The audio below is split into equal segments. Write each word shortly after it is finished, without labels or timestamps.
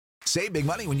Save big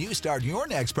money when you start your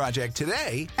next project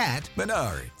today at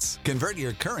Menards. Convert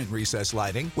your current recessed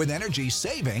lighting with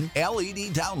energy-saving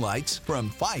LED downlights from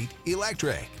Fight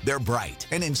Electric. They're bright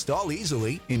and install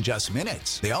easily in just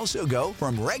minutes. They also go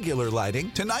from regular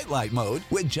lighting to nightlight mode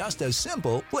with just a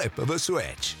simple flip of a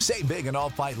switch. Save big on all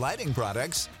Fight lighting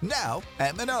products now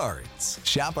at Menards.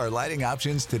 Shop our lighting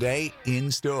options today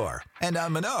in-store and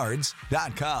on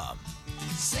Menards.com.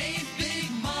 Save big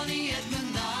money at Menards.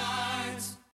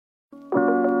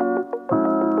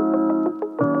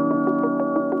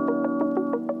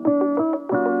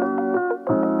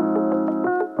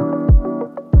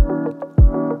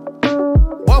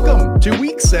 Welcome to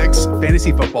Week 6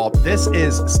 Fantasy Football. This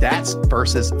is Stats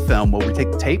versus Film, where we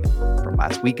take the tape from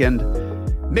last weekend,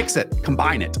 mix it,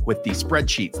 combine it with the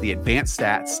spreadsheets, the advanced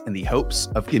stats, in the hopes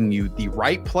of giving you the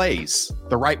right plays,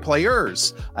 the right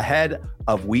players ahead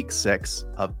of Week 6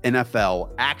 of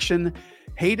NFL action.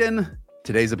 Hayden,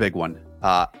 today's a big one.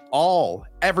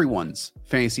 Everyone's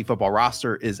fantasy football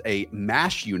roster is a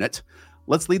MASH unit.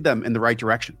 Let's lead them in the right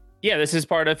direction. Yeah, this is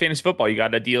part of fantasy football. You got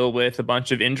to deal with a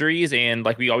bunch of injuries. And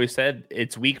like we always said,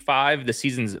 it's week 5. The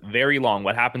season's very long.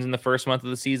 What happens in the first month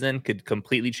of the season could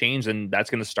completely change. And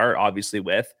that's going to start, obviously,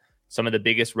 with some of the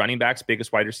biggest running backs,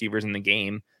 biggest wide receivers in the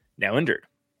game now injured.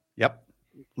 Yep.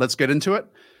 Let's get into it.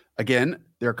 Again,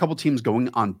 there are a couple teams going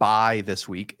on bye this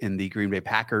week in the Green Bay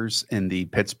Packers and the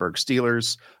Pittsburgh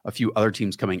Steelers, a few other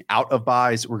teams coming out of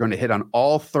byes. We're going to hit on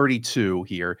all 32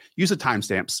 here. Use the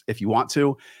timestamps if you want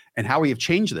to. And how we have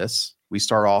changed this, we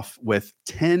start off with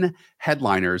 10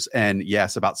 headliners. And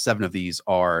yes, about 7 of these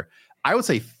are, I would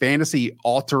say, fantasy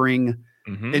altering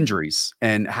injuries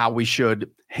and how we should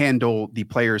handle the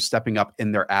players stepping up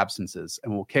in their absences.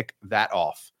 And we'll kick that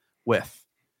off with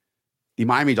the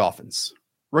Miami Dolphins.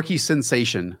 Rookie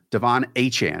sensation Devon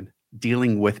Achane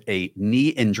dealing with a knee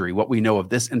injury. What we know of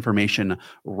this information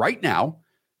right now,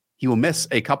 he will miss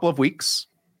a couple of weeks.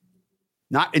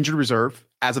 Not injured reserve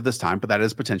as of this time, but that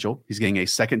is potential. He's getting a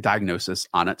second diagnosis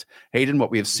on it. Hayden,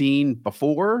 what we have seen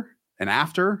before and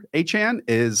after Achane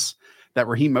is that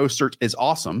Raheem Mostert is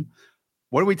awesome.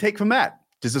 What do we take from that?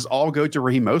 Does this all go to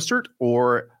Raheem Mostert,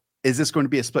 or is this going to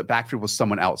be a split backfield with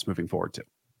someone else moving forward too?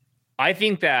 I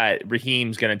think that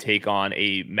Raheem's going to take on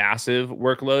a massive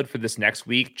workload for this next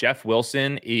week. Jeff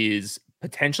Wilson is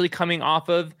potentially coming off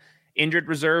of injured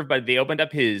reserve, but they opened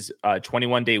up his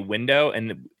 21-day window,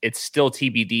 and it's still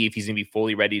TBD if he's going to be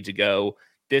fully ready to go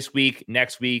this week,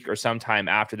 next week, or sometime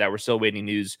after that. We're still waiting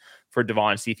news for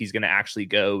Devon to see if he's going to actually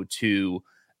go to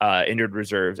injured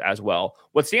reserves as well.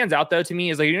 What stands out, though, to me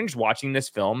is like you're just watching this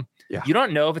film. Yeah. You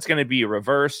don't know if it's going to be a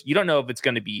reverse. You don't know if it's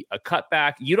going to be a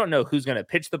cutback. You don't know who's going to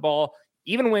pitch the ball.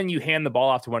 Even when you hand the ball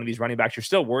off to one of these running backs, you're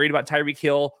still worried about Tyreek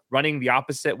Hill running the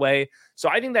opposite way. So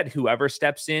I think that whoever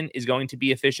steps in is going to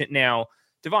be efficient. Now,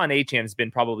 Devon Achane has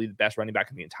been probably the best running back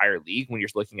in the entire league when you're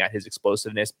looking at his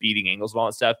explosiveness, beating angles, and all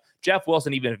that stuff. Jeff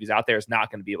Wilson, even if he's out there, is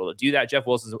not going to be able to do that. Jeff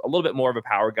Wilson is a little bit more of a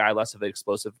power guy, less of an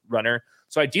explosive runner.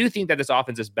 So I do think that this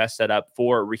offense is best set up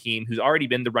for Raheem, who's already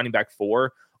been the running back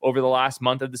 4 over the last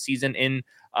month of the season in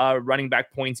running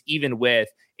back points, even with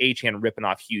Achane ripping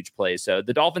off huge plays. So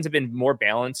the Dolphins have been more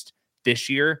balanced this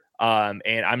year, and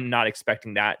I'm not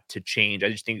expecting that to change. I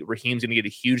just think Raheem's going to get a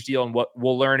huge deal, and what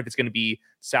we'll learn if it's going to be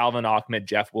Salvon Ahmed,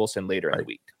 Jeff Wilson later in the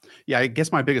week. Yeah, I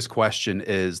guess my biggest question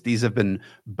is these have been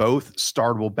both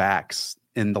startable backs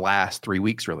in the last 3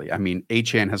 weeks, really. I mean,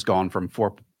 Achane has gone from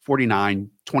 49,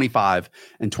 25,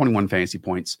 and 21 fantasy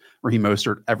points. Raheem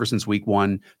Mostert, ever since week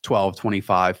 1, 12,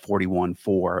 25, 41,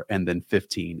 4, and then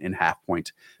 15 in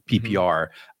half-point PPR.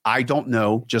 I don't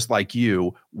know, just like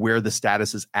you, where the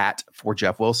status is at for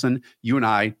Jeff Wilson. You and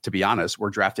I, to be honest, we're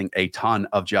drafting a ton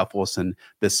of Jeff Wilson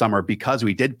this summer because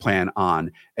we did plan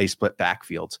on a split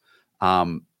backfield.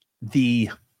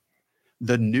 The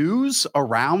news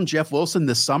around Jeff Wilson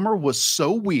this summer was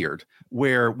so weird,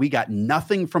 where we got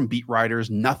nothing from beat writers,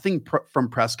 nothing from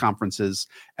press conferences.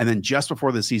 And then just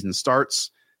before the season starts,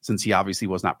 since he obviously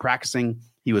was not practicing,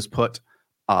 he was put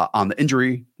on the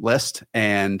injury list,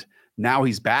 and now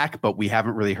he's back, but we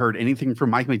haven't really heard anything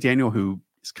from Mike McDaniel, who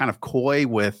is kind of coy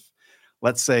with,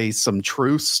 let's say, some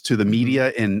truths to the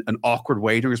media in an awkward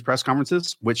way during his press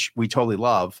conferences, which we totally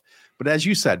love. But as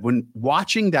you said, when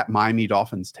watching that Miami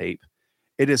Dolphins tape,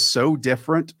 it is so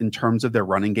different in terms of their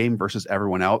running game versus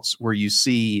everyone else, where you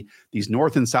see these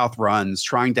north and south runs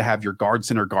trying to have your guard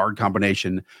center guard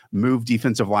combination move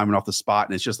defensive linemen off the spot.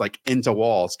 And it's just like into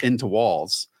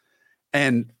walls.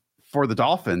 And for the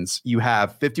Dolphins, you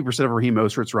have 50% of Raheem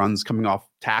Mostert's runs coming off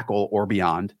tackle or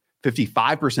beyond,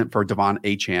 55% for Devon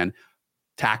Achane,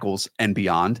 tackles and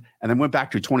beyond. And then went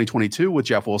back to 2022 with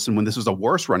Jeff Wilson when this was a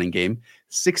worse running game.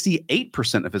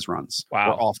 68% of his runs were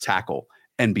off tackle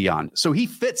and beyond. So he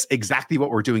fits exactly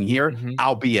what we're doing here,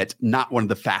 albeit not one of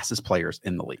the fastest players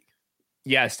in the league.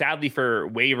 Yeah, sadly for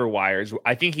waiver wires,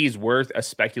 I think he's worth a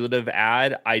speculative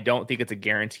ad. I don't think it's a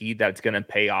guarantee that it's going to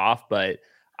pay off, but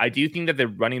I do think that the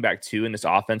running back 2 in this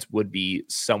offense would be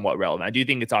somewhat relevant. I do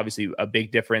think it's obviously a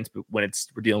big difference when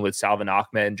we're dealing with Salvon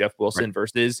Ahmed and Jeff Wilson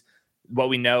versus what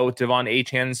we know Devon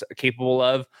Achane's capable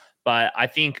of. But I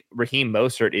think Raheem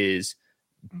Mostert is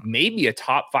maybe a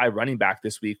top 5 running back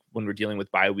this week when we're dealing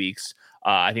with bye weeks.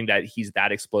 I think that he's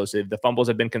that explosive. The fumbles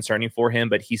have been concerning for him,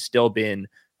 but he's still been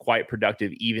quite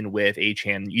productive, even with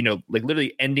Achane, like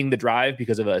literally ending the drive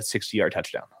because of a 60-yard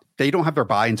touchdown. They don't have their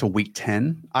bye until week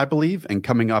 10, I believe. And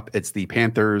coming up, it's the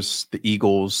Panthers, the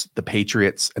Eagles, the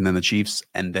Patriots, and then the Chiefs,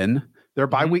 and then their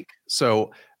bye week.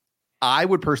 So I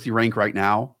would personally rank right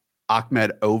now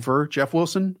Ahmed over Jeff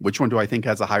Wilson. Which one do I think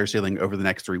has a higher ceiling over the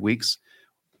next 3 weeks?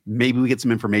 Maybe we get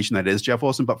some information that is Jeff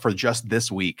Wilson, but for just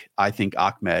this week, I think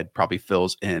Ahmed probably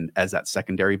fills in as that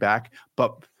secondary back.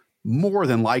 But more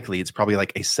than likely, it's probably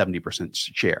like a 70%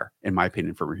 share, in my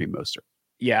opinion, for Raheem Mostert.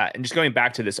 Yeah, and just going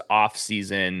back to this off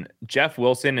season, Jeff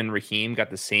Wilson and Raheem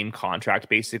got the same contract,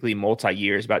 basically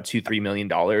multi-years, about $2-3 million.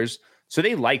 So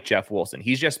they like Jeff Wilson.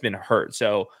 He's just been hurt.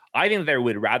 So I think they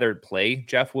would rather play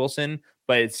Jeff Wilson,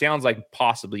 but it sounds like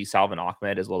possibly Salvon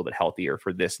Ahmed is a little bit healthier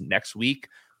for this next week.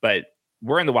 But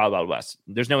we're in the Wild Wild West.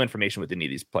 There's no information with any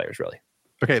of these players, really.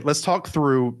 Okay, let's talk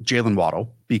through Jalen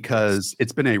Waddle because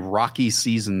it's been a rocky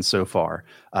season so far.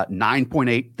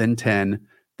 9.8, then 10,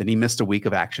 then he missed a week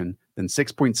of action, then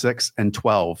 6.6 and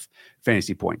 12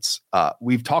 fantasy points.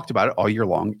 We've talked about it all year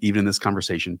long, even in this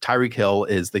conversation. Tyreek Hill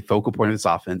is the focal point of this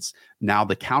offense. Now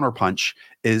the counterpunch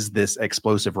is this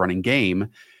explosive running game.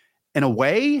 In a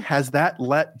way, has that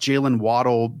let Jalen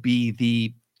Waddle be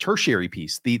the tertiary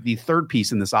piece, the third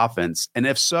piece in this offense? And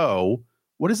if so,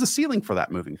 what is the ceiling for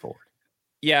that moving forward?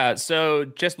 Yeah, so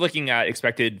just looking at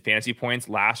expected fantasy points,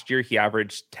 last year he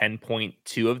averaged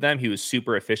 10.2 of them. He was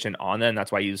super efficient on them.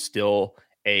 That's why he was still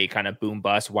a kind of boom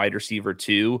bust wide receiver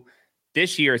 2.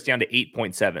 This year it's down to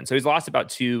 8.7. So he's lost about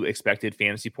 2 expected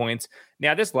fantasy points.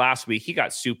 Now this last week, he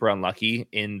got super unlucky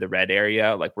in the red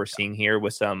area, like we're seeing here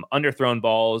with some underthrown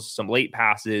balls, some late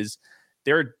passes.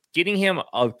 They're getting him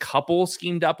a couple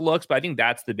schemed up looks, but I think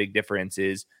that's the big difference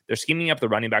is they're scheming up the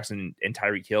running backs and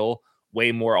Tyreek Hill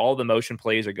way more. All the motion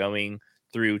plays are going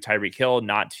through Tyreek Hill,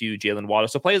 not to Jalen Waddle.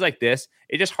 So plays like this,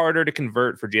 it's just harder to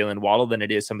convert for Jalen Waddle than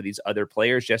it is some of these other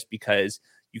players, just because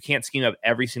you can't scheme up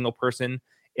every single person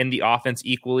in the offense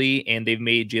equally. And they've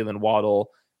made Jalen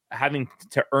Waddle having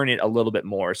to earn it a little bit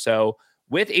more. So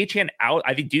with Achane out,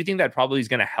 I do think that probably is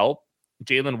going to help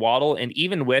Jalen Waddle. And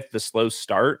even with the slow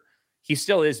start, he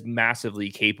still is massively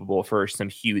capable for some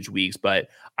huge weeks. But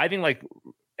I think like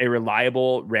a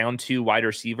reliable round 2 wide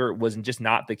receiver was just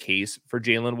not the case for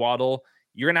Jalen Waddle.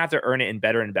 You're going to have to earn it in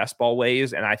better and best ball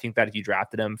ways. And I think that if you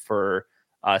drafted him for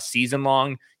season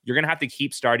long, you're going to have to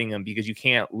keep starting him because you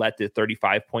can't let the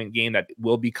 35-point game that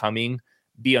will be coming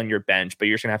be on your bench, but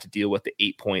you're just going to have to deal with the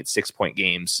 8-point, 6-point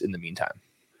games in the meantime.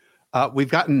 We've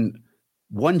gotten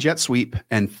 1 jet sweep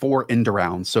and 4 end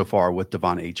arounds so far with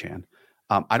Devon Achane.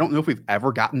 I don't know if we've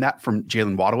ever gotten that from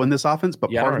Jalen Waddle in this offense,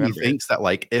 but part of me thinks that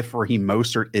like if Raheem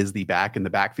Mostert is the back in the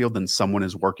backfield, then someone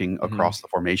is working across the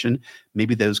formation.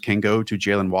 Maybe those can go to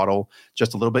Jalen Waddle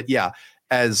just a little bit. Yeah.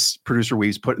 As producer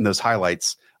Weaves put in those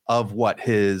highlights of what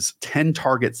his 10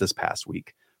 targets this past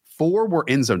week, 4 were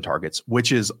end zone targets,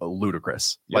 which is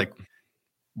ludicrous. Yep. Like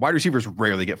wide receivers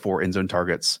rarely get 4 end zone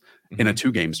targets in a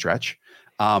 2-game stretch.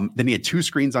 Then he had 2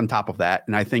 screens on top of that.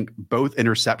 And I think both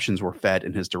interceptions were fed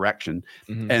in his direction.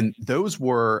 And those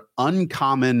were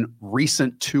uncommon,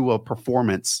 recent to a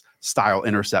performance style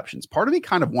interceptions. Part of me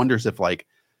kind of wonders if like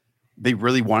they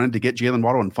really wanted to get Jalen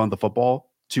Waddle and fund the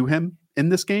football to him in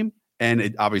this game. And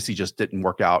it obviously just didn't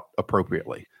work out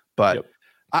appropriately. But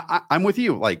I'm with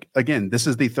you. Like, again, this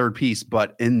is the third piece,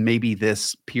 but in maybe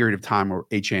this period of time where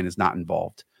Achane is not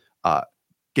involved,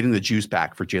 getting the juice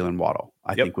back for Jalen Waddle,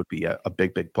 I think would be a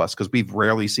big, big plus because we've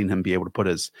rarely seen him be able to put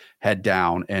his head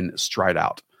down and stride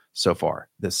out so far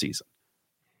this season.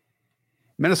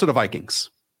 Minnesota Vikings.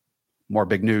 More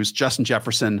big news. Justin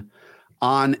Jefferson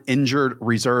on injured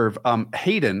reserve.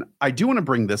 Hayden, I do want to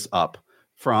bring this up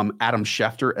from Adam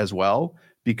Schefter as well,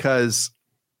 because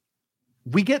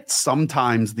we get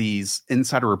sometimes these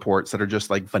insider reports that are just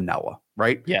like vanilla,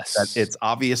 right? Yes. That it's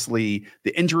obviously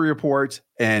the injury report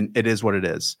and it is what it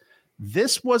is.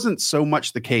 This wasn't so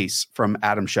much the case from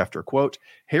Adam Schefter. Quote,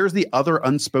 here's the other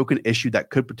unspoken issue that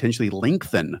could potentially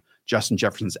lengthen Justin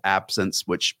Jefferson's absence,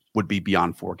 which would be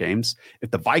beyond 4 games.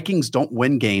 If the Vikings don't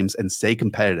win games and stay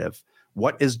competitive,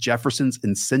 what is Jefferson's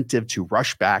incentive to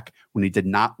rush back when he did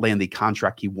not land the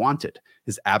contract he wanted?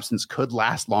 His absence could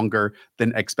last longer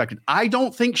than expected. I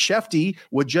don't think Shefty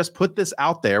would just put this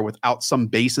out there without some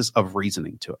basis of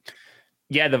reasoning to it.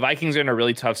 Yeah, the Vikings are in a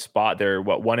really tough spot. They're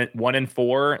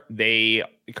 1-4.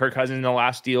 Kirk Cousins in the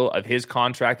last deal of his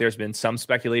contract. There's been some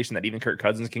speculation that even Kirk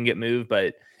Cousins can get moved,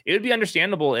 but it would be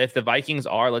understandable if the Vikings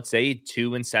are, let's say,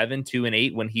 2-7,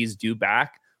 2-8 when he's due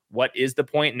back. What is the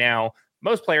point now?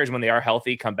 Most players, when they are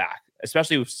healthy, come back,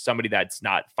 especially with somebody that's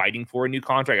not fighting for a new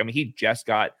contract. I mean, he just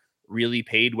got really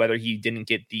paid, whether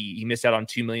he missed out on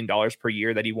 $2 million per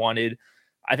year that he wanted.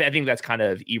 I think that's kind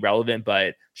of irrelevant,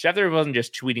 but Schefter wasn't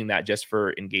just tweeting that just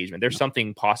for engagement. There's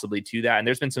something possibly to that. And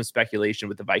there's been some speculation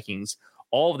with the Vikings,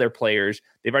 all of their players.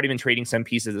 They've already been trading some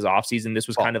pieces this offseason. This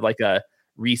was kind of like a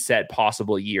reset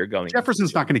possible year going.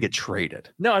 Jefferson's not going to get traded.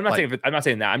 No, I'm not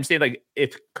saying that. I'm saying like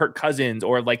if Kirk Cousins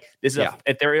or like this is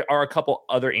if there are a couple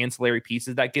other ancillary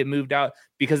pieces that get moved out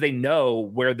because they know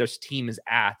where this team is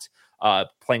at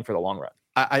playing for the long run.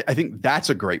 I think that's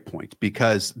a great point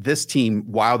because this team,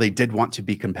 while they did want to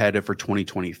be competitive for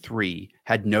 2023,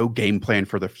 had no game plan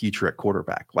for the future at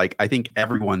quarterback. Like I think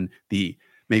everyone, the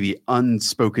maybe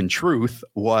unspoken truth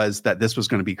was that this was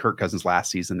going to be Kirk Cousins'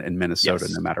 last season in Minnesota,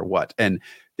 no matter what. And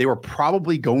they were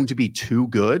probably going to be too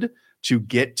good to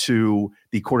get to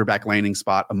the quarterback landing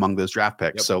spot among those draft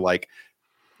picks. Yep. So like,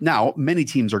 now, many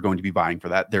teams are going to be vying for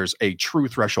that. There's a true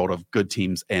threshold of good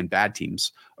teams and bad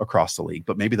teams across the league,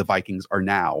 but maybe the Vikings are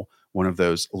now one of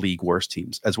those league worst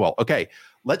teams as well. Okay,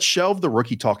 let's shelve the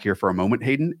rookie talk here for a moment,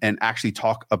 Hayden, and actually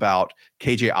talk about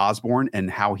KJ Osborne and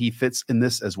how he fits in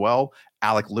this as well.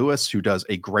 Alec Lewis, who does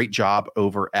a great job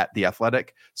over at The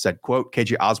Athletic, said, quote,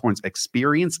 KJ Osborne's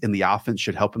experience in the offense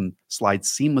should help him slide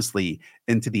seamlessly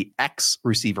into the X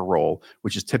receiver role,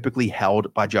 which is typically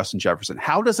held by Justin Jefferson.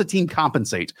 How does a team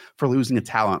compensate for losing a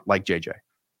talent like JJ?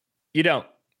 You don't.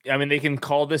 I mean, they can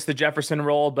call this the Jefferson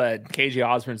role, but KJ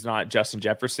Osborne's not Justin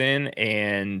Jefferson.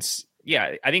 And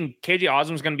yeah, I think KJ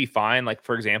Osborne's going to be fine. Like,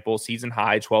 for example, season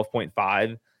high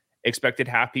 12.5 expected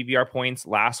half PPR points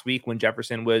last week when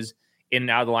Jefferson was in and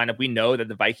out of the lineup. We know that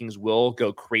the Vikings will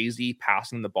go crazy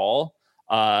passing the ball,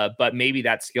 but maybe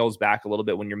that scales back a little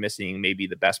bit when you're missing maybe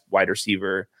the best wide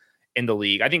receiver in the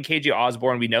league. I think KJ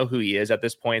Osborne, we know who he is at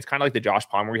this point. It's kind of like the Josh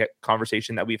Palmer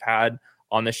conversation that we've had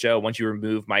on the show. Once you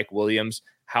remove Mike Williams,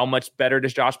 how much better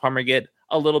does Josh Palmer get?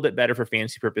 A little bit better for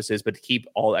fantasy purposes, but to keep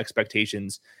all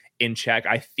expectations in check,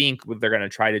 I think what they're going to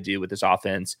try to do with this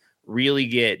offense, really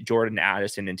get Jordan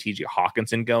Addison and TJ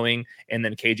Hawkinson going, and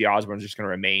then KJ Osborne is just going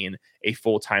to remain a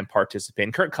full-time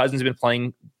participant. Kirk Cousins has been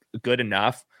playing good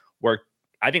enough where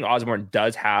I think Osborne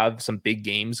does have some big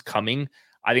games coming.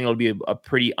 I think it'll be a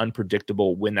pretty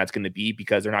unpredictable when that's going to be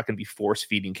because they're not going to be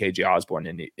force-feeding KJ Osborne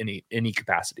in any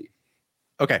capacity.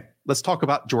 Okay, let's talk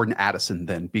about Jordan Addison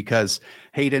then, because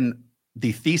Hayden,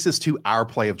 the thesis to our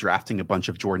play of drafting a bunch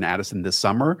of Jordan Addison this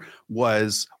summer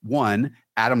was, one,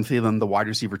 Adam Thielen, the wide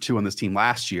receiver 2 on this team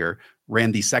last year,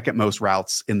 ran the second most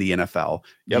routes in the NFL.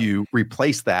 Yep. You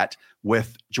replace that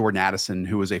with Jordan Addison,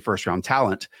 who is a first-round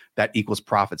talent, that equals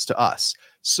profits to us.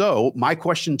 So my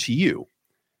question to you,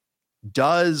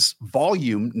 does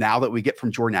volume, now that we get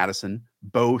from Jordan Addison,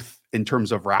 both in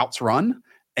terms of routes run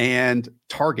and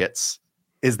targets,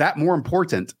 is that more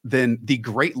important than the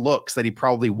great looks that he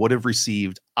probably would have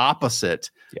received opposite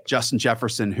Justin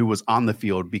Jefferson, who was on the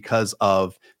field because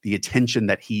of the attention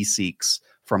that he seeks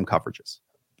from coverages?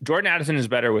 Jordan Addison is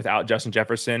better without Justin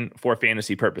Jefferson for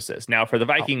fantasy purposes. Now, for the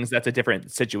Vikings, that's a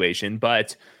different situation,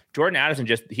 but Jordan Addison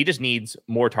just needs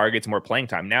more targets, more playing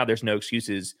time. Now there's no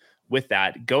excuses with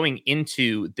that. Going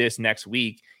into this next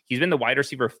week, he's been the wide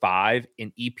receiver 5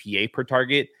 in EPA per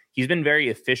target. He's been very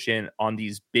efficient on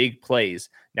these big plays.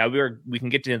 Now we can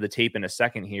get into the tape in a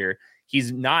second here.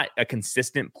 He's not a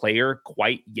consistent player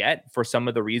quite yet for some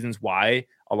of the reasons why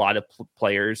a lot of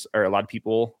players or a lot of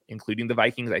people, including the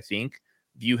Vikings, I think,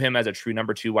 view him as a true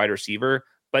number 2 wide receiver.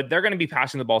 But they're going to be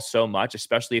passing the ball so much,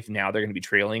 especially if now they're going to be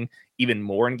trailing even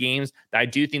more in games, that I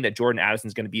do think that Jordan Addison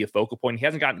is going to be a focal point. He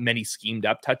hasn't gotten many schemed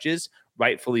up touches,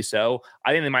 rightfully so.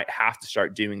 I think they might have to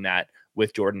start doing that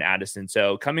with Jordan Addison.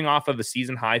 So coming off of a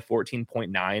season high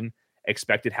 14.9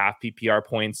 expected half PPR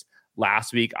points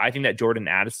last week, I think that Jordan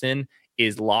Addison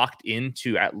is locked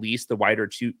into at least the wide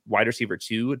receiver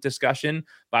 2 discussion.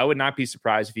 But I would not be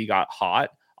surprised if he got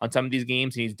hot on some of these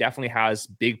games. And he definitely has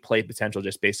big play potential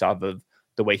just based off of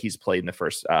the way he's played in the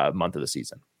first month of the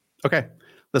season. Okay.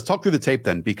 Let's talk through the tape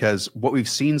then, because what we've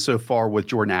seen so far with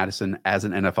Jordan Addison as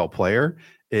an NFL player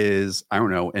is, I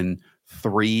don't know, in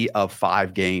 3 of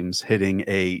 5 games hitting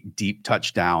a deep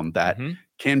touchdown that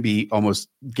can be almost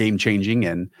game changing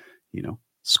and,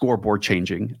 scoreboard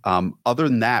changing. Other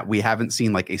than that, we haven't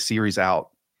seen like a series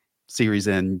out, series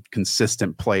in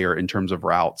consistent player in terms of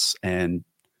routes and,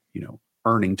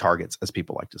 earning targets, as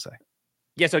people like to say.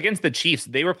 Yeah, so against the Chiefs,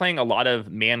 they were playing a lot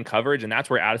of man coverage, and that's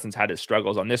where Addison's had his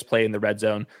struggles. On this play in the red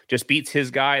zone, just beats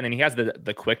his guy, and then he has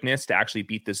the quickness to actually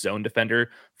beat the zone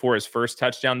defender for his first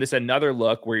touchdown. This is another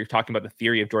look where you're talking about the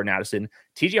theory of Jordan Addison.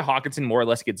 TJ Hawkinson more or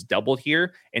less gets doubled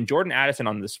here, and Jordan Addison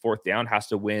on this 4th down has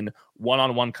to win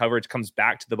one-on-one coverage, comes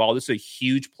back to the ball. This is a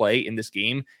huge play in this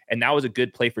game, and that was a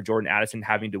good play for Jordan Addison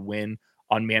having to win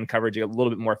on man coverage, a little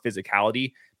bit more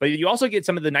physicality. But you also get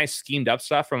some of the nice schemed up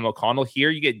stuff from O'Connell here.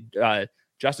 You get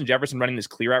Justin Jefferson running this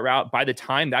clear out route. By the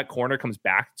time that corner comes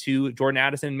back to Jordan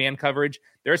Addison man coverage,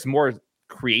 there's more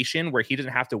creation where he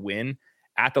doesn't have to win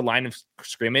at the line of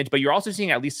scrimmage. But you're also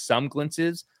seeing at least some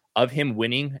glimpses of him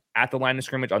winning at the line of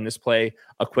scrimmage on this play,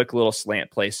 a quick little slant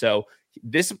play. So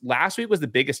this last week was the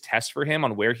biggest test for him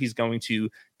on where he's going to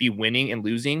be winning and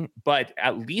losing, but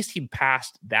at least he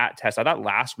passed that test. I thought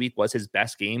last week was his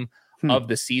best game of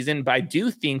the season. But I do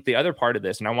think the other part of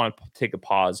this, and I want to take a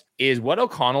pause, is what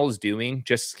O'Connell is doing,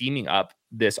 just scheming up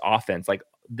this offense. Like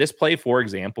this play, for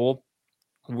example,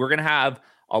 we're going to have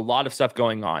a lot of stuff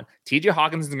going on. TJ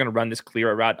Hawkins is going to run this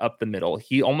clear route up the middle.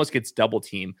 He almost gets double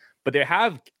team, but they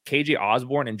have KJ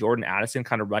Osborne and Jordan Addison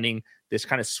kind of running this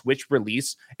kind of switch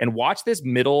release. And watch this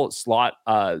middle slot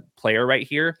player right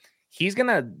here. He's going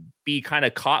to be kind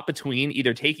of caught between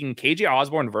either taking KJ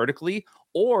Osborne vertically,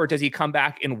 or does he come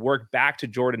back and work back to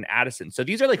Jordan Addison? So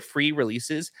these are like free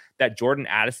releases that Jordan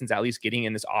Addison's at least getting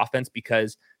in this offense,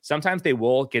 because sometimes they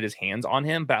will get his hands on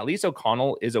him, but at least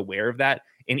O'Connell is aware of that.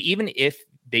 And even if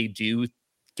they do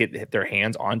get their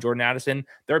hands on Jordan Addison,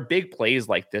 there are big plays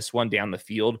like this one down the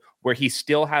field where he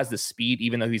still has the speed,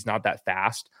 even though he's not that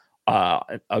fast,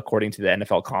 according to the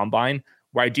NFL Combine,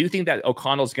 where I do think that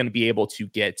O'Connell's going to be able to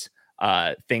get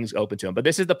things open to him. But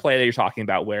this is the play that you're talking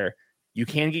about where you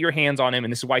can get your hands on him,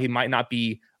 and this is why he might not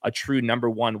be a true number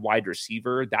 1 wide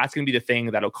receiver. That's going to be the thing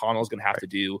that O'Connell is going to have to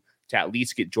do to at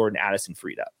least get Jordan Addison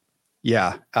freed up.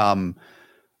 Yeah.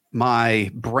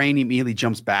 My brain immediately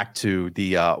jumps back to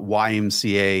the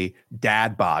YMCA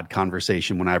dad bod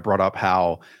conversation when I brought up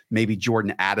how maybe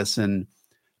Jordan Addison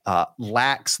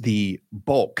lacks the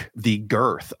bulk, the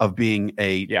girth of being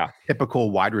a typical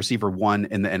wide receiver 1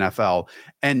 in the NFL.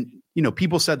 And,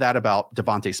 people said that about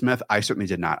Devontae Smith. I certainly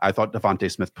did not. I thought Devontae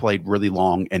Smith played really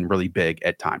long and really big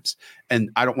at times. And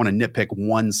I don't want to nitpick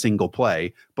one single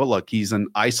play, but look, he's in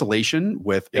isolation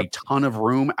with a ton of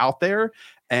room out there.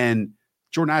 And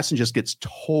Jordan Addison just gets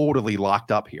totally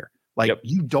locked up here. Like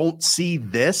you don't see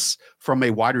this from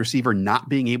a wide receiver not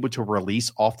being able to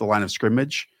release off the line of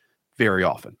scrimmage very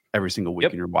often, every single week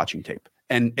when you're watching tape.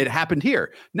 And it happened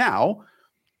here. Now,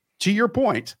 to your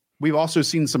point, we've also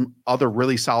seen some other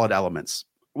really solid elements.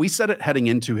 We said it heading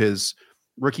into his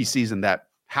rookie season that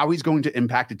how he's going to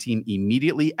impact a team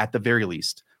immediately at the very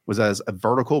least was as a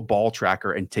vertical ball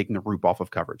tracker and taking the roof off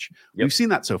of coverage. We've seen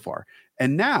that so far.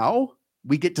 And now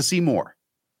we get to see more.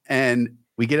 And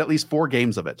we get at least 4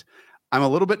 games of it. I'm a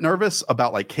little bit nervous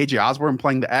about like KJ Osborne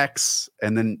playing the X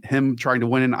and then him trying to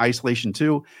win in isolation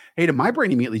too. Hey, my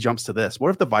brain immediately jumps to this. What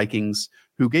if the Vikings,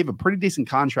 who gave a pretty decent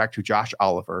contract to Josh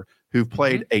Oliver, who've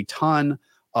played a ton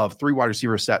of 3 wide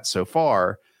receiver sets so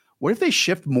far, what if they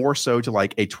shift more so to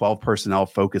like a 12 personnel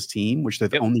focused team, which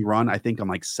they've only run, I think, on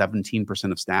like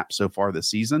 17% of snaps so far this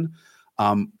season,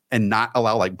 and not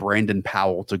allow like Brandon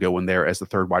Powell to go in there as the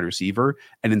 3rd wide receiver,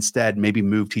 and instead maybe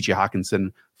move TJ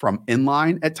Hawkinson from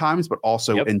inline at times, but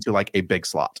also into like a big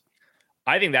slot.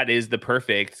 I think that is the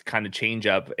perfect kind of change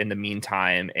up in the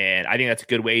meantime. And I think that's a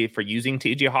good way for using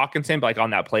TJ Hawkinson. But like on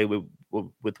that play with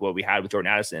what we had with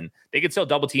Jordan Addison, they could still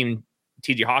double team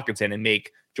TJ Hawkinson and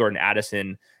make Jordan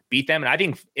Addison beat them. And I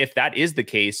think if that is the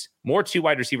case, more 2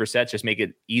 wide receiver sets just make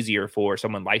it easier for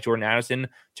someone like Jordan Addison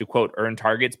to, quote, earn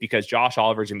targets, because Josh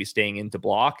Oliver is going to be staying into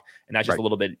block. And that's just a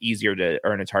little bit easier to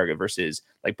earn a target versus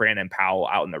like Brandon Powell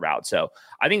out in the route. So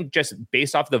I think just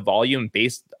based off the volume,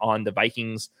 based on the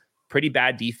Vikings' pretty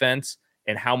bad defense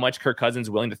and how much Kirk Cousins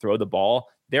is willing to throw the ball,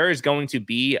 there is going to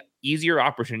be easier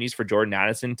opportunities for Jordan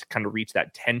Addison to kind of reach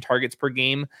that 10 targets per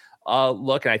game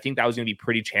look. And I think that was going to be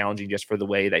pretty challenging just for the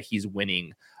way that he's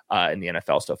winning in the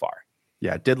NFL so far.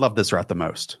 Yeah, did love this route the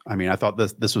most. I mean, I thought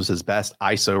this was his best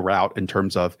ISO route in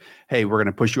terms of, hey, we're going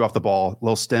to push you off the ball,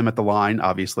 little stem at the line,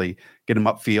 obviously, get him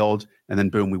upfield, and then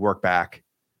boom, we work back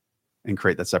and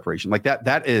create that separation. Like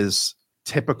that is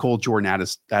typical Jordan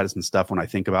Addison stuff when I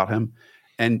think about him.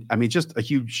 And I mean, just a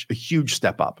huge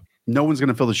step up. No one's going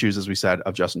to fill the shoes, as we said,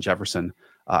 of Justin Jefferson.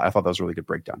 I thought that was a really good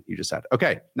breakdown you just had.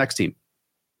 Okay, next team.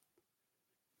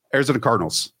 Arizona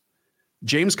Cardinals.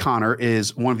 James Conner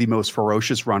is one of the most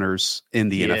ferocious runners in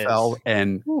the NFL,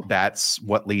 and that's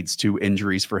what leads to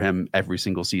injuries for him every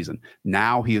single season.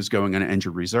 Now he is going on an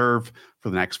injured reserve for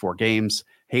the next 4 games.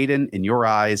 Hayden, in your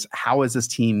eyes, how is this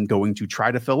team going to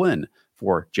try to fill in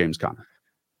for James Conner?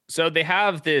 So they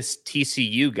have this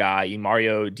TCU guy,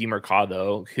 Mario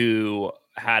DiMercado, who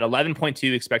had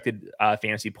 11.2 expected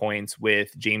fantasy points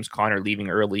with James Conner leaving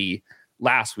early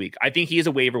last week. I think he is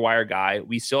a waiver wire guy.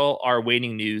 We still are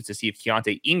waiting news to see if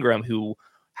Keontae Ingram, who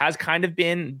has kind of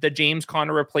been the James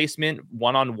Conner replacement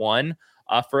one-on-one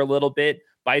for a little bit.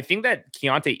 But I think that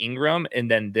Keontae Ingram and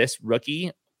then this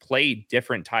rookie play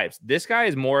different types. This guy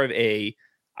is more of a,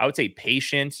 I would say,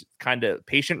 patient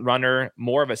runner,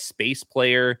 more of a space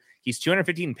player. He's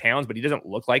 215 pounds, but he doesn't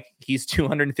look like he's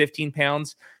 215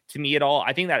 pounds to me at all.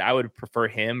 I think that I would prefer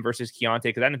him versus Keontae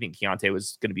because I don't think Keontae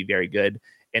was going to be very good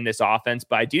in this offense.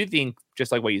 But I do think,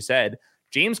 just like what you said,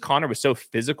 James Conner was so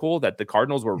physical that the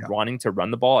Cardinals were wanting to run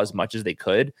the ball as much as they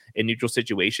could in neutral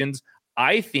situations.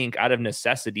 I think out of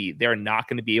necessity, they're not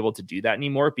going to be able to do that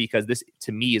anymore because this,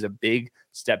 to me, is a big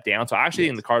step down. So I actually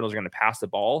think the Cardinals are going to pass the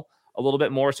ball a little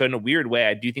bit more. So in a weird way,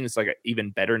 I do think it's like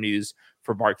even better news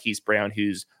for Marquise Brown,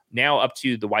 who's now up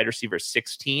to the wide receiver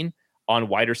 16 on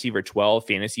wide receiver 12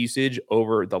 fantasy usage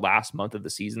over the last month of the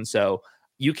season. So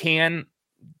you can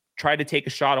try to take a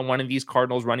shot on one of these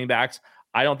Cardinals running backs.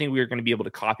 I don't think we're going to be able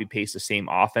to copy paste the same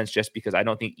offense just because I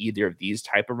don't think either of these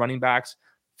type of running backs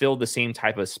fill the same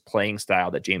type of playing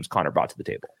style that James Conner brought to the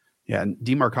table. Yeah, and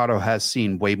DiMercado has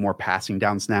seen way more passing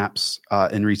down snaps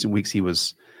in recent weeks. He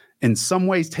was in some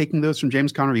ways taking those from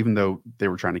James Conner, even though they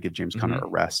were trying to give James Conner a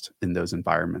rest in those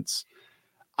environments.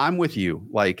 I'm with you.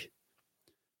 Like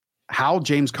how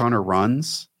James Conner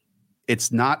runs,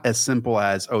 it's not as simple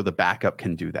as, oh, the backup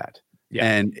can do that. Yeah.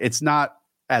 And it's not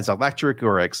as electric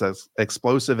or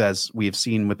explosive as we've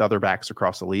seen with other backs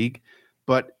across the league.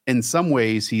 But in some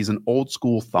ways, he's an old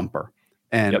school thumper.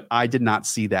 And I did not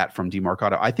see that from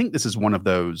DiMercado. I think this is one of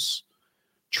those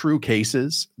true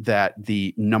cases that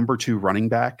the number 2 running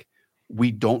back,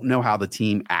 we don't know how the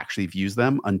team actually views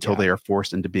them until they are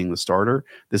forced into being the starter.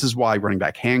 This is why running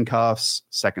back handcuffs,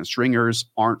 second stringers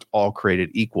aren't all created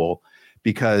equal,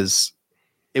 because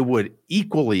it would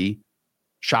equally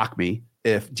shock me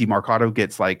if DiMercado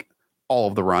gets like all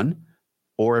of the run,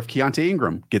 or if Keontae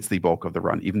Ingram gets the bulk of the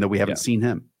run, even though we haven't seen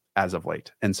him as of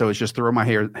late. And so it's just throw my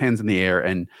hands in the air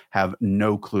and have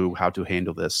no clue how to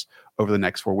handle this over the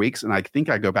next 4 weeks. And I think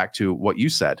I go back to what you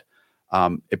said.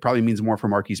 It probably means more for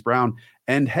Marquise Brown.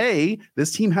 And hey,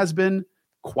 this team has been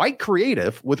quite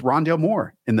creative with Rondale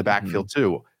Moore in the backfield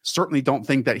too. Certainly don't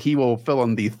think that he will fill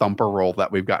in the thumper role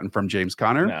that we've gotten from James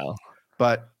Conner. No.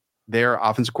 But their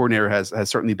offensive coordinator has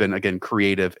certainly been, again,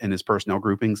 creative in his personnel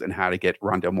groupings and how to get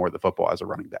Rondale Moore the football as a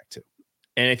running back too.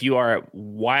 And if you are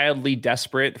wildly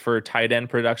desperate for tight end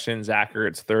production, Zach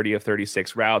Ertz 30 of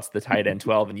 36 routes, the tight end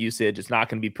 12 in usage. It's not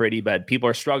going to be pretty, but people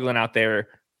are struggling out there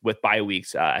with bye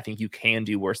weeks. I think you can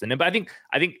do worse than him. But I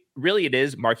think really it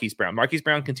is Marquise Brown. Marquise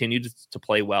Brown continues to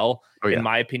play well. In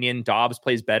my opinion, Dobbs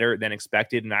plays better than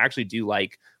expected. And I actually do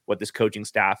like what this coaching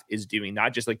staff is doing,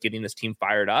 not just like getting this team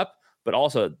fired up, but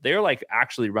also they're like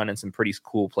actually running some pretty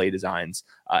cool play designs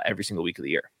every single week of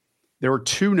the year. There were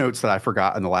 2 notes that I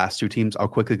forgot in the last 2 teams. I'll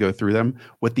quickly go through them.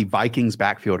 With the Vikings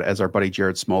backfield, as our buddy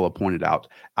Jared Smola pointed out,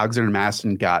 Alexander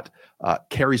Madison got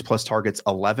carries plus targets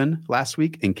 11 last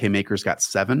week, and Cam Akers got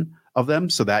 7 of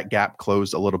them. So that gap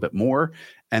closed a little bit more.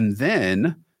 And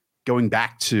then going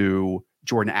back to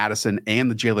Jordan Addison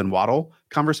and the Jalen Waddle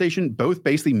conversation, both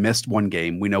basically missed 1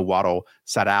 game. We know Waddle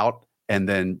sat out, and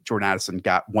then Jordan Addison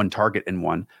got 1 target in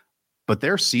 1. But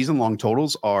their season-long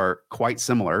totals are quite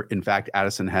similar. In fact,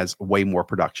 Addison has way more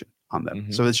production on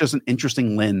them. So it's just an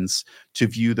interesting lens to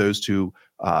view those 2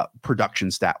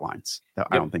 production stat lines that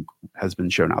I don't think has been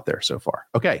shown out there so far.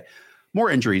 Okay, more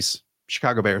injuries.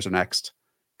 Chicago Bears are next.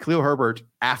 Khalil Herbert,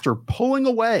 after pulling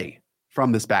away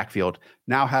from this backfield,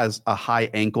 now has a high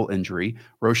ankle injury.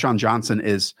 Roschon Johnson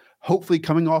is hopefully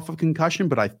coming off of concussion,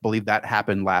 but I believe that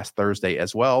happened last Thursday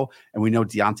as well. And we know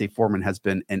D'Onta Foreman has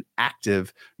been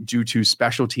inactive due to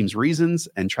special teams reasons,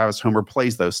 and Travis Homer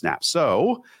plays those snaps.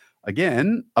 So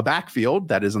again, a backfield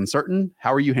that is uncertain.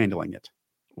 How are you handling it?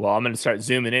 Well, I'm going to start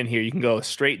zooming in here. You can go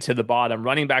straight to the bottom.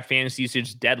 Running back fantasy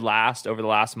usage dead last over the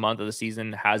last month of the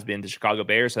season has been the Chicago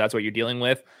Bears. So that's what you're dealing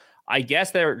with. I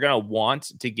guess they're going to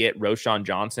want to get Roschon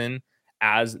Johnson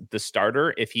as the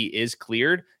starter if he is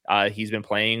cleared. He's been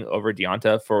playing over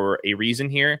Deonta for a reason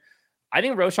here. I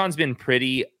think Roschon's been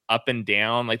pretty up and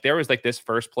down. Like there was like this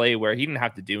first play where he didn't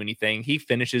have to do anything. He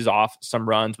finishes off some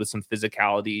runs with some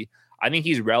physicality. I think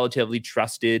he's relatively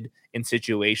trusted in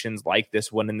situations like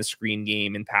this one in the screen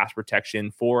game and pass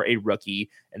protection for a rookie.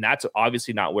 And that's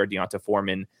obviously not where Deonta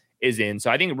Foreman is in.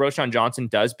 So I think Roschon Johnson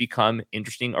does become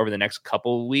interesting over the next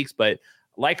couple of weeks. But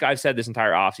like I've said this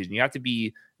entire offseason, you have to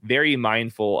be very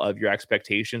mindful of your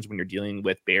expectations when you're dealing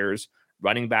with Bears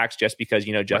running backs, just because,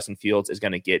 you know, Justin Fields is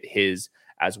going to get his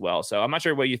as well. So I'm not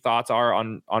sure what your thoughts are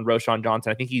on Roschon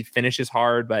Johnson. I think he finishes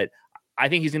hard, but I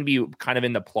think he's going to be kind of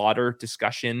in the plotter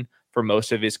discussion for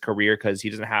most of his career because he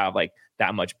doesn't have like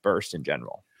that much burst in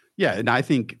general. Yeah. And I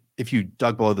think if you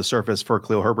dug below the surface for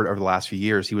Khalil Herbert over the last few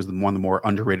years, he was one of the more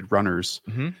underrated runners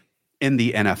in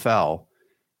the NFL.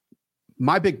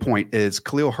 My big point is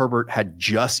Khalil Herbert had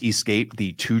just escaped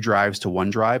the 2 drives to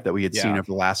 1 drive that we had seen over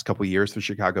the last couple of years for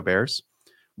Chicago Bears,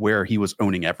 where he was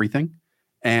owning everything.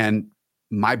 And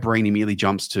my brain immediately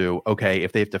jumps to, okay,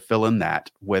 if they have to fill in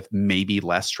that with maybe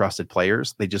less trusted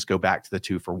players, they just go back to the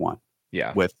 2 for 1.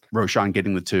 Yeah. With Roschon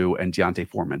getting the 2 and Deonta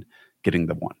Foreman getting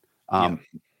the 1.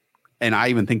 And I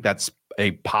even think that's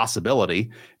a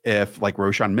possibility if like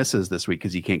Roschon misses this week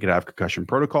because he can't get out of concussion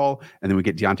protocol. And then we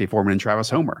get Deonta Foreman and Travis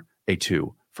Homer, a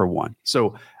 2 for 1.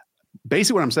 So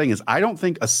basically what I'm saying is I don't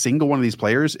think a single one of these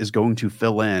players is going to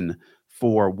fill in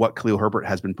for what Khalil Herbert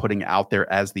has been putting out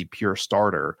there as the pure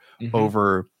starter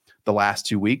over the last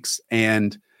 2 weeks.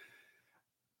 And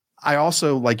I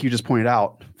also, like you just pointed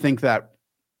out, think that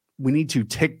we need to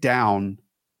tick down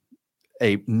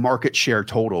a market share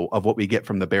total of what we get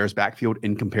from the Bears backfield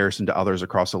in comparison to others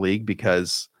across the league,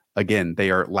 because again, they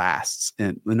are lasts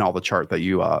in all the chart that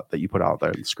you put out there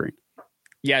on the screen.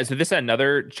 Yeah, so this is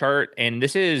another chart, and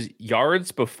this is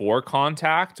yards before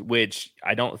contact, which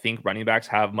I don't think running backs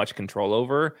have much control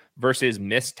over, versus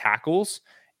missed tackles.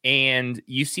 And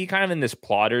you see kind of in this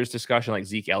plotters discussion, like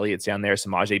Zeke Elliott's down there,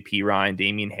 Samaje Perine,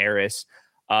 Damian Harris.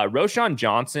 Roschon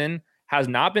Johnson has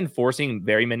not been forcing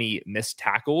very many missed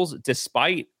tackles,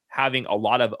 despite having a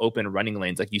lot of open running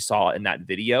lanes, like you saw in that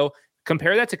video.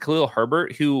 Compare that to Khalil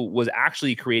Herbert, who was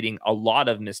actually creating a lot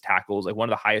of missed tackles, like one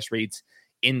of the highest rates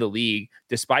in the league,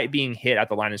 despite being hit at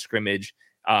the line of scrimmage,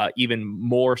 even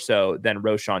more so than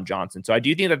Roschon Johnson. So I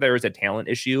do think that there is a talent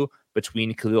issue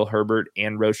between Khalil Herbert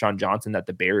and Roschon Johnson that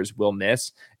the Bears will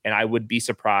miss. And I would be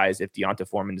surprised if Deonta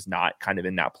Foreman is not kind of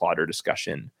in that plotter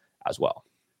discussion as well.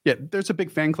 Yeah, there's a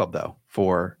big fan club though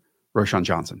for Roschon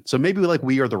Johnson. So maybe like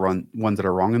we are the ones that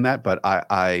are wrong in that, but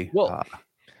I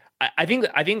think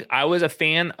I was a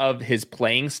fan of his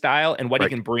playing style and what he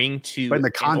can bring to in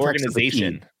the context an organization.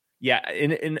 Of the team. Yeah,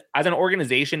 in as an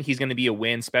organization, he's going to be a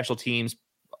win. Special teams,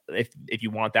 if you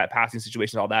want that, passing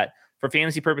situations, all that. For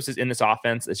fantasy purposes in this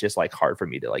offense, it's just like hard for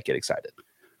me to like get excited.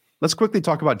 Let's quickly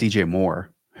talk about DJ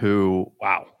Moore, who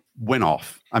went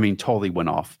off. I mean, totally went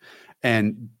off.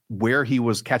 And where he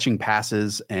was catching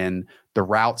passes and the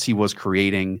routes he was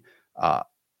creating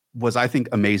was, I think,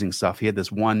 amazing stuff. He had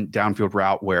this one downfield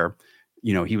route where,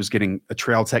 you know, he was getting a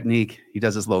trail technique. He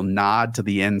does this little nod to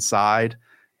the inside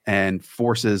and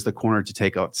forces the corner to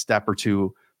take a step or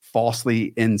two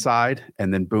falsely inside.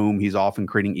 And then boom, he's off and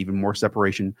creating even more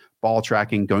separation, ball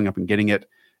tracking, going up and getting it.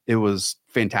 It was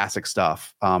fantastic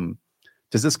stuff.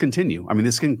 Does this continue? I mean,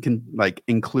 this can like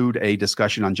include a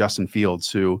discussion on Justin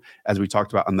Fields, who, as we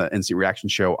talked about on the Instant Reaction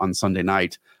show on Sunday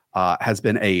night, has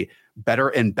been a better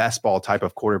and best ball type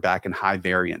of quarterback and high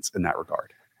variance in that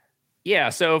regard. Yeah.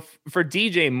 So for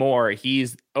DJ Moore,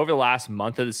 he's over the last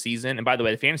month of the season. And by the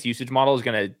way, the fantasy usage model is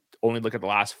going to only look at the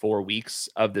last 4 weeks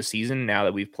of the season now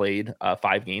that we've played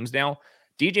 5 games now.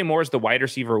 DJ Moore is the wide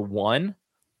receiver 1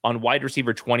 on wide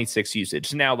receiver 26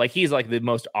 usage. Now, like, he's like the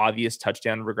most obvious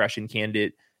touchdown regression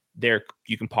candidate there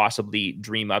you can possibly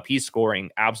dream up. He's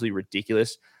scoring absolutely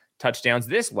ridiculous touchdowns.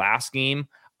 This last game,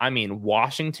 I mean,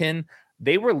 Washington,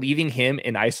 they were leaving him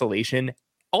in isolation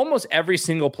almost every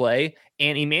single play,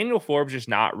 and Emmanuel Forbes just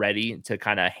not ready to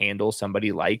kind of handle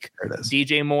somebody like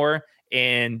DJ Moore.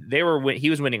 And he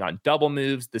was winning on double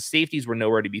moves. The safeties were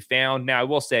nowhere to be found. Now, I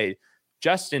will say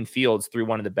Justin Fields threw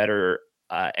one of the better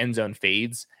end zone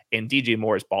fades, and DJ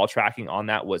Moore's ball tracking on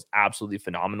that was absolutely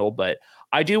phenomenal. But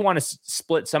I do want to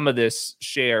split some of this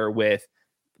share with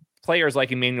players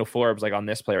like Emmanuel Forbes, like on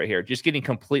this play right here, just getting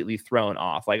completely thrown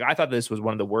off. Like, I thought this was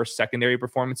one of the worst secondary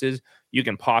performances you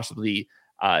can possibly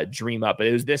dream up. But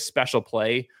it was this special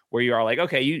play where you are like,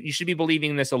 okay, you should be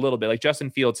believing this a little bit. Like, Justin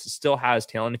Fields still has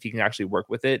talent if he can actually work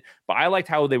with it. But I liked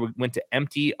how they went to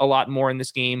empty a lot more in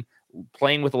this game,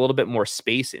 playing with a little bit more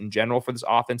space in general for this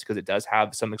offense because it does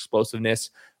have some explosiveness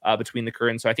between the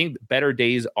curtains. So I think better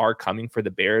days are coming for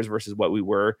the Bears versus what we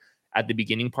were at the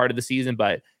beginning part of the season,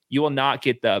 but you will not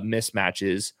get the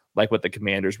mismatches like what the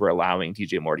Commanders were allowing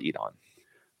DJ Moore to eat on.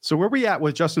 So where are we at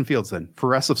with Justin Fields then for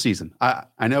rest of season?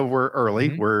 I know we're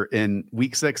early. We're in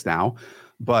week 6 now,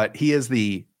 but he is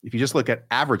if you just look at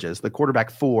averages, the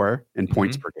quarterback 4 in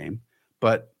points per game.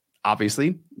 But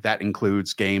obviously that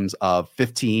includes games of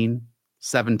 15,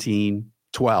 17,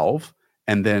 12,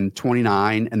 and then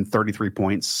 29 and 33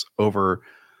 points over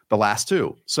the last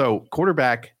 2. So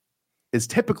quarterback is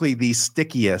typically the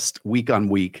stickiest week on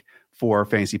week for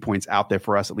fantasy points out there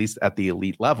for us, at least at the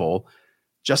elite level.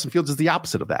 Justin Fields is the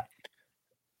opposite of that.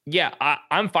 Yeah,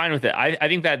 I'm fine with it. I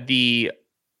think that the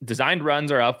designed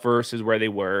runs are up versus where they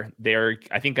were. They're,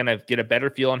 I think, going to get a better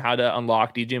feel on how to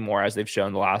unlock DJ Moore as they've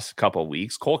shown the last couple of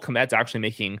weeks. Cole Kmet's actually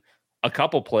making a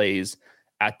couple plays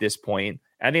at this point.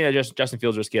 I think that Justin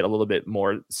Fields just get a little bit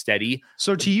more steady.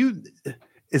 So to you,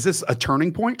 is this a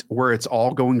turning point where it's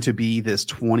all going to be this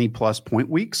 20+ point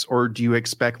weeks? Or do you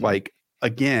expect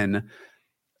again,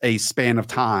 a span of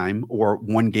time or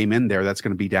one game in there that's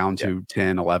going to be down to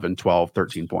 10, 11, 12,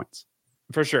 13 points?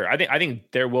 For sure. I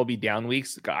think there will be down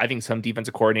weeks. I think some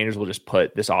defensive coordinators will just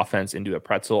put this offense into a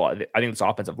pretzel. I think this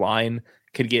offensive line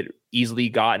could get easily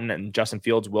gotten, and Justin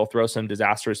Fields will throw some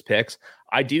disastrous picks.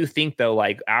 I do think, though,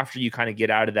 after you kind of get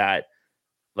out of that,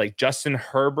 Justin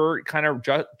Herbert,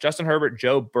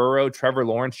 Joe Burrow, Trevor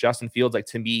Lawrence, Justin Fields,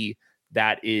 to me,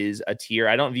 that is a tier.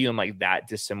 I don't view him that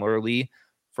dissimilarly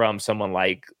from someone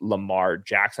like Lamar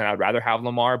Jackson. I'd rather have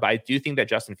Lamar, but I do think that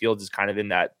Justin Fields is kind of in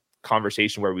that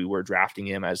conversation where we were drafting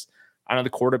him as, the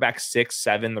quarterback 6,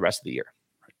 7 the rest of the year.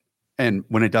 And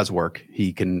when it does work,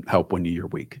 he can help win you your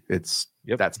week. It's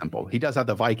that simple. He does have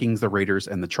the Vikings, the Raiders,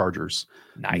 and the Chargers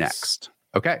next.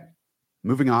 Okay.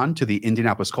 Moving on to the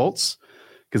Indianapolis Colts,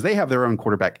 because they have their own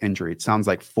quarterback injury. It sounds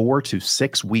like 4 to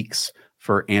 6 weeks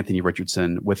for Anthony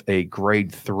Richardson with a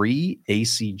grade 3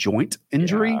 AC joint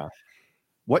injury. Yeah.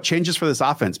 What changes for this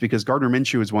offense? Because Gardner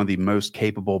Minshew is one of the most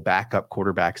capable backup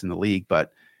quarterbacks in the league,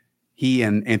 but he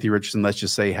and Anthony Richardson, let's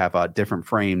just say, have different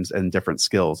frames and different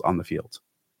skills on the field.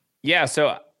 Yeah,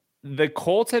 so the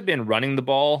Colts have been running the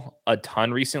ball a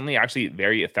ton recently, actually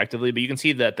very effectively, but you can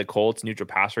see that the Colts' neutral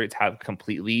pass rates have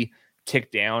completely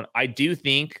ticked down. I do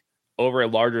think over a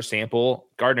larger sample,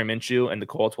 Gardner Minshew and the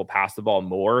Colts will pass the ball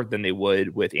more than they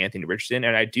would with Anthony Richardson,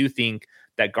 and I do think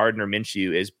that Gardner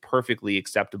Minshew is perfectly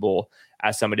acceptable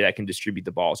as somebody that can distribute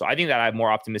the ball. So I think that I have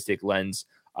more optimistic lens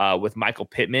with Michael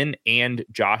Pittman and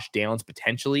Josh Downs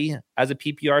potentially as a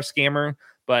PPR scammer.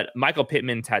 But Michael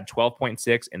Pittman's had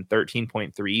 12.6 and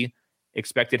 13.3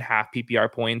 expected half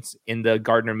PPR points in the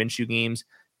Gardner Minshew games.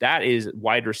 That is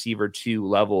wide receiver 2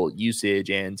 level usage.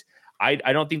 And I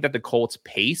don't think that the Colts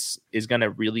pace is going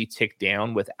to really tick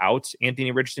down without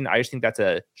Anthony Richardson. I just think that's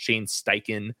a Shane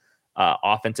Steichen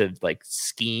offensive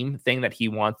scheme thing that he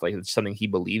wants, it's something he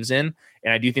believes in.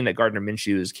 And I do think that Gardner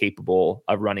Minshew is capable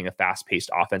of running a fast-paced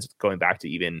offense going back to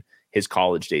even his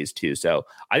college days too. So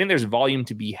I think there's volume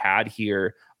to be had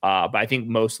here, but I think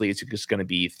mostly it's just going to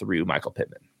be through Michael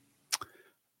Pittman.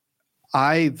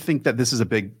 I think that this is a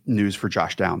big news for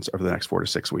Josh Downs over the next 4 to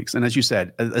 6 weeks. And as you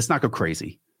said, let's not go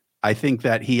crazy. I think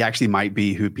that he actually might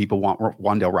be who people want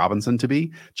Wan'Dale Robinson to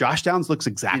be. Josh Downs looks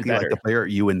exactly like the player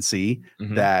at UNC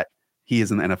that he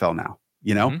is in the NFL now,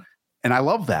 and I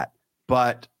love that.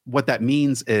 But what that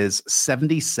means is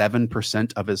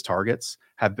 77% of his targets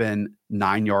have been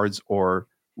 9 yards or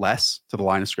less to the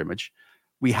line of scrimmage.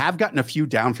 We have gotten a few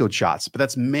downfield shots, but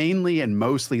that's mainly and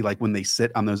mostly when they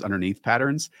sit on those underneath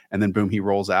patterns and then boom, he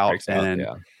rolls out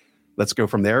let's go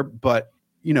from there. But,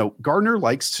 Gardner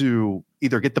likes to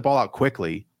either get the ball out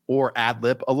quickly or ad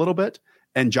lib a little bit.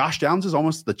 And Josh Downs is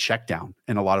almost the check down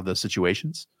in a lot of those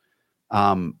situations.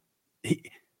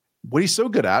 What he's so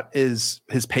good at is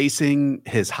his pacing,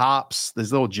 his hops,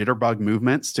 these little jitterbug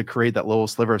movements to create that little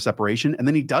sliver of separation. And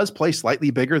then he does play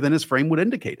slightly bigger than his frame would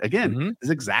indicate. Again,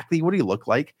 is exactly what he looked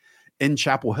like in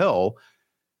Chapel Hill.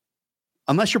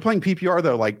 Unless you're playing PPR,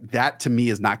 though, that to me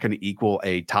is not going to equal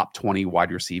a top 20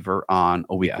 wide receiver on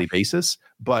a weekly basis.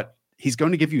 But he's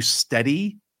going to give you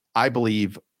steady, I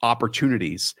believe,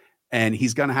 opportunities. And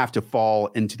he's going to have to fall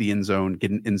into the end zone,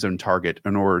 get an end zone target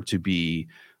in order to be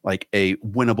a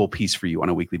winnable piece for you on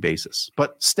a weekly basis.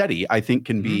 But steady, I think,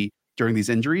 can be during these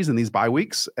injuries and these bye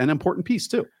weeks an important piece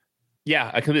too.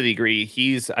 Yeah, I completely agree.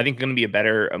 He's, I think, going to be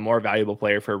a more valuable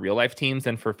player for real life teams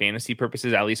than for fantasy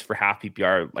purposes, at least for half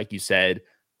PPR. Like you said,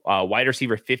 wide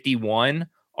receiver 51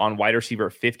 on wide receiver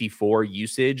 54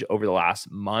 usage over the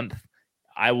last month.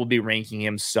 I will be ranking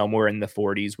him somewhere in the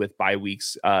 40s with bye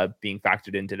weeks being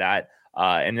factored into that.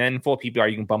 And then full PPR,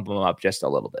 you can bump him up just a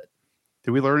little bit.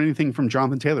 Did we learn anything from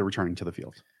Jonathan Taylor returning to the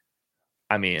field?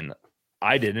 I mean,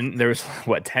 I didn't. There was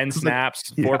 10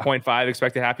 snaps, 4.5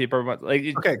 expected happy per month.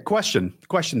 Okay, question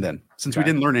then. Since we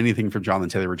didn't learn anything from Jonathan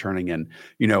Taylor returning, and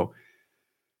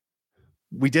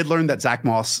we did learn that Zach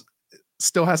Moss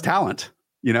still has talent.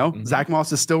 Zach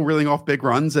Moss is still reeling off big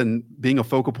runs and being a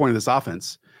focal point of this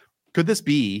offense. Could this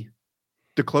be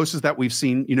the closest that we've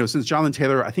seen, since Jonathan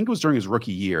Taylor, I think it was during his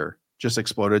rookie year, just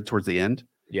exploded towards the end?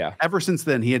 Yeah. Ever since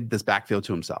then, he had this backfield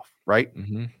to himself, right?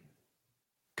 Mm-hmm.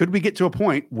 Could we get to a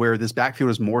point where this backfield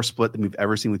is more split than we've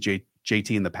ever seen with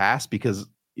JT in the past? Because,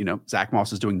 Zach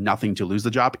Moss is doing nothing to lose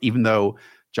the job, even though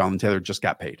Jonathan Taylor just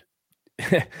got paid.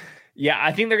 Yeah,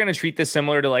 I think they're going to treat this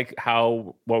similar to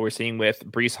what we're seeing with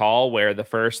Breece Hall, where the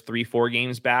first 3-4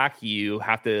 games back, you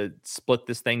have to split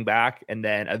this thing back. And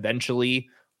then eventually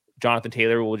Jonathan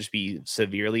Taylor will just be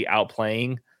severely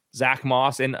outplaying Zach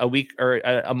Moss in a week or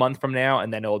a month from now.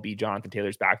 And then it will be Jonathan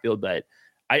Taylor's backfield. But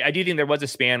I do think there was a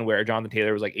span where Jonathan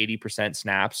Taylor was 80%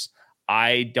 snaps.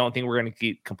 I don't think we're going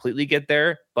to completely get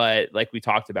there. But like we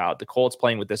talked about, the Colts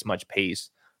playing with this much pace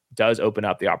does open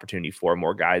up the opportunity for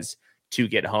more guys to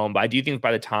get home. But I do think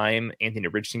by the time Anthony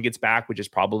Richardson gets back, which is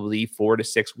probably 4 to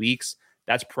 6 weeks,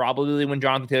 that's probably when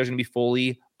Jonathan Taylor's going to be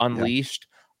fully unleashed.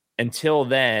 Yeah. Until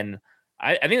then,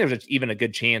 I think there's even a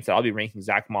good chance that I'll be ranking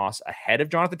Zach Moss ahead of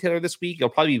Jonathan Taylor this week. It'll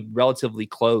probably be relatively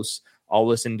close. I'll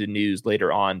listen to news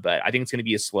later on, but I think it's going to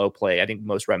be a slow play. I think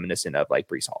most reminiscent of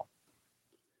Breece Hall.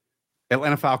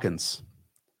 Atlanta Falcons.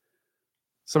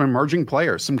 Some emerging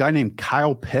players. Some guy named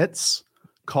Kyle Pitts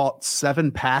caught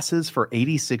 7 passes for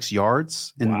 86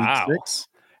 yards in week 6.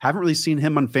 Haven't really seen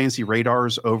him on fantasy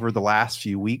radars over the last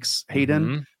few weeks,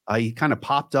 Hayden. He kind of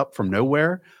popped up from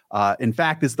nowhere. In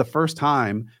fact, it's the first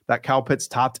time that Kyle Pitts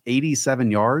topped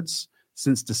 87 yards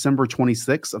since December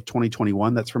 26th of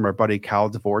 2021. That's from our buddy Kyle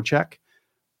Dvorchak.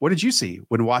 What did you see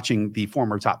when watching the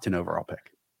former top 10 overall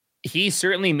pick? He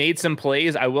certainly made some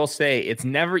plays. I will say it's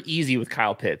never easy with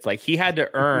Kyle Pitts. He had to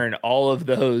earn all of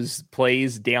those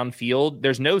plays downfield.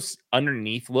 There's no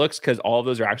underneath looks because all of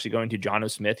those are actually going to Jonnu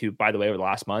Smith, who, by the way, over the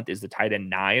last month is the tight end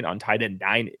 9 on tight end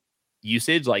 9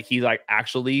 usage. He's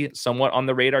actually somewhat on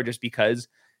the radar just because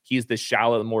he's the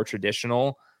shallow, more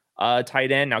traditional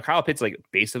tight end. Now, Kyle Pitts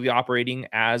basically operating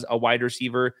as a wide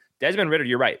receiver. Desmond Ridder,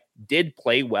 you're right, did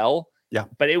play well. Yeah.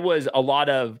 But it was a lot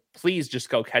of, please just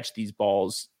go catch these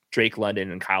balls, Drake London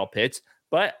and Kyle Pitts.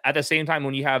 But at the same time,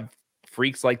 when you have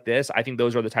freaks like this, I think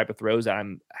those are the type of throws that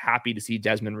I'm happy to see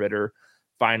Desmond Ridder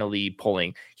finally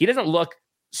pulling. He doesn't look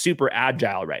super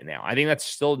agile right now. I think that's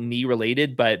still knee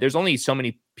related, but there's only so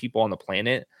many people on the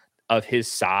planet of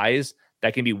his size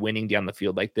that can be winning down the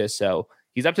field like this. So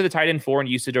he's up to the tight end 4 in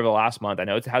usage over the last month. I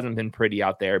know it hasn't been pretty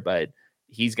out there, but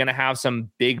he's going to have some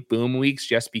big boom weeks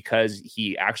just because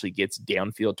he actually gets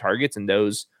downfield targets, and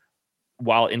those,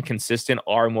 while inconsistent,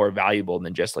 are more valuable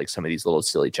than just some of these little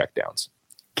silly checkdowns.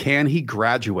 Can he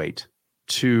graduate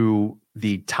to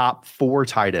the top 4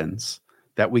 tight ends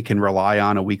that we can rely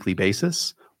on a weekly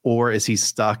basis? Or is he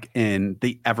stuck in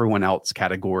the everyone else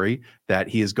category that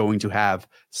he is going to have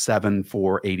 7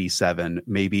 for 87,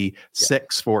 maybe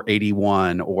 6 for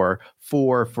 81, or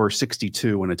 4 for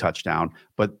 62 and a touchdown,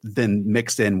 but then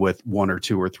mixed in with 1 or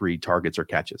 2 or 3 targets or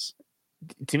catches?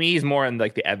 To me, he's more in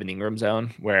the Evan Ingram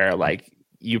zone where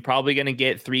you're probably going to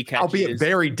get 3 catches. Albeit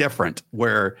very different,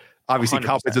 where obviously 100%.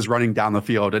 Kyle Pitts is running down the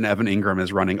field and Evan Ingram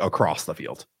is running across the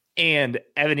field. And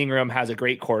Evan Ingram has a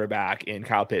great quarterback and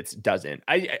Kyle Pitts doesn't.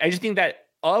 I just think that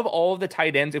of all of the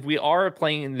tight ends, if we are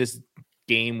playing in this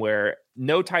game where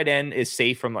no tight end is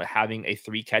safe from having a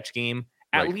 3-catch game,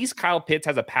 at least Kyle Pitts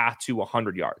has a path to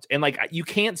 100 yards. And you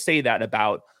can't say that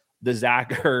about the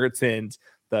Zach Ertz and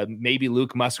the maybe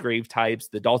Luke Musgrave types,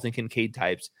 the Dalton Kincaid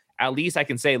types. At least I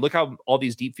can say, look how all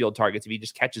these deep field targets, if he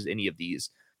just catches any of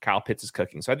these, Kyle Pitts is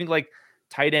cooking. So I think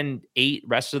tight end 8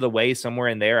 rest of the way, somewhere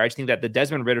in there. I just think that the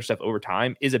Desmond Ridder stuff over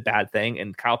time is a bad thing.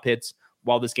 And Kyle Pitts,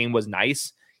 while this game was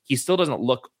nice, he still doesn't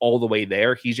look all the way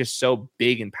there. He's just so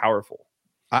big and powerful.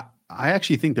 I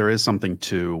actually think there is something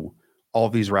to all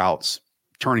of these routes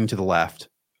turning to the left.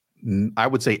 I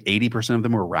would say 80% of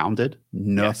them were rounded.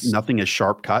 Nothing is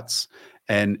sharp cuts.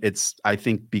 And it's, I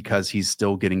think, because he's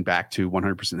still getting back to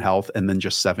 100% health and then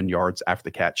just 7 yards after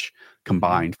the catch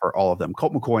combined for all of them.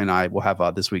 Colt McCoy and I will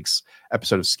have this week's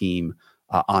episode of Scheme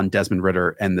on Desmond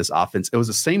Ridder and this offense. It was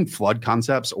the same flood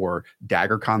concepts or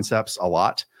dagger concepts a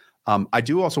lot. I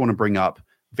do also want to bring up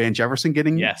Van Jefferson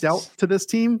getting dealt to this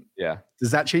team. Yeah.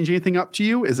 Does that change anything up to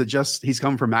you? Is it just he's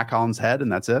coming from Matt Collins' head and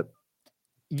that's it?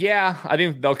 Yeah, I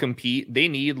think they'll compete. They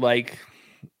need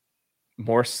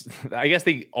more. I guess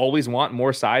they always want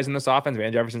more size in this offense.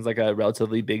 Van Jefferson's like a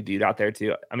relatively big dude out there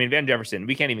too. I mean, Van Jefferson,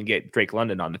 we can't even get Drake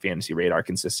London on the fantasy radar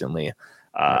consistently.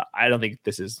 I don't think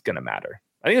this is going to matter.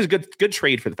 I think it's a good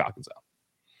trade for the Falcons though.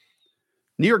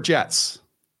 New York Jets.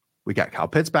 We got Kyle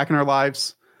Pitts back in our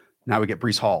lives. Now we get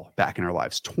Breece Hall back in our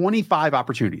lives. 25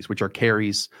 opportunities, which are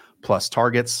carries plus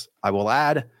targets. I will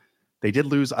add, they did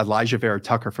lose Elijah Vera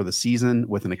Tucker for the season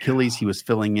with an Achilles. He was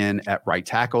filling in at right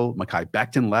tackle. Mekhi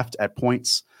Becton left at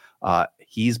points.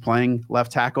 He's playing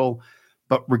left tackle.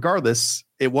 But regardless,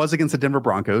 it was against the Denver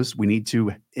Broncos. We need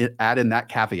to add in that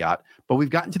caveat. But we've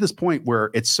gotten to this point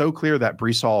where it's so clear that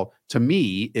Breece Hall, to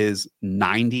me, is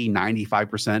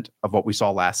 95% of what we saw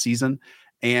last season.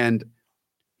 And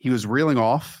he was reeling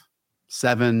off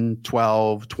 7,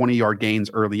 12, 20-yard gains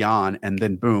early on, and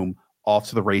then boom, off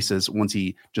to the races once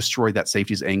he destroyed that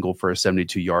safety's angle for a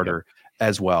 72-yarder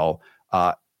as well.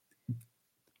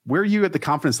 Where are you at the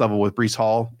confidence level with Breece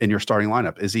Hall in your starting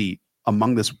lineup? Is he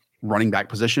among this running back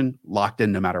position locked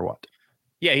in no matter what?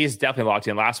 Yeah, he's definitely locked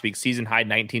in. Last week, season high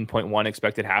 19.1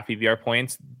 expected half PPR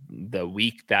points. The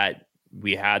week that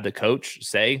we had the coach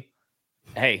say,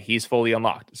 hey, he's fully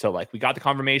unlocked. So like we got the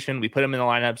confirmation, we put him in the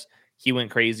lineups. He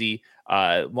went crazy.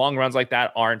 Long runs like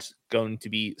that aren't going to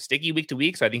be sticky week to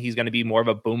week. So I think he's going to be more of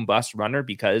a boom bust runner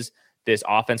because this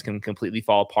offense can completely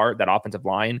fall apart. That offensive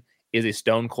line is a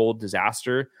stone cold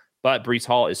disaster, but Breece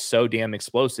Hall is so damn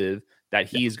explosive that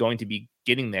he is going to be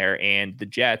getting there. And the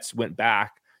Jets went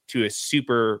back to a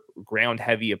super ground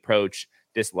heavy approach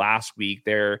this last week.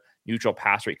 Their neutral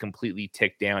pass rate completely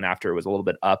ticked down after it was a little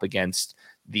bit up against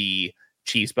the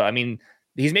Chiefs. But I mean,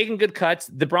 he's making good cuts.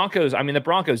 The Broncos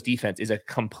defense is a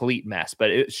complete mess,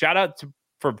 but shout out to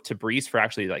Breece for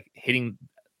actually like hitting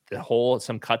the hole,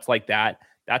 some cuts like that.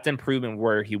 That's improvement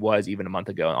where he was even a month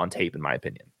ago on tape, in my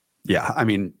opinion. Yeah. I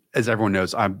mean, as everyone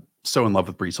knows, I'm so in love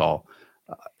with Breece Hall.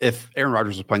 If Aaron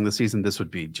Rodgers was playing this season, this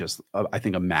would be just, I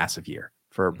think, a massive year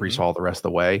for Breece Hall the rest of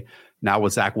the way. Now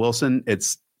with Zach Wilson,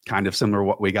 it's kind of similar to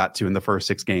what we got to in the first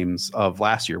 6 games of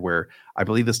last year, where I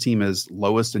believe this team is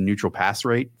lowest in neutral pass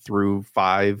rate through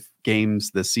 5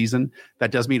 games this season.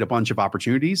 That does mean a bunch of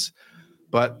opportunities,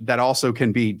 but that also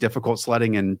can be difficult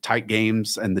sledding in tight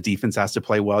games, and the defense has to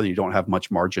play well. You don't have much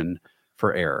margin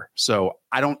for error. So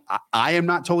I am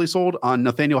not totally sold on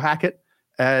Nathaniel Hackett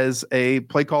as a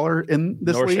play caller in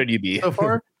this Nor league should you be. so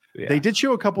far. Yeah. They did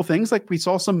show a couple things, like we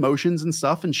saw some motions and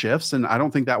stuff and shifts, and I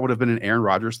don't think that would have been an Aaron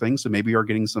Rodgers thing. So maybe you're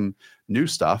getting some new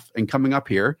stuff. And coming up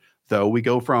here, though, we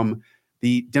go from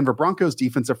the Denver Broncos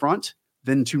defensive front,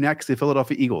 then to next the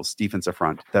Philadelphia Eagles defensive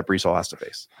front that Breece Hall has to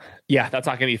face. Yeah, that's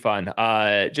not going to be fun.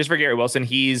 Just for Garrett Wilson,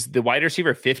 he's the wide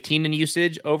receiver 15 in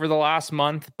usage over the last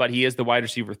month, but he is the wide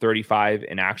receiver 35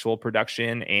 in actual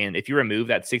production. And if you remove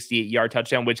that 68-yard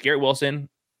touchdown, which Garrett Wilson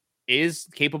is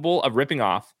capable of ripping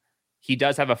off, he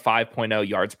does have a 5.0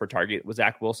 yards per target with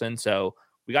Zach Wilson. So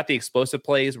we got the explosive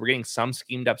plays. We're getting some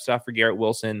schemed up stuff for Garrett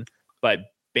Wilson, but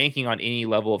banking on any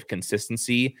level of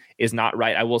consistency is not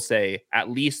right. I will say at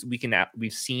least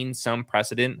we've seen some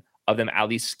precedent of them at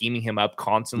least scheming him up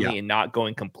constantly and not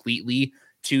going completely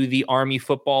to the Army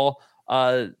football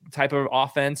type of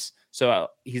offense. So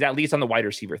he's at least on the wide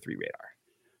receiver 3 radar.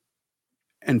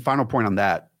 And final point on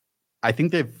that, I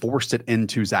think they've forced it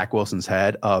into Zach Wilson's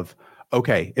head of,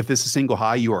 okay, if this is single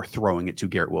high, you are throwing it to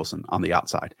Garrett Wilson on the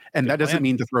outside. And that doesn't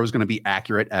mean the throw is going to be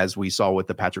accurate, as we saw with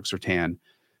the Patrick Surtain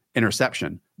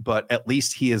interception, but at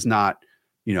least he is not,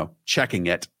 checking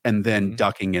it and then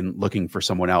ducking and looking for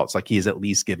someone else. Like, he is at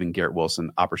least giving Garrett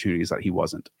Wilson opportunities that he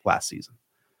wasn't last season.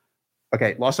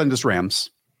 Okay, Los Angeles Rams.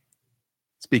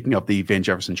 Speaking of the Van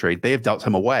Jefferson trade, they have dealt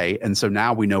him away. And so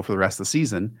now we know for the rest of the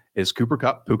season is Cooper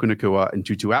Kupp, Puka Nacua, and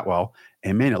Tutu Atwell.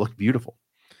 And man, it looked beautiful.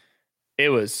 It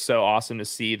was so awesome to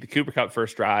see. The Cooper Kupp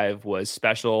first drive was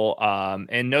special.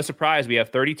 And no surprise, we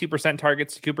have 32%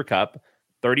 targets to Cooper Kupp,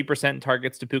 30%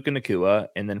 targets to Puka Nacua,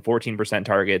 and then 14%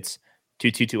 targets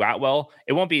to Tutu Atwell.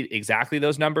 It won't be exactly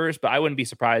those numbers, but I wouldn't be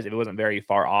surprised if it wasn't very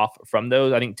far off from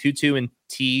those. I think Tutu and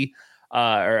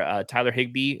Tyler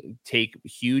Higbee take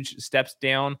huge steps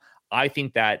down. I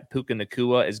think that Puka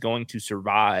Nacua is going to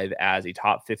survive as a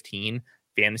top 15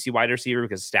 fantasy wide receiver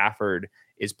because Stafford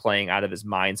is playing out of his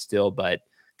mind still. But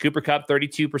Cooper Kupp,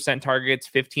 32% targets,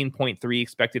 15.3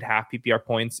 expected half PPR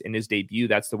points in his debut.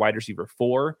 That's the wide receiver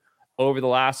 4 over the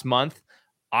last month.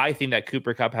 I think that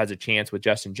Cooper Kupp has a chance with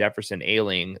Justin Jefferson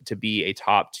ailing to be a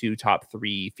top 2, top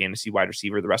 3 fantasy wide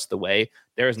receiver the rest of the way.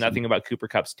 There is nothing about Cooper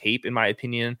Kupp's tape, in my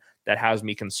opinion, that has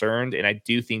me concerned. And I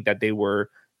do think that they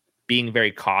were being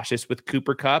very cautious with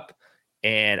Cooper Kupp.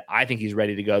 And I think he's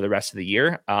ready to go the rest of the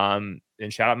year. And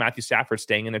shout out Matthew Stafford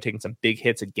staying in there, taking some big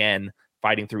hits again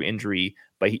fighting through injury.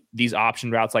 But these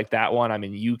option routes like that one, I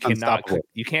mean, you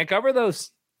can't cover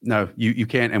those. No, you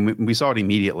can't. And we saw it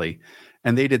immediately.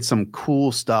 And they did some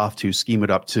cool stuff to scheme it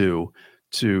up too,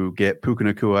 to get Puka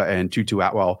Nacua and Tutu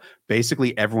Atwell,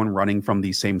 basically everyone running from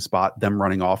the same spot, them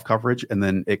running off coverage, and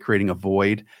then it creating a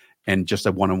void and just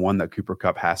a one-on-one that Cooper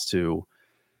Kupp has to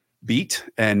beat.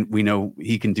 And we know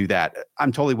he can do that.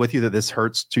 I'm totally with you that this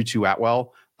hurts Tutu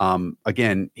Atwell.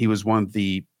 Again, he was one of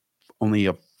the only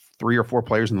 3 or 4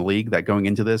 players in the league that going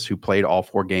into this who played all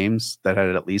 4 games that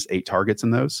had at least 8 targets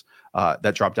in those.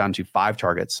 That dropped down to 5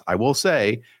 targets. I will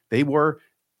say they were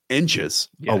inches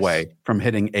away from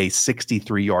hitting a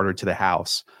 63-yarder to the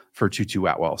house for Tutu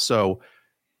Atwell. So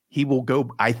he will go,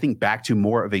 I think, back to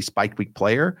more of a spike week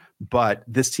player, but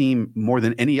this team, more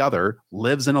than any other,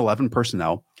 lives in 11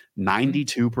 personnel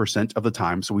 92% of the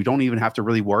time. So we don't even have to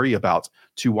really worry about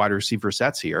 2 wide receiver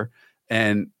sets here.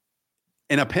 And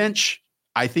in a pinch,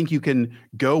 I think you can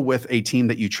go with a team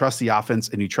that you trust the offense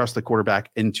and you trust the quarterback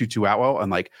in Tutu Atwell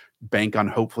and like bank on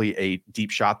hopefully a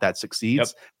deep shot that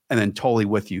succeeds. Yep. And then totally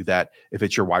with you that if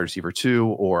it's your wide receiver 2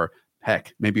 or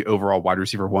heck, maybe overall wide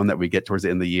receiver 1 that we get towards the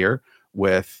end of the year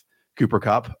with Cooper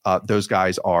Kupp, those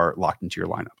guys are locked into your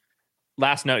lineup.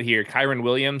 Last note here, Kyren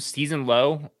Williams, season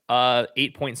low,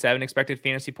 8.7 expected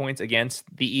fantasy points against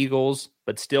the Eagles,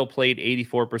 but still played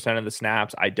 84% of the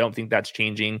snaps. I don't think that's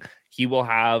changing. He will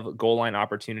have goal line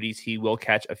opportunities. He will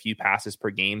catch a few passes per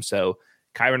game. So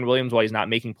Kyren Williams, while he's not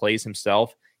making plays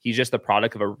himself, he's just the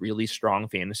product of a really strong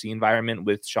fantasy environment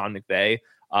with Sean McVay.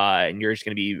 And you're just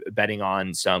going to be betting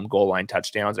on some goal line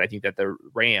touchdowns. I think that the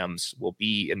Rams will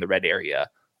be in the red area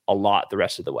a lot the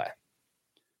rest of the way.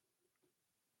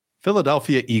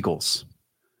 Philadelphia Eagles.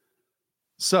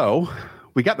 So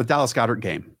we got the Dallas Goedert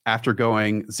game after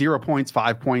going 0 points,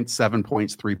 5 points, 7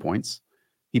 points, 3 points.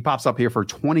 He pops up here for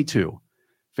 22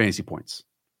 fantasy points.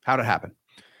 How'd it happen?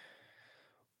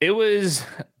 It was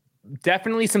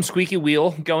definitely some squeaky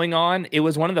wheel going on. It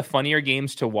was one of the funnier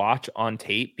games to watch on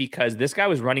tape because this guy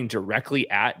was running directly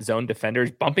at zone defenders,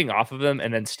 bumping off of them,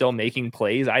 and then still making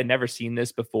plays. I had never seen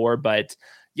this before, but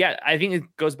yeah, I think it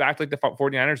goes back to like the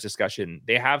 49ers discussion.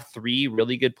 They have 3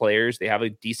 really good players. They have a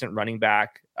decent running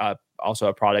back, also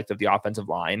a product of the offensive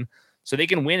line. So they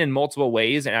can win in multiple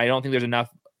ways, and I don't think there's enough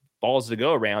balls to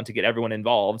go around to get everyone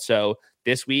involved. So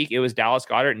this week it was Dallas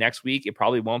Goedert. Next week it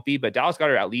probably won't be, but Dallas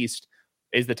Goedert at least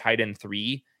is the tight end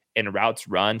 3 in routes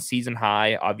run, season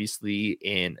high, obviously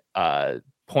in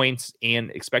points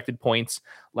and expected points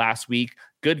last week.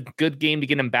 Good game to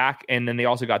get him back. And then they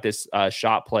also got this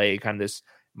shot play, kind of this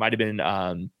might have been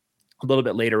a little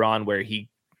bit later on where he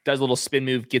does a little spin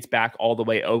move, gets back all the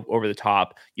way over the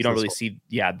top. You don't really see,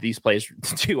 these plays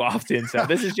too often. So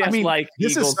this is just this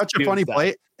Eagles is such a funny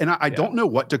play. And I don't know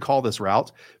what to call this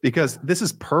route because this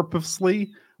is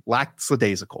purposely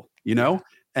lackadaisical,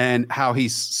 and how he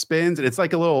spins. And it's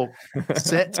like a little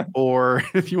sit, or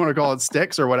if you want to call it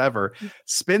sticks or whatever,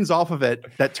 spins off of it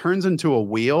that turns into a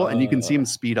wheel. And you can see him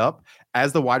speed up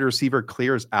as the wide receiver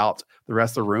clears out the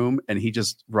rest of the room and he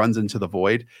just runs into the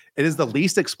void. It is the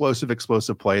least explosive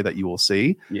play that you will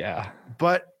see. Yeah.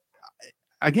 But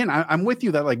again, I'm with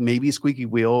you that like maybe squeaky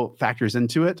wheel factors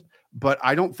into it, but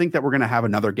I don't think that we're going to have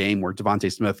another game where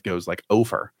Devontae Smith goes like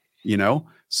over,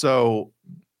 So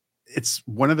it's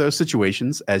one of those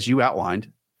situations, as you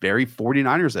outlined, very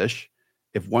 49ers-ish.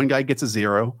 If one guy gets a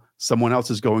 0, someone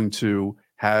else is going to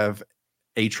have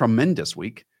a tremendous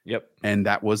week. Yep. And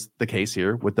that was the case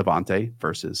here with Devontae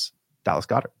versus Dallas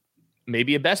Goedert.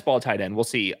 Maybe a best ball tight end. We'll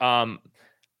see.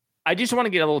 I just want to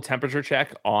get a little temperature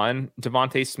check on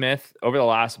Devontae Smith. Over the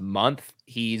last month,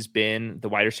 he's been the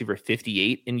wide receiver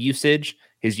 58 in usage.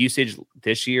 His usage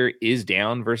this year is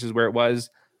down versus where it was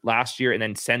last year. And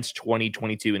then since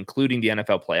 2022, including the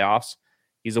NFL playoffs,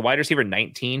 he's a wide receiver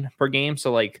 19 per game.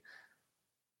 So like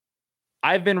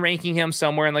I've been ranking him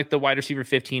somewhere in like the wide receiver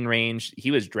 15 range.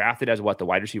 He was drafted as the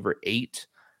wide receiver 8.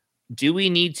 Do we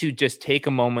need to just take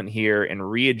a moment here and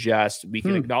readjust? We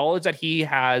can acknowledge that he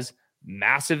has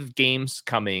massive games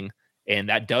coming, and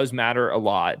that does matter a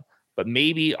lot. But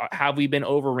maybe have we been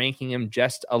overranking him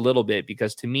just a little bit?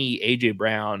 Because to me, AJ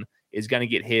Brown is going to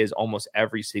get his almost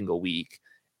every single week.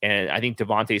 And I think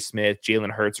Devontae Smith,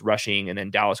 Jalen Hurts rushing, and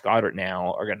then Dallas Goedert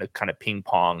now are going to kind of ping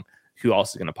pong who else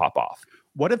is going to pop off.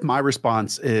 What if my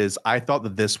response is I thought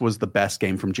that this was the best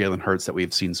game from Jalen Hurts that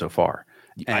we've seen so far?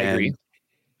 I agree.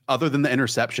 Other than the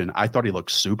interception, I thought he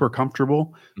looked super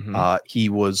comfortable. Mm-hmm. He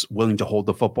was willing to hold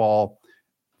the football,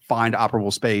 find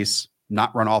operable space,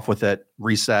 not run off with it,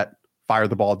 reset, fire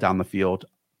the ball down the field.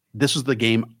 This was the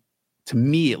game. To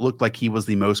me, it looked like he was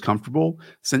the most comfortable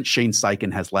since Shane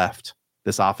Steichen has left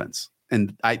this offense.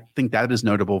 And I think that is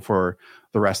notable for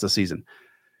the rest of the season.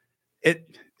 It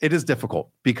is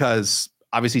difficult because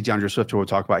obviously DeAndre Swift, who we'll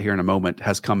talk about here in a moment,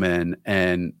 has come in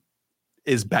and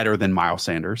is better than Miles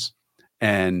Sanders.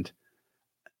 And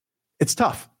it's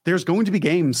tough. There's going to be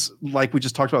games like we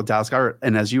just talked about Dallas Goedert,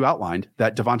 and as you outlined,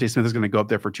 that Devontae Smith is going to go up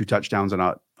there for 2 touchdowns and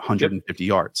 150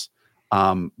 yards.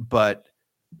 But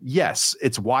yes,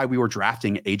 it's why we were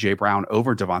drafting AJ Brown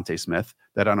over Devontae Smith,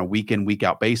 that on a week in, week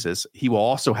out basis, he will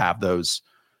also have those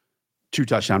 2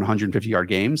 touchdown, 150 yard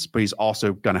games, but he's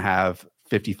also going to have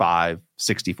 55,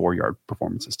 64 yard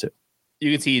performances too.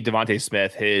 You can see Devontae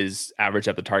Smith, his average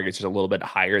up the targets is a little bit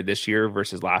higher this year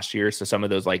versus last year. So some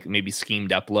of those like maybe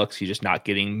schemed up looks, he's just not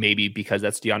getting, maybe because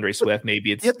that's DeAndre Swift.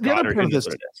 Maybe it's the other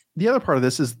part of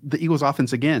this is the Eagles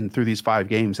offense again through these 5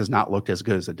 games has not looked as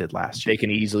good as it did last year. They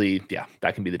can easily,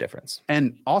 that can be the difference.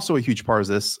 And also a huge part of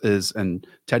this is, and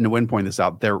Ted Nguyen pointed this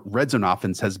out, their red zone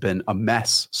offense has been a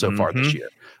mess so far this year.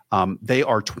 They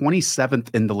are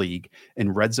 27th in the league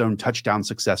in red zone touchdown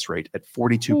success rate at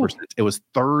 42%. Ooh. It was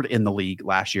 3rd in the league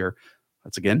last year.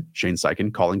 That's again, Shane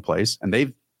Steichen calling plays.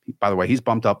 And by the way, he's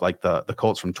bumped up like the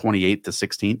Colts from 28th to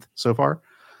 16th so far.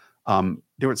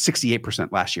 They were at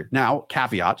 68% last year. Now,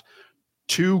 caveat,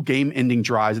 2 game ending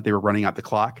drives that they were running out the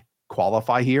clock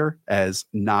qualify here as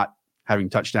not having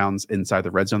touchdowns inside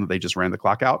the red zone that they just ran the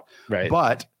clock out. Right.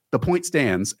 But the point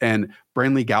stands, and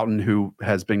Brantley Gowton, who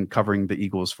has been covering the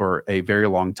Eagles for a very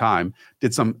long time,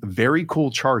 did some very cool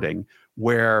charting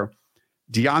where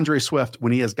DeAndre Swift,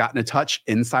 when he has gotten a touch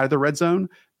inside the red zone,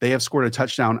 they have scored a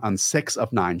touchdown on 6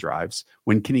 of 9 drives.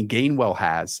 When Kenny Gainwell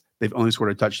has, they've only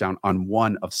scored a touchdown on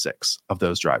 1 of 6 of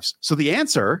those drives. So the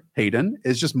answer, Hayden,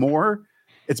 is just more.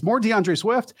 It's more DeAndre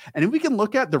Swift. And if we can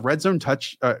look at the red zone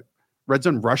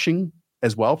rushing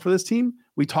as well for this team,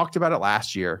 we talked about it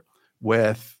last year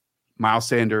with Miles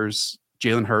Sanders,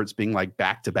 Jalen Hurts being like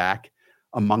back-to-back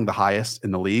among the highest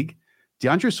in the league.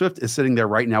 DeAndre Swift is sitting there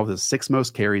right now with his 6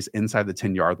 most carries inside the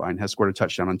 10-yard line, has scored a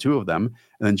touchdown on 2 of them.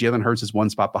 And then Jalen Hurts is 1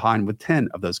 spot behind with 10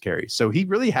 of those carries. So he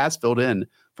really has filled in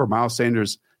for Miles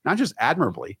Sanders, not just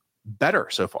admirably, better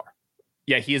so far.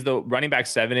 Yeah, he is the running back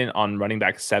 7 on running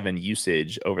back 7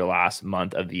 usage over the last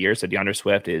month of the year. So DeAndre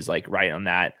Swift is like right on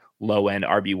that low end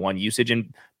RB1 usage.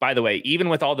 And by the way, even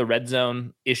with all the red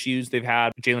zone issues they've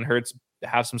had, Jalen Hurts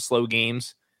have some slow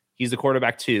games. He's the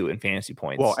quarterback 2 in fantasy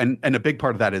points. Well, and a big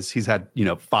part of that is he's had,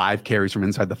 5 carries from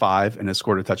inside the 5 and has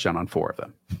scored a touchdown on 4 of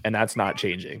them. And that's not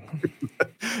changing.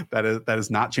 that is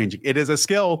not changing. It is a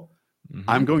skill. Mm-hmm.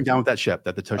 I'm going down with that ship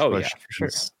that the tush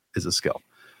push is a skill.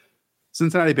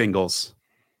 Cincinnati Bengals.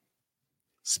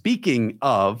 Speaking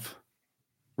of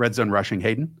red zone rushing,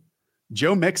 Hayden,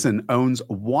 Joe Mixon owns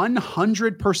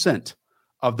 100%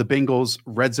 of the Bengals'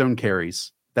 red zone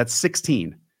carries. That's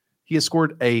 16. He has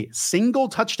scored a single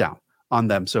touchdown on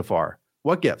them so far.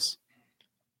 What gives?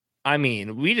 I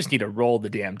mean, we just need to roll the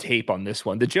damn tape on this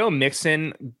one. The Joe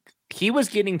Mixon, he was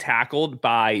getting tackled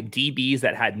by DBs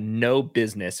that had no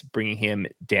business bringing him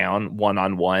down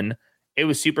one-on-one. It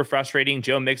was super frustrating.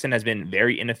 Joe Mixon has been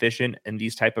very inefficient in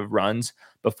these type of runs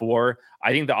before.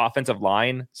 I think the offensive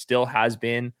line still has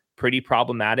been pretty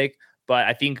problematic, but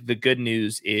I think the good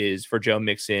news is for Joe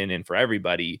Mixon and for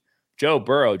everybody, Joe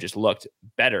Burrow just looked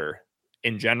better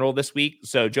in general this week.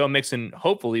 So Joe Mixon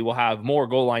hopefully will have more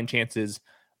goal line chances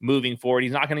moving forward.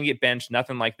 He's not going to get benched,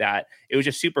 nothing like that. It was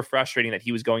just super frustrating that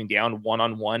he was going down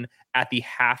one-on-one at the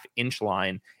half-inch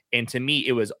line. And to me,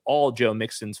 it was all Joe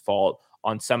Mixon's fault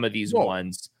on some of these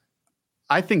ones.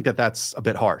 I think that's a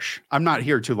bit harsh. I'm not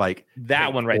here to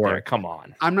that one right there. Come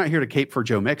on. I'm not here to cape for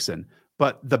Joe Mixon,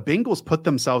 but the Bengals put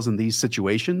themselves in these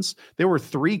situations. There were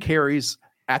 3 carries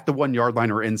at the 1-yard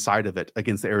line or inside of it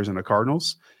against the Arizona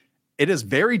Cardinals. It is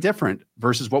very different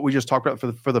versus what we just talked about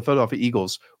for the Philadelphia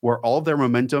Eagles, where all of their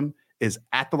momentum is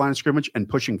at the line of scrimmage and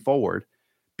pushing forward.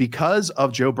 Because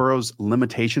of Joe Burrow's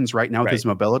limitations right now with his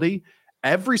mobility,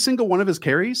 every single one of his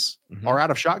carries are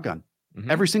out of shotgun.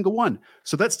 Every single one.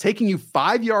 So that's taking you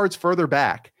 5 yards further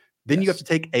back. Then you have to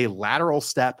take a lateral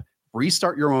step,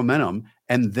 restart your momentum,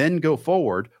 and then go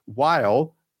forward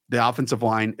while the offensive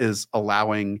line is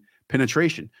allowing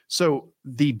penetration. So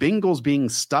the Bengals being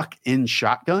stuck in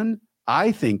shotgun,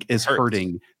 I think, is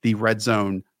hurting the red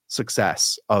zone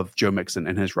success of Joe Mixon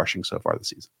and his rushing so far this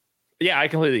season. Yeah, I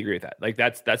completely agree with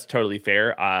that. That's totally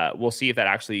fair. We'll see if that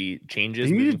actually changes.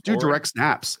 You need to do direct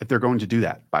snaps if they're going to do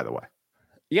that, by the way.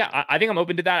 Yeah, I think I'm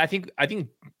open to that. I think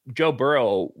Joe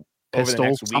Burrow over the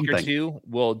next week or 2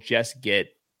 will just get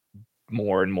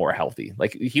more and more healthy.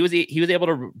 Like he was able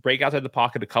to break outside the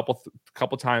pocket a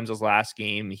couple times this last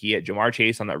game. He had Jamar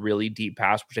Chase on that really deep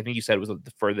pass, which I think you said was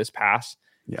the furthest pass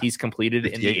he's completed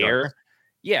in the air.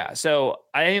 Yeah, so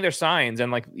I think there's signs,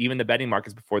 and like even the betting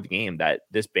markets before the game, that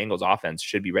this Bengals offense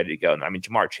should be ready to go. And I mean,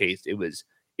 Jamar Chase, it was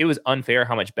unfair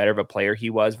how much better of a player he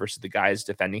was versus the guys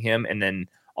defending him, and then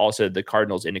also the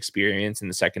Cardinals' inexperience in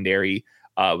the secondary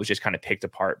was just kind of picked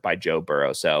apart by Joe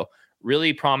Burrow. So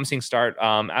really promising start.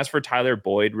 As for Tyler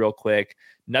Boyd, real quick,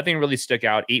 nothing really stuck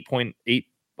out.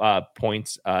 8.8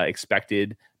 points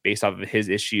expected based off of his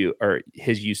issue or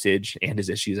his usage and his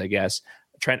issues, I guess.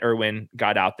 Trent Irwin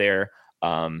got out there.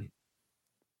 To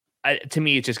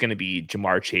me, it's just going to be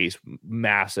Jamar Chase,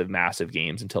 massive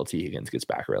games until T. Higgins gets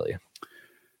back, really.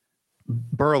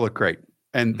 Burrow looked great.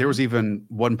 And there was even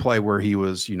one play where he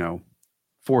was,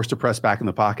 forced to press back in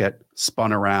the pocket,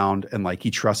 spun around, and like he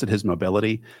trusted his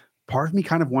mobility. Part of me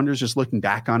kind of wonders, just looking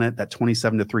back on it, that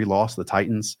 27-3 loss to the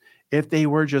Titans, if they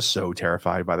were just so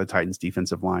terrified by the Titans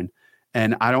defensive line.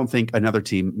 And I don't think another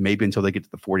team, maybe until they get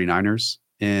to the 49ers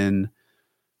in,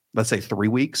 let's say 3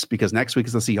 weeks, because next week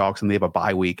is the Seahawks and they have a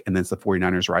bye week, and then it's the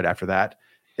 49ers right after that.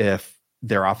 If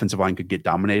their offensive line could get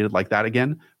dominated like that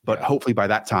again, but hopefully by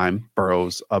that time,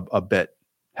 Burrow's a bit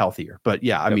healthier. But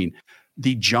yeah, I mean,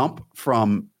 the jump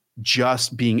from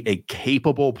just being a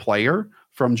capable player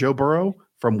from Joe Burrow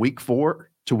from week 4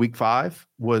 to week 5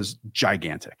 was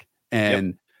gigantic.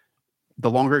 And the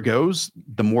longer it goes,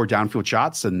 the more downfield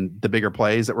shots and the bigger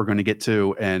plays that we're going to get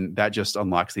to. And that just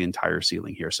unlocks the entire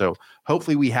ceiling here. So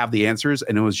hopefully we have the answers,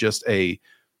 and it was just a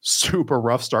super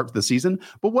rough start to the season.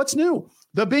 But what's new?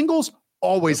 The Bengals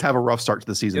always have a rough start to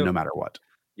the season, no matter what.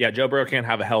 Yeah, Joe Burrow can't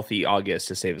have a healthy August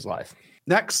to save his life.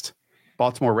 Next,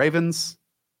 Baltimore Ravens.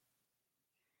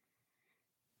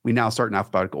 We now start in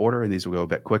alphabetical order, and these will go a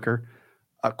bit quicker.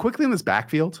 Quickly in this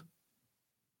backfield,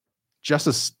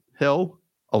 Justice Hill,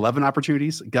 11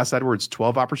 opportunities. Gus Edwards,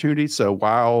 12 opportunities. So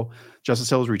while Justice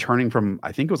Hill is returning from,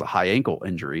 I think it was a high ankle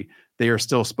injury, they are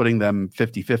still splitting them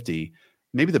 50-50.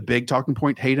 Maybe the big talking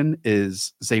point, Hayden,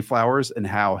 is Zay Flowers and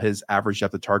how his average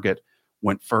depth of target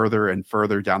went further and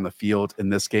further down the field in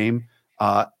this game.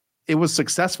 It was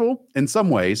successful in some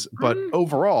ways, but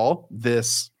overall,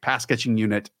 this pass catching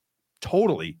unit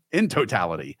totally, in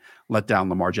totality, let down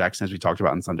Lamar Jackson, as we talked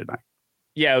about on Sunday night.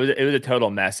 Yeah, it was a total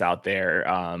mess out there.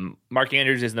 Mark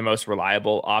Andrews is the most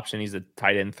reliable option. He's a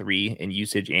tight end 3 in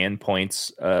usage and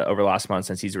points over last month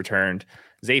since he's returned.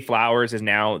 Zay Flowers is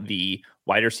now the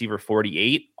wide receiver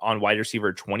 48 on wide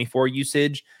receiver 24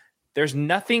 usage. There's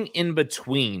nothing in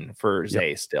between for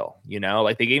Zay still,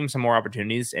 like they gave him some more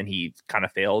opportunities and he kind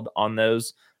of failed on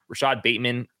those. Rashad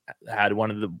Bateman had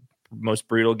one of the most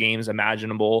brutal games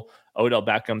imaginable. Odell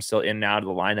Beckham still in and out of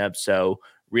the lineup. So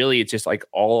really, it's just like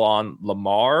all on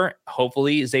Lamar.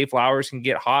 Hopefully, Zay Flowers can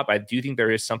get hot. But I do think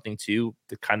there is something to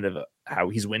the kind of how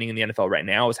he's winning in the NFL right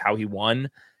now is how he won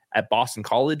at Boston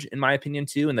College, in my opinion,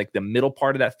 too. And like the middle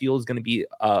part of that field is going to be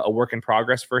a work in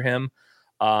progress for him.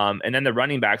 And then the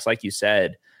running backs, like you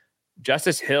said,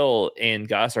 Justice Hill and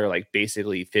Gus are like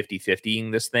basically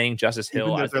 50-50ing this thing. Justice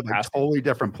Hill, they're like totally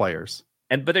different players.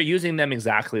 But they're using them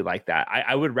exactly like that.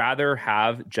 I would rather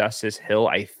have Justice Hill,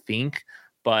 I think.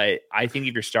 But I think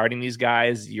if you're starting these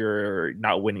guys, you're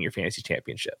not winning your fantasy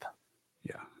championship.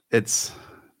 Yeah. It's,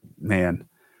 man,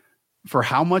 for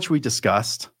how much we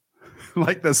discussed,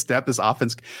 like the step this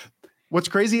offense, what's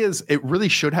crazy is it really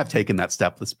should have taken that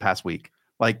step this past week.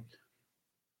 Like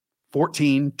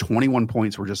 21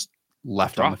 points were just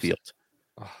left on the field.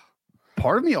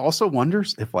 Part of me also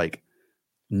wonders if like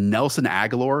Nelson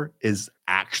Aguilar is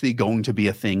actually going to be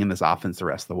a thing in this offense the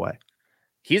rest of the way.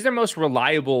 He's their most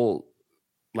reliable,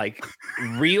 like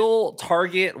real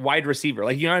target wide receiver.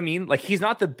 Like, you know what I mean? Like he's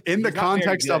not in the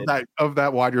context of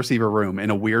that wide receiver room in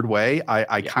a weird way.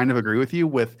 I kind of agree with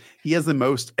you he has the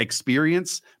most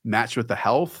experience matched with the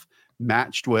health,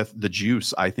 matched with the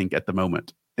juice, I think at the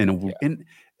moment. And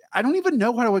I don't even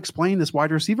know how to explain this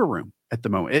wide receiver room at the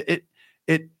moment.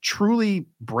 It truly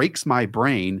breaks my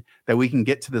brain that we can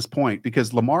get to this point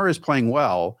because Lamar is playing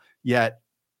well, yet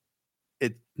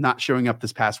it's not showing up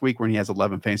this past week when he has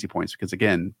 11 fantasy points because,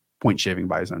 again, point shaving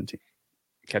by his own team.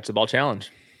 Catch the ball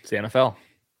challenge. It's the NFL.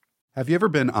 Have you ever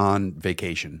been on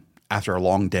vacation after a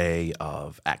long day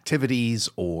of activities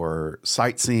or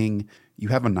sightseeing? You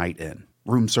have a night in,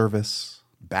 room service,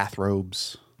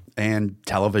 bathrobes, and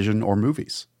television or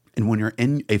movies. And when you're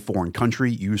in a foreign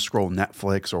country, you scroll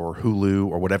Netflix or Hulu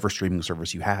or whatever streaming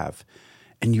service you have,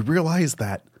 and you realize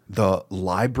that the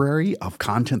library of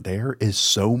content there is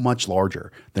so much larger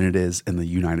than it is in the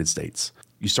United States.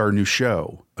 You start a new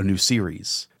show, a new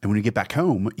series, and when you get back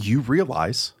home, you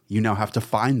realize you now have to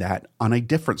find that on a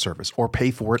different service or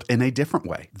pay for it in a different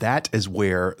way. That is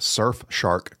where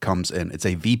Surfshark comes in. It's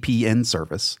a VPN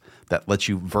service that lets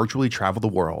you virtually travel the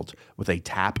world with a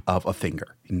tap of a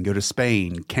finger. You can go to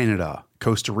Spain, Canada,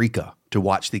 Costa Rica to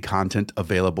watch the content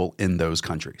available in those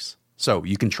countries. So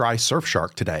you can try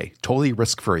Surfshark today, totally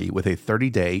risk-free with a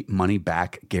 30-day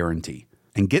money-back guarantee.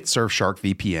 And get Surfshark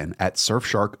VPN at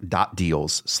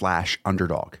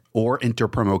surfshark.deals/underdog or enter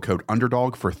promo code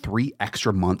underdog for 3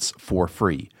 extra months for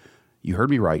free. You heard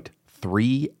me right.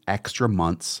 3 extra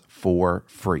months for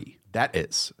free. That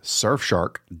is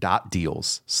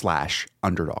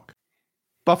surfshark.deals/underdog.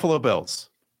 Buffalo Bills.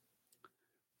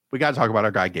 We got to talk about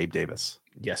our guy, Gabe Davis.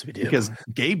 Yes, we do. Because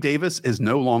Gabe Davis is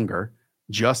no longer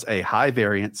just a high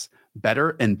variance,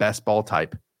 better and best ball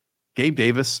type. Gabe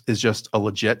Davis is just a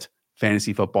legit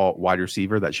fantasy football wide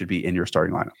receiver that should be in your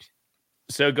starting lineups.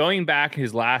 So going back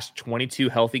his last 22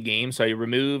 healthy games, so he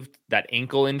removed that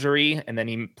ankle injury and then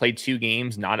he played 2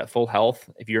 games not at full health.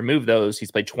 If you remove those,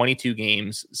 he's played 22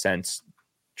 games since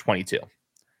 22.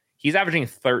 He's averaging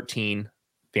 13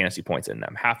 fantasy points in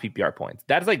them, half PPR points.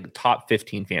 That's like top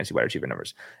 15 fantasy wide receiver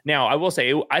numbers. Now, I will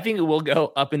say, I think it will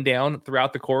go up and down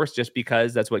throughout the course just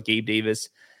because that's what Gabe Davis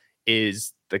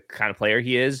is, the kind of player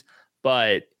he is.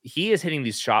 But he is hitting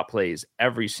these shot plays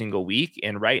every single week.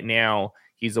 And right now,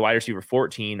 he's the wide receiver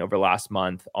 14 over last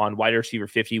month on wide receiver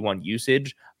 51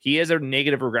 usage. He is a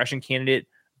negative regression candidate,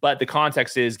 but the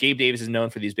context is Gabe Davis is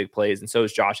known for these big plays, and so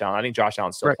is Josh Allen. I think Josh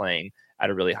Allen's still playing at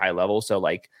a really high level. So,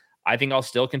 I think I'll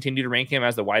still continue to rank him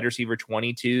as the wide receiver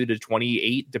 22 to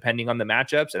 28, depending on the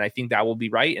matchups. And I think that will be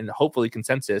right. And hopefully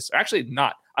consensus, or actually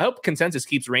not. I hope consensus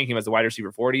keeps ranking him as the wide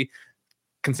receiver 40.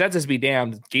 Consensus be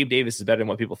damned. Gabe Davis is better than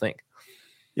what people think.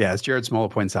 Yeah, as Jared Smolla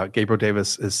points out, Gabriel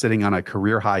Davis is sitting on a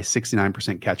career high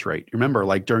 69% catch rate. Remember,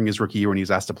 during his rookie year when he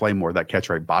was asked to play more, that catch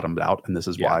rate bottomed out, and this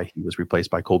is why he was replaced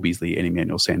by Cole Beasley and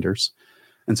Emmanuel Sanders.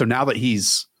 And so now that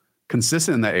he's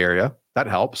consistent in that area, that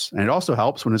helps. And it also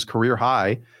helps when his career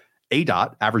high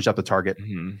ADOT, average up the target,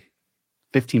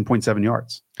 15.7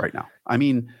 yards right now. I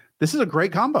mean, this is a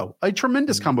great combo, a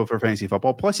tremendous combo for fantasy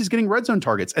football. Plus, he's getting red zone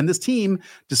targets. And this team,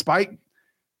 despite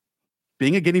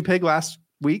being a guinea pig last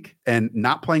week and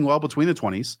not playing well between the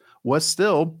 20s, was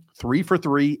still 3 for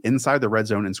 3 inside the red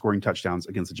zone and scoring touchdowns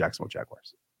against the Jacksonville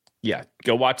Jaguars. Yeah,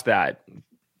 go watch that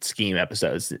scheme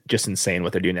episode. It's just insane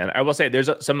what they're doing. And I will say there's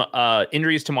some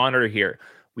injuries to monitor here.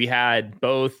 We had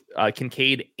both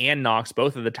Kincaid and Knox,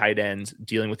 both of the tight ends,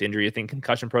 dealing with injury. I think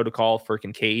concussion protocol for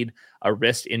Kincaid, a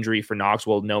wrist injury for Knox.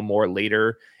 We'll know more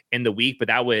later in the week, but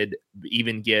that would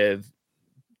even give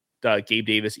Gabe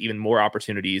Davis even more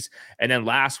opportunities. And then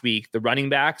last week, the running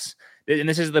backs, and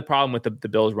this is the problem with the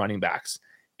Bills running backs.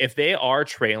 If they are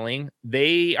trailing,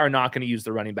 they are not going to use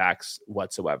the running backs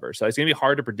whatsoever. So it's going to be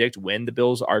hard to predict when the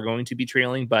Bills are going to be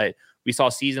trailing, but we saw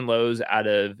season lows out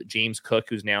of James Cook,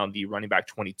 who's now the running back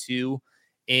 22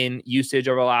 in usage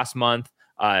over the last month.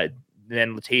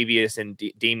 Then Latavius and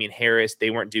Damian Harris,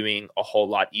 they weren't doing a whole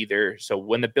lot either. So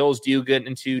when the Bills do get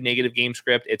into negative game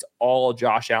script, it's all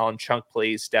Josh Allen, chunk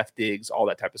plays, Steph Diggs, all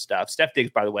that type of stuff. Steph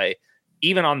Diggs, by the way,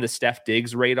 even on the Steph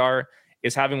Diggs radar,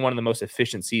 is having one of the most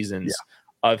efficient seasons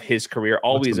of his career.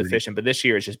 Always efficient, but this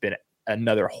year it's just been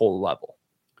another whole level.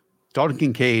 Dalton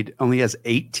Kincaid only has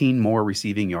 18 more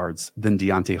receiving yards than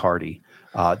Deontay Hardy,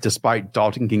 despite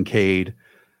Dalton Kincaid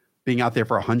being out there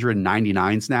for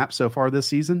 199 snaps so far this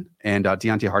season, and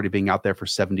Deontay Hardy being out there for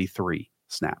 73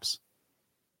 snaps.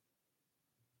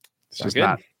 It's just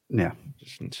not,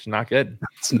 it's not good.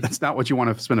 It's not what you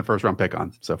want to spend a first round pick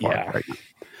on so far. Right now.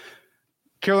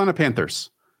 Carolina Panthers.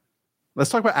 Let's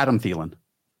talk about Adam Thielen.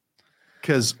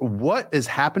 Because what is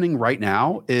happening right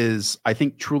now is, I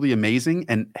think, truly amazing.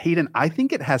 And Hayden, I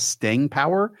think it has staying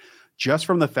power just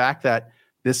from the fact that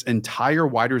this entire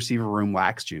wide receiver room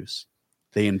lacks juice.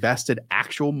 They invested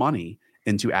actual money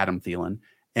into Adam Thielen,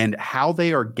 and how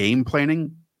they are game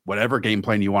planning, whatever game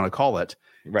plan you want to call it,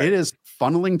 it is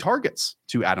funneling targets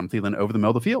to Adam Thielen over the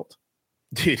middle of the field.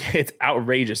 Dude, it's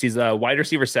outrageous. He's a wide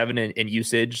receiver 7 in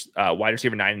usage, wide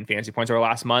receiver 9 in fantasy points over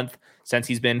last month since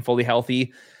he's been fully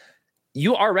healthy.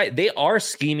 You are right. They are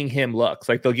scheming him looks.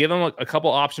 They'll give him a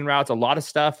couple option routes, a lot of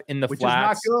stuff in the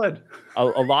flats. Which is not good.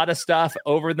 A lot of stuff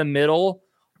over the middle.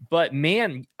 But,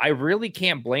 man, I really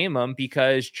can't blame him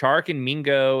because Chark and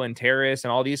Mingo and Terrace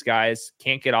and all these guys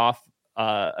can't get off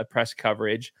a press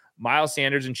coverage. Miles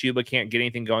Sanders and Chuba can't get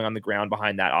anything going on the ground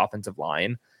behind that offensive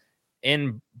line.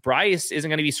 And Bryce isn't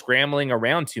going to be scrambling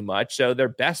around too much. So their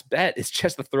best bet is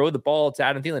just to throw the ball to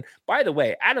Adam Thielen. By the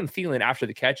way, Adam Thielen after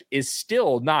the catch is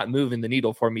still not moving the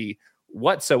needle for me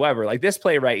whatsoever. This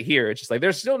play right here, it's just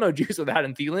there's still no juice with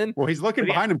Adam Thielen. Well, he's looking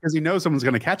behind him because he knows someone's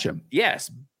going to catch him.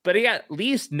 Yes, but he at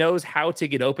least knows how to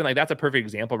get open. That's a perfect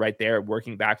example right there,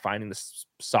 working back, finding the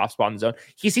soft spot in the zone.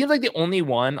 He seems like the only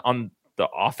one on the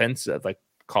offense, like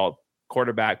called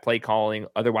quarterback, play calling,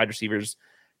 other wide receivers,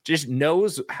 just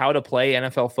knows how to play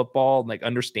NFL football, like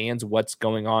understands what's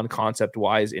going on concept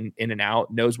wise in and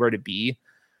out, knows where to be.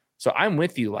 So I'm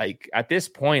with you. Like at this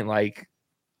point, like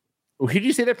who did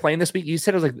you say they're playing this week? You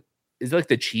said it was like, is it like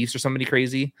the Chiefs or somebody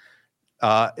crazy?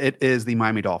 It is the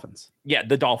Miami Dolphins. Yeah,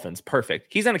 the Dolphins. Perfect.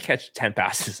 He's going to catch 10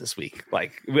 passes this week.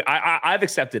 Like I've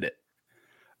accepted it.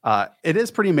 It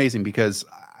is pretty amazing because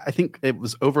I think it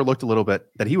was overlooked a little bit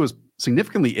that he was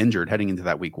significantly injured heading into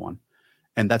that week 1.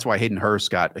 And that's why Hayden Hurst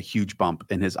got a huge bump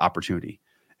in his opportunity.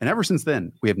 And ever since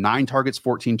then, we have 9 targets,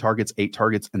 14 targets, 8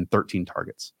 targets, and 13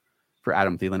 targets for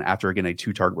Adam Thielen after, again, a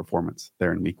 2-target performance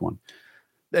there in week 1.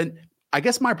 And I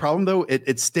guess my problem, though,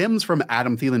 it stems from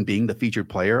Adam Thielen being the featured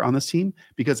player on this team,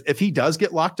 because if he does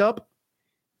get locked up,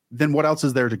 then what else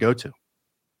is there to go to?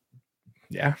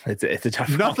 Yeah, it's a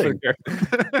tough nothing.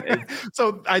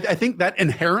 So I think that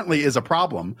inherently is a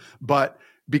problem, but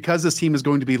because this team is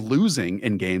going to be losing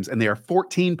in games and they are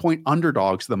 14-point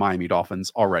underdogs to the Miami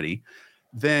Dolphins already,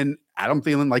 then Adam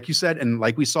Thielen, like you said, and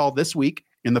like we saw this week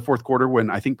in the fourth quarter when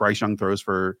I think Bryce Young throws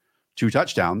for 2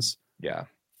 touchdowns. Yeah.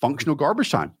 Functional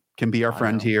garbage time can be our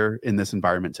friend here in this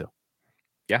environment too.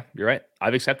 Yeah, you're right.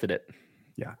 I've accepted it.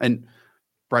 Yeah. And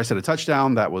Bryce had a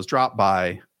touchdown that was dropped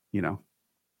by,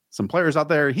 some players out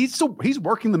there. He's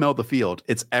working the middle of the field.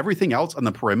 It's everything else on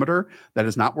the perimeter that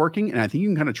is not working. And I think you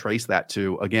can kind of trace that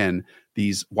to, again,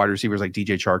 these wide receivers like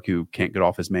DJ Chark, who can't get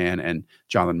off his man, and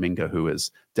Jonathan Minka, who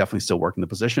is definitely still working the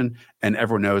position. And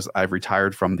everyone knows I've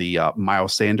retired from the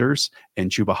Miles Sanders and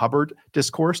Chuba Hubbard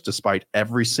discourse, despite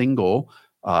every single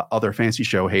other fantasy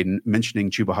show, Hayden,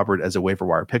 mentioning Chuba Hubbard as a waiver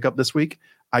wire pickup this week.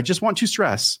 I just want to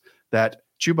stress that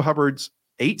Chuba Hubbard's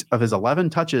 8 of his 11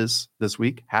 touches this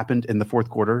week happened in the fourth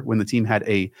quarter when the team had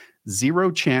a 0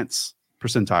 chance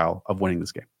percentile of winning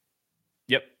this game.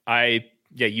 Yep.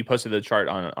 You posted the chart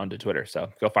onto Twitter. So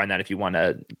go find that if you want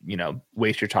to,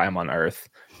 waste your time on earth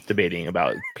debating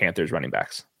about Panthers running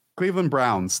backs. Cleveland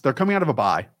Browns, they're coming out of a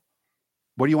bye.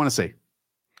 What do you want to see?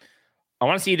 I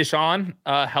want to see Deshaun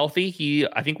healthy. He,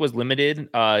 I think, was limited.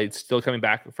 It's still coming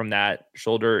back from that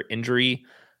shoulder injury,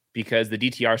 because the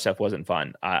DTR stuff wasn't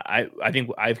fun. I think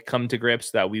I've come to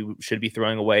grips that we should be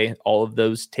throwing away all of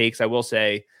those takes. I will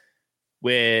say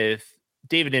with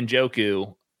David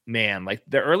Njoku, man, like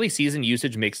the early season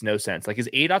usage makes no sense. Like his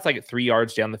ADOT's like at 3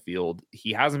 yards down the field.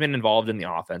 He hasn't been involved in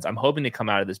the offense. I'm hoping to come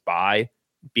out of this bye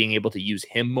being able to use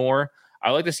him more.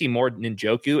 I like to see more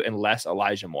Njoku and less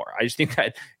Elijah Moore. I just think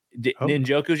that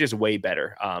Njoku is just way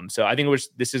better. So I think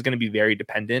this is going to be very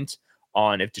dependent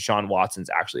on if Deshaun Watson's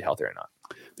actually healthy or not.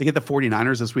 They get the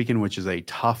 49ers this weekend, which is a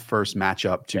tough first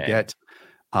matchup to get.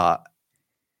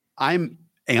 I'm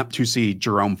amped to see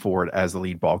Jerome Ford as the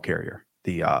lead ball carrier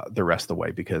the rest of the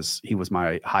way, because he was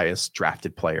my highest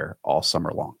drafted player all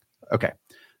summer long. Okay.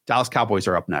 Dallas Cowboys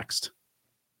are up next.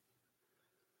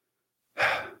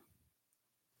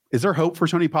 Is there hope for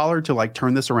Tony Pollard to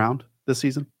turn this around this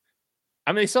season?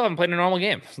 I mean, they still haven't played a normal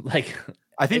game.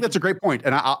 I think that's a great point.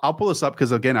 And I'll pull this up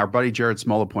because, again, our buddy Jared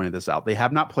Smola pointed this out. They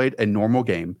have not played a normal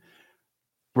game.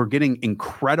 We're getting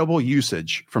incredible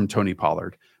usage from Tony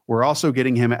Pollard. We're also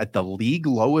getting him at the league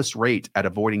lowest rate at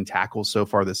avoiding tackles so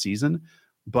far this season.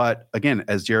 But again,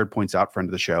 as Jared points out, friend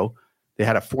of the show, they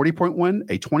had a 40-point win,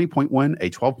 a 20-point win, a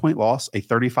 12-point loss, a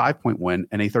 35-point win,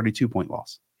 and a 32-point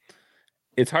loss.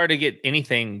 It's hard to get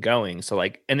anything going. So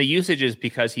and the usage is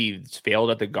because he's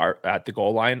failed at the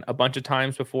goal line a bunch of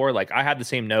times before. I had the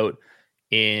same note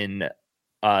in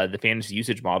the fantasy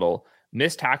usage model.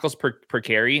 Missed tackles per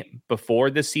carry before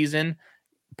this season,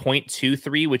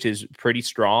 0.23, which is pretty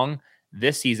strong.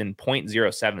 This season,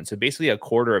 0.07. So basically a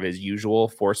quarter of his usual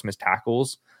forced missed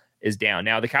tackles is down.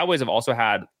 Now, the Cowboys have also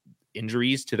had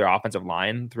injuries to their offensive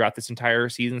line throughout this entire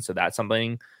season. So that's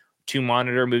something to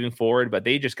monitor moving forward, but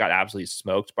they just got absolutely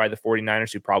smoked by the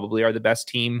 49ers, who probably are the best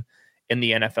team in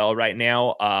the NFL right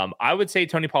now. I would say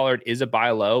Tony Pollard is a buy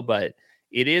low, but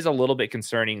it is a little bit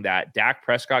concerning that Dak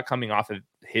Prescott coming off of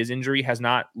his injury has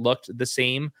not looked the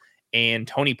same, and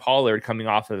Tony Pollard coming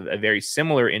off of a very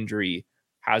similar injury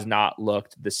has not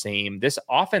looked the same. This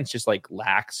offense just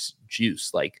lacks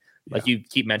juice. Like you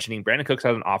keep mentioning, Brandon Cooks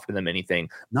hasn't offered them anything.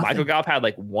 Michael Gallup had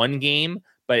one game,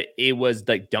 but it was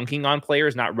dunking on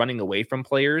players, not running away from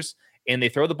players. And they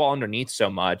throw the ball underneath so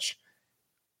much.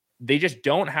 They just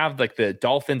don't have the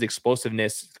Dolphins'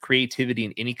 explosiveness, creativity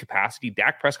in any capacity.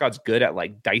 Dak Prescott's good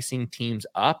at dicing teams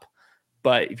up.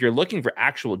 But if you're looking for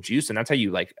actual juice, and that's how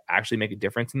you actually make a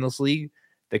difference in this league,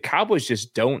 the Cowboys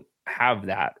just don't have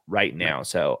that right now.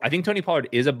 So I think Tony Pollard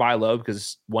is a buy low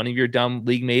because one of your dumb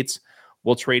league mates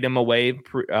will trade him away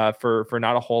for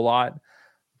not a whole lot.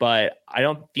 but I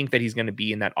don't think that he's going to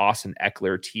be in that Austin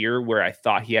Eckler tier where I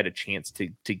thought he had a chance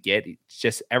to get. It's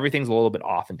just everything's a little bit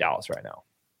off in Dallas right now.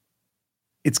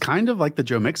 It's kind of like the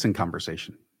Joe Mixon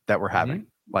conversation that we're having.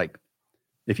 Like,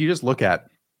 if you just look at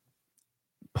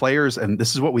players, and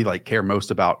this is what we like care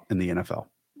most about in the NFL,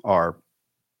 are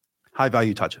high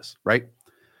value touches, right?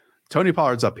 Tony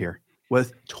Pollard's up here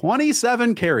with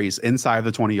 27 carries inside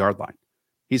the 20-yard line.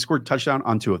 He scored a touchdown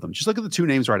on 2 of them. Just look at the 2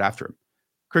 names right after him.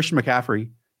 Christian McCaffrey,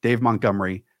 Dave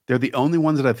Montgomery. They're the only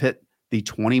ones that have hit the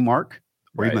 20 mark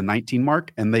or even the 19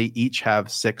 mark, and they each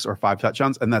have 6 or 5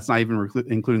 touchdowns, and that's not even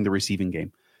including the receiving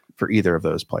game for either of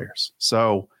those players.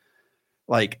 So,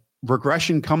 like,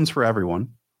 regression comes for everyone,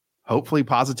 hopefully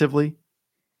positively,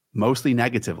 mostly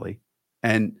negatively.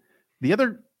 And the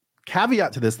other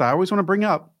caveat to this that I always want to bring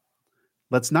up,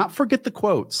 let's not forget the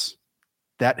quotes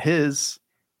that his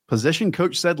position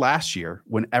coach said last year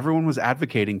when everyone was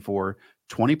advocating for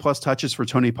 20 plus touches for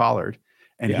Tony Pollard.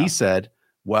 And he said,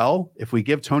 well, if we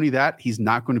give Tony that, he's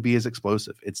not going to be as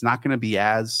explosive. It's not going to be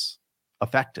as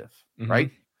effective,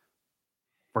 right?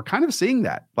 We're kind of seeing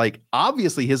that. Like,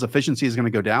 obviously his efficiency is going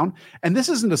to go down. And this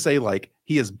isn't to say like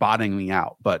he is bottoming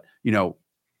out, but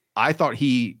I thought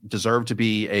he deserved to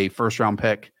be a first round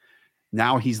pick.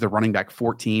 Now he's the running back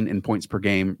 14 in points per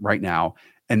game right now.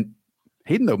 And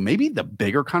Hayden, though, maybe the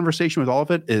bigger conversation with all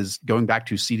of it is going back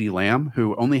to CeeDee Lamb,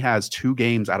 who only has 2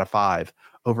 games out of 5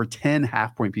 over 10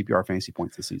 half-point PPR fantasy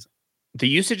points this season. The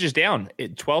usage is down.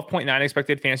 12.9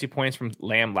 expected fantasy points from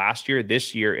Lamb last year.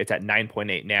 This year, it's at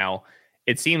 9.8 now.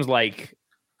 It seems like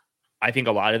I think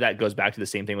a lot of that goes back to the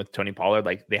same thing with Tony Pollard.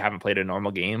 Like, they haven't played a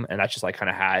normal game, and that's just like kind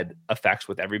of had effects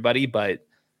with everybody. But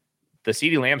the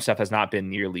CeeDee Lamb stuff has not been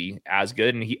nearly as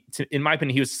good. And in my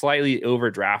opinion, he was slightly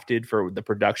overdrafted for the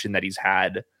production that he's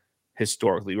had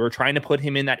historically. We were trying to put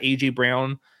him in that AJ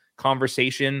Brown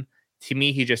conversation. To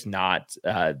me, he's just not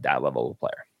that level of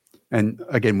player. And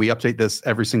again, we update this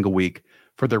every single week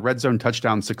for the red zone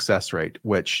touchdown success rate,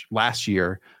 which last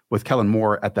year with Kellen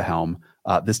Moore at the helm,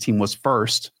 this team was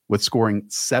first with scoring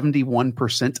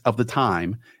 71% of the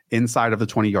time inside of the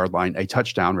 20-yard line, a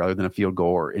touchdown rather than a field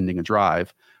goal or ending a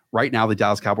drive. Right now, the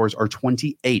Dallas Cowboys are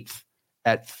 28th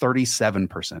at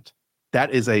 37%.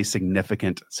 That is a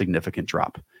significant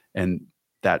drop. And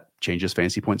that changes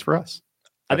fantasy points for us.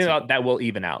 I think that will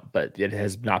even out, but it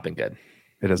has not been good.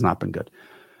 It has not been good.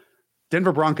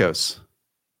 Denver Broncos.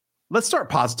 Let's start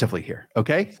positively here,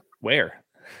 okay? Where?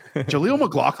 Jaleel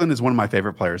McLaughlin is one of my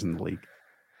favorite players in the league.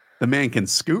 The man can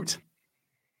scoot.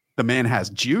 The man has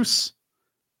juice.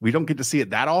 We don't get to see it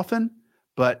that often,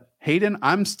 but Hayden,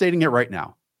 I'm stating it right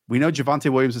now. We know Javonte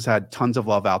Williams has had tons of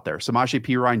love out there. Samaje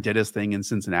Perine did his thing in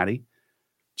Cincinnati.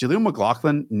 Jaleel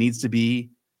McLaughlin needs to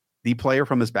be the player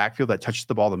from this backfield that touches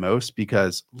the ball the most,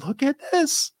 because look at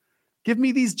this. Give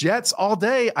me these Jets all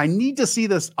day. I need to see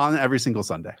this on every single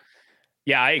Sunday.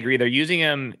 Yeah, I agree. They're using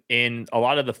him in a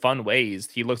lot of the fun ways.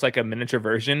 He looks like a miniature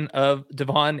version of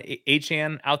Devon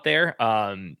Achane out there.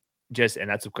 And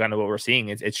that's kind of what we're seeing.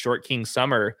 It's Short King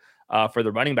summer for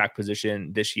the running back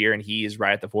position this year, and he is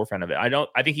right at the forefront of it.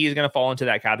 I think he is going to fall into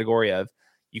that category of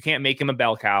you can't make him a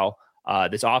bell cow.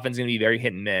 This offense is going to be very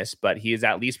hit and miss, but he is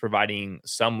at least providing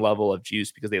some level of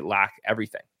juice because they lack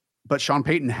everything. But Sean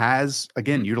Payton has,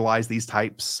 again, utilized these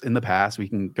types in the past. We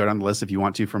can go down the list if you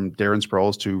want to, from Darren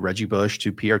Sproles to Reggie Bush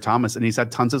to Pierre Thomas, and he's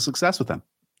had tons of success with them.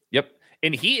 Yep.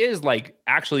 And he is like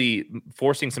actually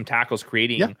forcing some tackles,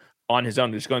 creating on his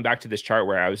own. Just going back to this chart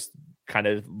where I was kind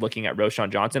of looking at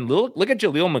Roschon Johnson. Look at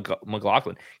Jaleel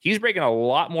McLaughlin. He's breaking a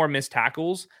lot more missed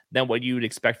tackles than what you would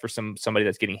expect for somebody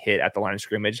that's getting hit at the line of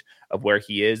scrimmage of where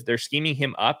he is. They're scheming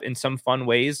him up in some fun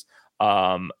ways.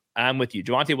 I'm with you.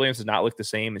 Javonte Williams does not look the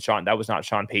same. And that was not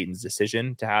Sean Payton's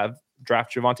decision to have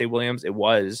draft Javonte Williams. It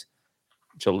was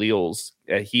Jaleel's.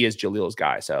 He is Jaleel's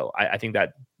guy. So I think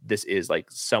that this is like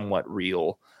somewhat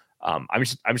real. I'm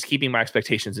just keeping my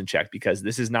expectations in check because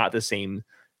this is not the same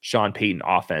Sean Payton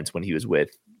offense when he was with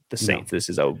the Saints. No. This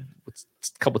is a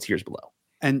couple tiers below.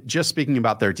 And just speaking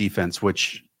about their defense,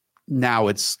 which now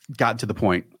it's gotten to the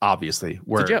point, obviously,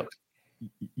 where it's a joke.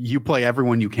 You play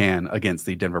everyone you can against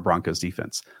the Denver Broncos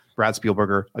defense. Brad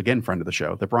Spielberger, again, friend of the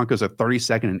show. The Broncos are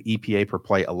 32nd in EPA per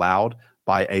play allowed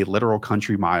by a literal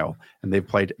country mile. And they've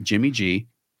played Jimmy G,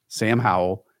 Sam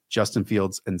Howell, Justin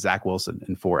Fields, and Zach Wilson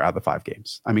in 4 out of the 5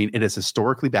 games. I mean, it is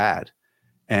historically bad.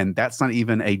 And that's not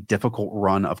even a difficult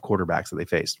run of quarterbacks that they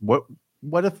faced. What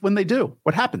if when they do?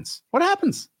 What happens? What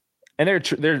happens? And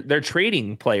they're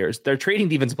trading players. They're trading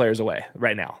defensive players away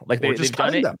right now. Like they've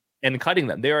done it. And cutting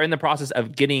them. They are in the process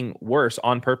of getting worse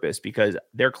on purpose because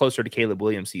they're closer to Caleb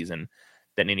Williams' season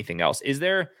than anything else. Is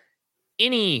there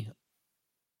any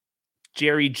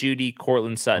Jerry Jeudy,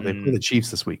 Cortland Sutton. They play the Chiefs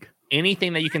this week.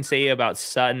 Anything that you can say about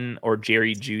Sutton or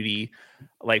Jerry Jeudy?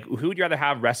 Like, who would you rather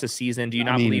have rest of the season? Do you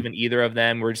not believe in either of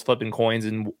them? We're just flipping coins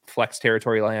in flex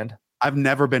territory land. I've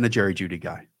never been a Jerry Jeudy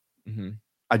guy. Mm-hmm.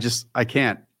 I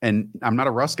can't. And I'm not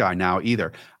a Russ guy now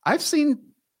either. I've seen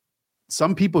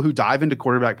some people who dive into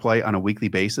quarterback play on a weekly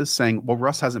basis saying, well,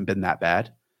 Russ hasn't been that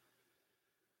bad.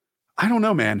 I don't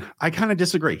know, man. I kind of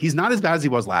disagree. He's not as bad as he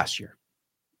was last year.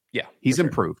 Yeah. He's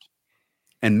improved.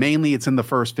 And mainly it's in the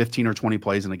first 15 or 20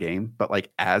 plays in a game. But like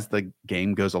as the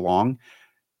game goes along,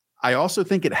 I also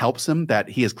think it helps him that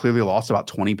he has clearly lost about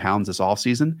 20 pounds this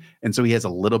offseason. And so he has a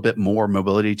little bit more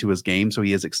mobility to his game. So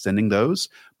he is extending those,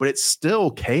 but it's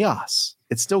still chaos.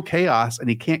 It's still chaos. And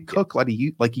he can't cook like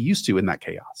he used to in that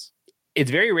chaos.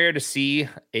 It's very rare to see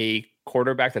a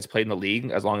quarterback that's played in the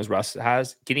league, as long as Russ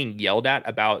has, getting yelled at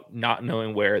about not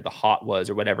knowing where the hot was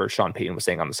or whatever Sean Payton was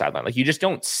saying on the sideline. Like, you just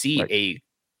don't see a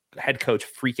head coach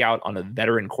freak out on a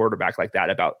veteran quarterback like that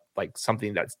about like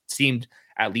something that seemed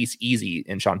at least easy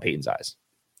in Sean Payton's eyes.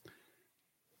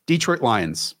 Detroit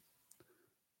Lions.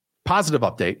 Positive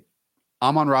update.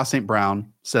 Amon-Ra St.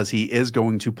 Brown says he is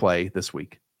going to play this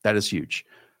week. That is huge.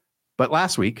 But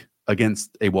last week,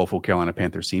 against a woeful Carolina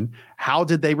Panthers team, how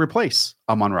did they replace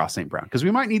Amon-Ra St. Brown? Because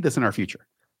we might need this in our future.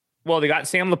 Well, they got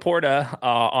Sam Laporta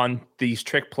on these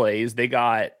trick plays. They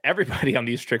got everybody on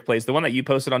these trick plays. The one that you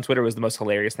posted on Twitter was the most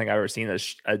hilarious thing I've ever seen.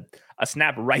 A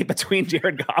snap right between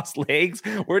Jared Goff's legs.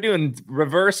 We're doing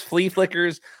reverse flea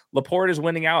flickers. Laporta's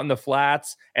winning out in the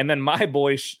flats. And then my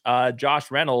boy, Josh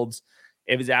Reynolds,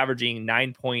 it was averaging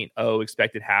 9.0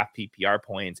 expected half PPR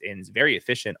points and is very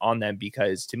efficient on them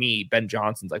because, to me, Ben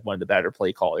Johnson's like one of the better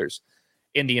play callers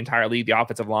in the entire league. The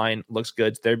offensive line looks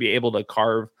good. So they'll be able to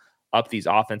carve up these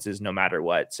offenses no matter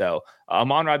what. So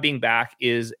Amon-Ra being back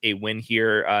is a win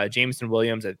here. Jameson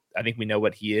Williams, I think we know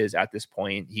what he is at this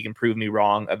point. He can prove me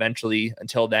wrong eventually.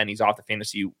 Until then, he's off the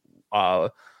fantasy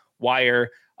wire.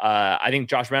 I think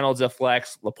Josh Reynolds is a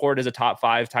flex. Laporte is a top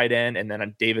 5 tight end. And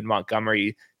then David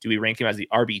Montgomery, do we rank him as the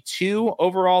RB2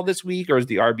 overall this week or is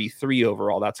the RB3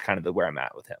 overall? That's kind of where I'm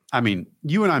at with him. I mean,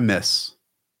 you and I miss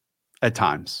at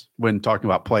times when talking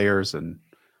about players and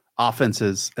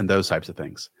offenses and those types of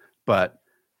things. But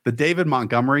the David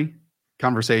Montgomery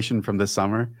conversation from this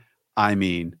summer, I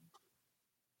mean,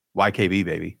 YKB,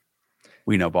 baby.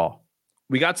 We know ball.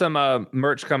 We got some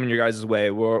merch coming your guys' way.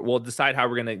 We'll decide how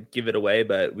we're going to give it away,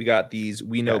 but we got these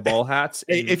We Know Ball hats.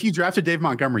 If you drafted Dave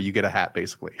Montgomery, you get a hat,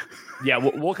 basically. Yeah,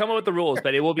 we'll come up with the rules,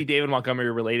 but it will be David Montgomery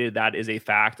related. That is a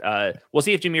fact. We'll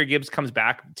see if Jahmyr Gibbs comes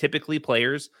back. Typically,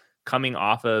 players coming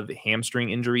off of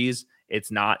hamstring injuries,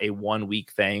 it's not a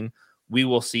 1-week thing. We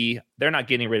will see. They're not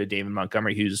getting rid of David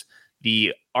Montgomery, who's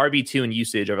the RB2 in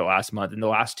usage over the last month. In the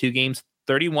last 2 games,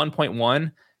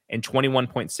 31.1 and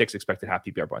 21.6 expected half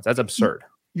PPR points. That's absurd.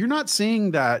 You're not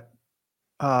seeing that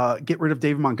get rid of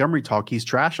David Montgomery talk. He's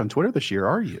trash on Twitter this year,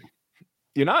 are you?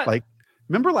 You're not. Like,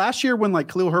 remember last year when like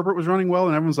Khalil Herbert was running well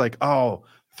and everyone's like, oh,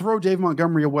 throw David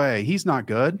Montgomery away. He's not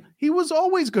good. He was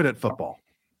always good at football.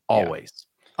 Always.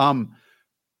 Yeah.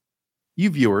 You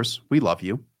viewers, we love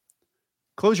you.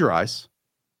 Close your eyes.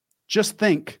 Just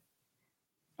think,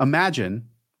 imagine,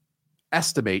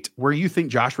 estimate where you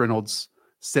think Josh Reynolds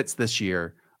sits this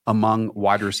year among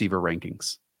wide receiver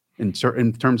rankings in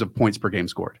terms of points per game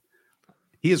scored.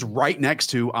 He is right next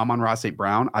to Amon-Ra St.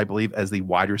 Brown, I believe, as the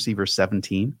wide receiver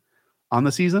 17 on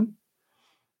the season.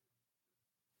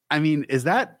 I mean, is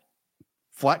that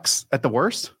flex at the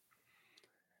worst?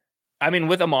 I mean,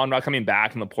 with Amon-Ra coming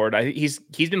back in Laporte, he's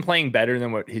been playing better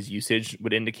than what his usage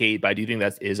would indicate, but I do think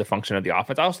that is a function of the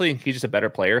offense. I also think he's just a better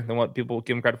player than what people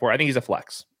give him credit for. I think he's a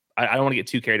flex. I don't want to get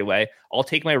too carried away. I'll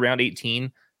take my round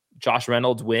 18 Josh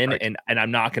Reynolds win, right, and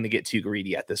I'm not going to get too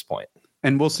greedy at this point.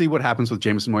 And we'll see what happens with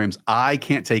Jameson Williams. I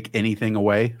can't take anything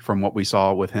away from what we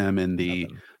saw with him in the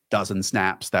dozen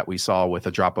snaps that we saw with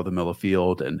a drop of the middle of the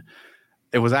field. And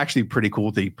it was actually pretty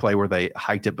cool, the play where they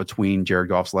hiked it between Jared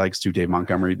Goff's legs to Dave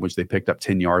Montgomery, which they picked up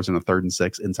 10 yards in a 3rd and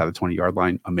 6 inside the 20-yard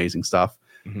line. Amazing stuff.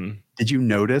 Mm-hmm. Did you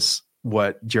notice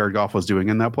what Jared Goff was doing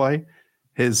in that play?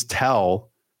 His tell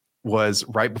was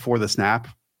right before the snap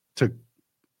to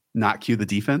not cue the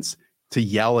defense, to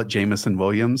yell at Jameson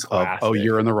Williams of, oh,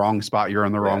 you're in the wrong spot. You're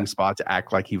in the wrong spot, to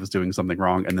act like he was doing something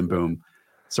wrong. And then boom,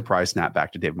 surprise snap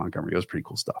back to Dave Montgomery. It was pretty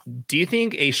cool stuff. Do you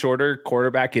think a shorter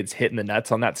quarterback gets hit in the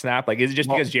nuts on that snap? Like, is it just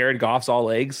because Jared Goff's all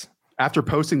legs? After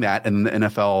posting that and the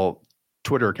NFL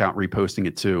Twitter account reposting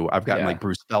it too, I've gotten like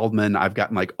Bruce Feldman. I've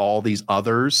gotten like all these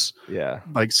others,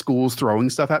 like schools throwing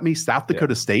stuff at me. South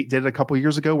Dakota State did it a couple of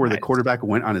years ago where the quarterback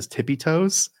went on his tippy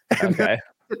toes. Okay.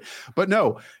 But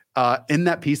no, in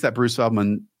that piece that Bruce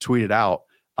Feldman tweeted out,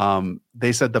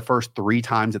 They said the first 3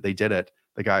 times that they did it,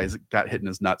 the guys got hit in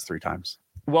his nuts 3 times.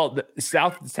 Well, the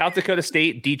South Dakota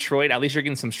State, Detroit, at least you're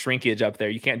getting some shrinkage up there.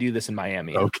 You can't do this in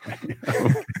Miami. Okay.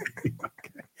 Okay.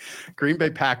 Green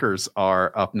Bay Packers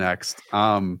are up next.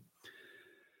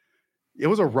 It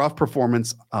was a rough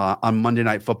performance on Monday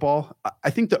Night Football. I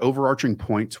think the overarching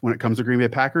point when it comes to Green Bay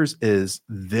Packers is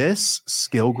this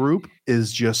skill group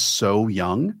is just so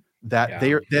young that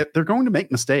they're going to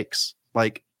make mistakes.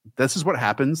 Like, this is what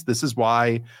happens. This is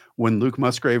why when Luke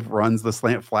Musgrave runs the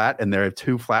slant flat and there are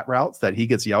 2 flat routes that he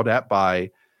gets yelled at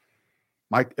by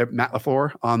Matt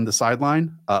LaFleur on the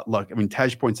sideline. Look, I mean,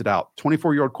 Tej points it out.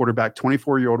 24-year-old quarterback,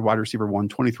 24-year-old wide receiver 1,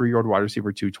 23-year-old wide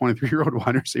receiver 2, 23-year-old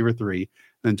wide receiver 3,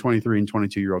 then 23 and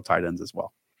 22-year-old tight ends as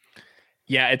well.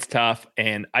 Yeah, it's tough.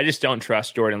 And I just don't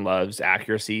trust Jordan Love's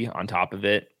accuracy on top of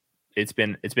it. It's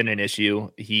been an issue.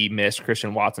 He missed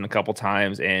Christian Watson a couple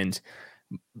times. And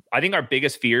I think our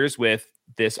biggest fears with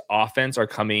this offense are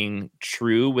coming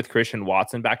true with Christian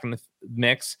Watson back in the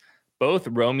mix. Both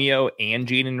Romeo and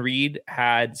Jaden Reed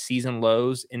had season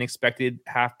lows in expected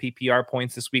half PPR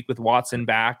points this week with Watson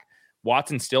back.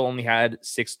 Watson still only had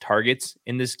 6 targets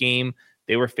in this game.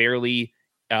 They were fairly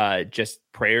just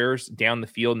prayers down the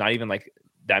field, not even like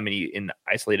that many in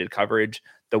isolated coverage.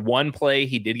 The one play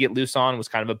he did get loose on was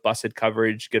kind of a busted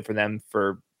coverage. Good for them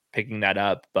for picking that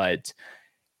up. But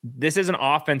this is an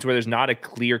offense where there's not a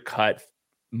clear-cut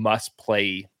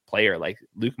must-play player. Like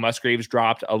Luke Musgrave's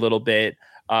dropped a little bit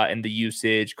in the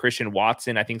usage. Christian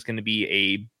Watson, I think, is going to be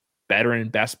a veteran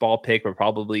best ball pick, but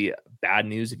probably bad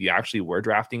news if you actually were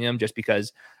drafting him, just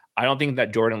because I don't think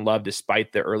that Jordan Love,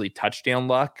 despite the early touchdown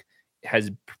luck,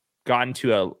 has gotten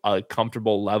to a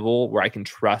comfortable level where I can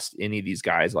trust any of these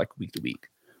guys like week to week.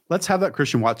 Let's have that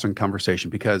Christian Watson conversation,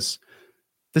 because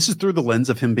this is through the lens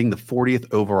of him being the 40th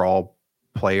overall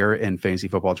player in fantasy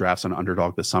football drafts on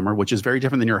Underdog this summer, which is very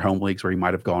different than your home leagues where he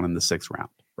might have gone in the 6th round,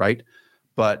 right?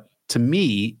 But to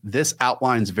me, this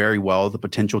outlines very well the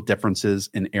potential differences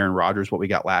in Aaron Rodgers, what we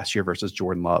got last year versus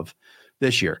Jordan Love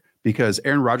this year, because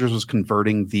Aaron Rodgers was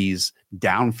converting these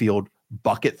downfield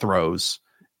bucket throws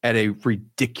at a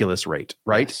ridiculous rate,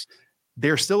 right? Yes.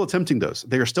 They're still attempting those.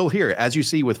 They are still here, as you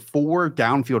see with 4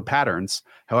 downfield patterns.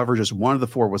 However, just one of the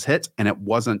 4 was hit and it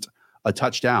wasn't a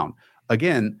touchdown.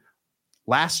 Again,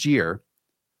 last year,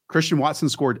 Christian Watson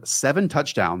scored 7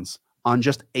 touchdowns on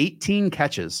just 18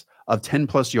 catches of 10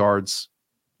 plus yards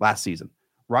last season.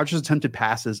 Rodgers attempted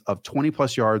passes of 20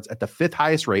 plus yards at the 5th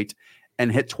highest rate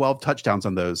and hit 12 touchdowns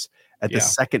on those at the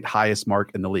 2nd highest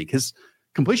mark in the league. His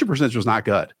completion percentage was not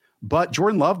good, but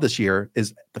Jordan Love this year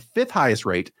is the 5th highest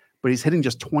rate, but he's hitting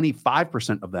just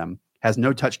 25% of them, has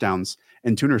no touchdowns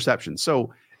and 2 interceptions.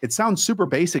 So it sounds super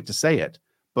basic to say it,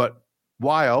 but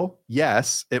while,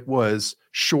 yes, it was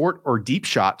short or deep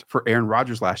shot for Aaron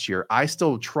Rodgers last year, I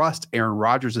still trust Aaron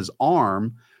Rodgers'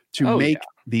 arm to make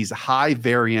these high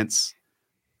variance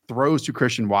throws to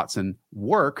Christian Watson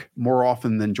work more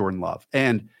often than Jordan Love.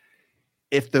 And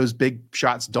if those big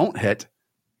shots don't hit,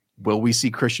 will we see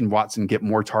Christian Watson get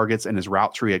more targets and his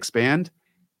route tree expand?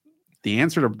 The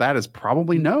answer to that is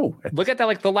probably no. Look at that,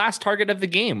 like the last target of the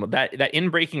game, that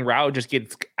in-breaking route just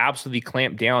gets absolutely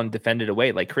clamped down, defended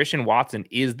away. Like Christian Watson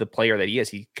is the player that he is.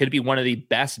 He could be one of the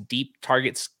best deep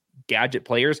targets gadget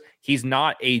players. He's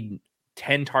not a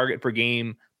 10 target per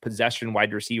game possession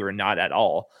wide receiver, not at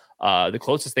all. The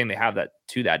closest thing they have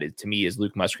to that is, to me, is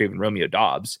Luke Musgrave and Romeo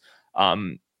Doubs.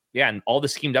 And all the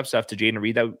schemed up stuff to Jaden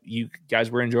Reed that you guys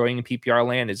were enjoying in PPR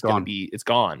land is going to be, it's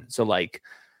gone. So like,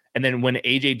 and then when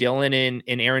AJ Dillon and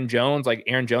Aaron Jones, like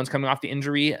Aaron Jones coming off the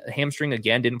injury, hamstring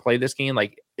again, didn't play this game.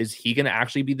 Like, is he going to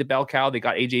actually be the bell cow? They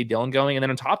got AJ Dillon going. And then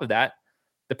on top of that,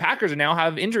 the Packers now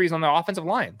have injuries on the offensive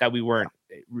line that we weren't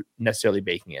necessarily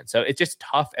baking in. So it's just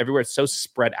tough everywhere. It's so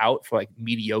spread out for like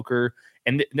mediocre.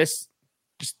 And this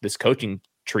coaching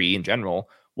tree in general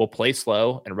will play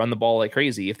slow and run the ball like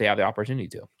crazy if they have the opportunity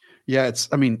to. Yeah.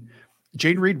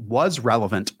 Jaden Reed was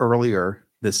relevant earlier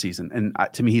this season, and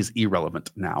to me, he's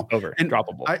irrelevant now.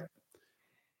 Droppable.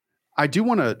 I do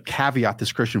want to caveat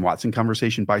this Christian Watson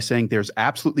conversation by saying there's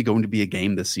absolutely going to be a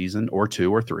game this season, or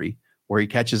 2 or 3, where he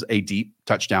catches a deep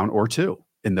touchdown or 2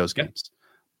 in those games.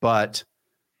 But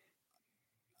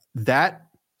that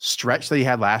stretch that he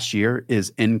had last year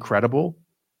is incredible,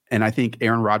 and I think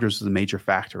Aaron Rodgers is a major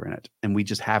factor in it. And we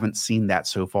just haven't seen that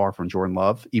so far from Jordan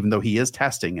Love, even though he is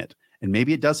testing it. And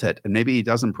maybe it does hit, and maybe he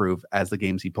does improve as the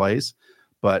games he plays.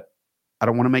 But I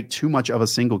don't want to make too much of a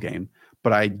single game,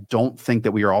 but I don't think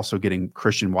that we are also getting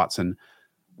Christian Watson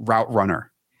route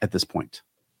runner at this point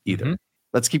either. Mm-hmm.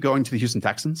 Let's keep going to the Houston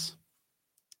Texans.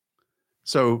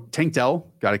 So Tank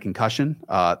Dell got a concussion.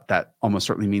 That almost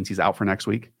certainly means he's out for next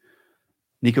week.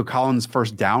 Nico Collins'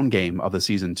 first down game of the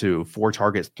season, too. 4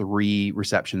 targets, 3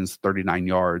 receptions, 39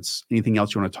 yards. Anything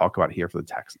else you want to talk about here for the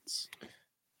Texans?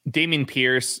 Dameon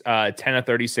Pierce, 10 of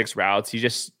 36 routes. He's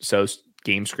just so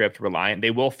game script reliant.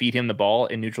 They will feed him the ball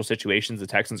in neutral situations. The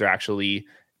Texans are actually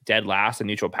dead last in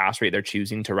neutral pass rate. They're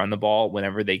choosing to run the ball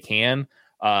whenever they can.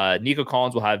 Nico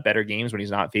Collins will have better games when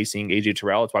he's not facing AJ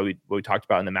Terrell. That's why we talked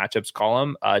about in the matchups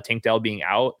column. Tank Dell being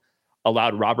out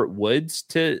allowed Robert Woods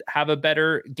to have a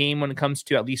better game when it comes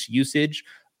to at least usage.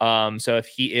 So if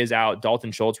he is out,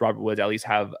 Dalton Schultz, Robert Woods at least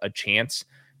have a chance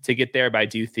to get there. But I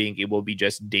do think it will be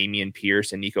just Dameon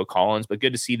Pierce and Nico Collins. But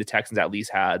good to see the Texans at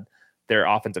least had their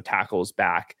offensive tackles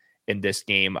back in this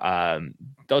game.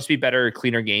 Those be better,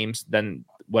 cleaner games than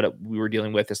what we were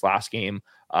dealing with this last game,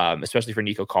 especially for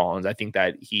Nico Collins. I think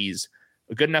that he's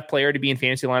a good enough player to be in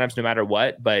fantasy lineups no matter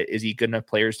what, but is he good enough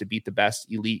players to beat the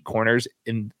best elite corners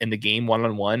in the game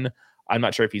one-on-one? I'm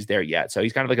not sure if he's there yet. So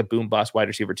he's kind of like a boom bust wide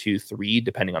receiver 2, 3,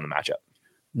 depending on the matchup.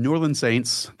 New Orleans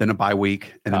Saints, then a bye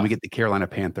week, and then we get the Carolina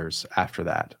Panthers after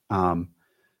that. I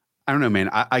don't know, man.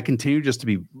 I continue just to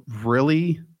be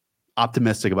really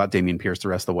optimistic about Dameon Pierce the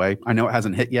rest of the way. I know it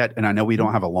hasn't hit yet, and I know we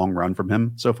don't have a long run from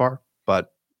him so far,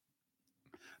 but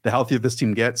the healthier this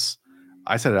team gets,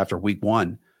 I said it after week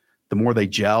 1, the more they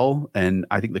gel, and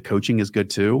I think the coaching is good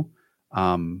too,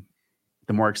 the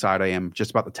more excited I am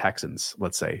just about the Texans,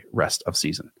 let's say, rest of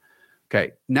season.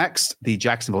 Okay, next, the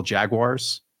Jacksonville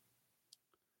Jaguars.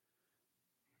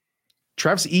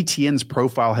 Travis Etienne's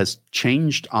profile has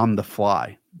changed on the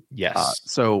fly. Yes.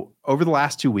 So over the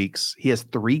last 2 weeks, he has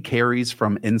 3 carries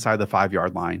from inside the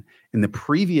 5-yard line. In the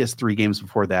previous 3 games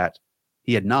before that,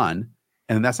 he had none.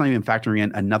 And that's not even factoring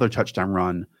in another touchdown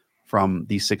run from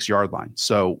the 6-yard line.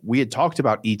 So we had talked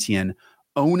about Etienne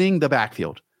owning the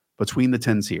backfield between the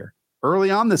 10s here.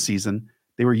 Early on this season,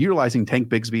 they were utilizing Tank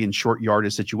Bigsby in short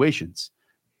yardage situations.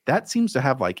 That seems to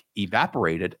have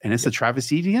evaporated, and it's the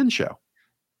Travis Etienne show.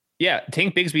 Yeah,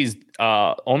 Tank Bigsby's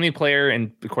only player,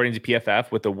 and according to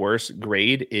PFF, with the worst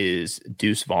grade is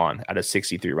Deuce Vaughn at a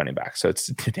 63 running back. So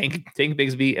it's Tank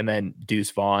Bigsby and then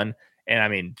Deuce Vaughn. And I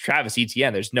mean, Travis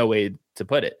Etienne, there's no way to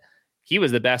put it. He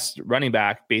was the best running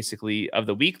back basically of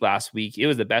the week last week. It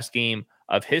was the best game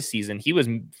of his season. He was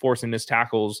forcing missed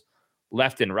tackles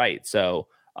left and right. So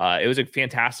it was a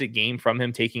fantastic game from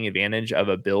him, taking advantage of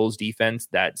a Bills defense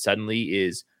that suddenly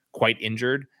is quite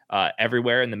injured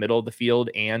everywhere in the middle of the field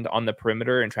and on the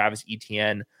perimeter. And Travis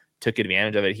Etienne took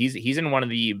advantage of it. He's in one of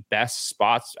the best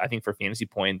spots, I think, for fantasy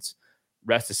points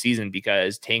rest of the season,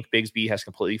 because Tank Bigsby has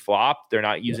completely flopped. They're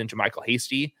not using Jermichael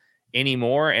Hasty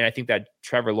anymore. And I think that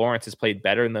Trevor Lawrence has played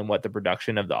better than what the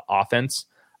production of the offense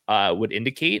would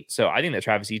indicate. So I think that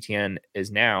Travis Etienne is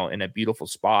now in a beautiful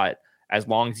spot as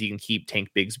long as he can keep Tank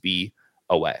Bigsby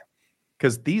away.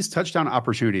 Because these touchdown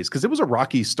opportunities, because it was a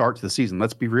rocky start to the season.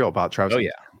 Let's be real about Travis. Oh,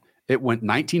 yeah. It went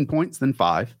 19 points, then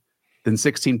 5, then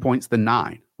 16 points, then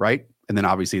 9, right? And then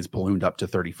obviously it's ballooned up to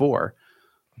 34.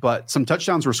 But some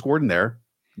touchdowns were scored in there,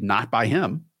 not by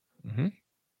him. Mm-hmm.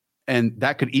 And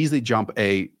that could easily jump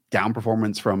a down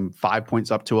performance from 5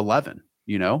 points up to 11,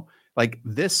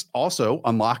 this also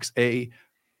unlocks a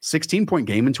 16-point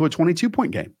game into a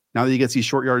 22-point game. Now that he gets these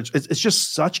short yards, it's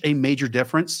just such a major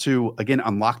difference to, again,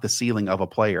 unlock the ceiling of a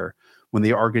player when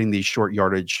they are getting these short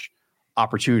yardage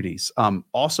opportunities.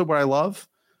 Also, what I love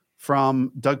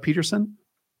from Doug Peterson.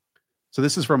 So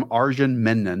this is from Arjun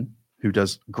Menon, who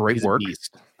does great work.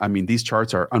 I mean, these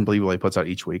charts are unbelievable. He puts out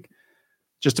each week.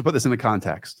 Just to put this into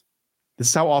context, this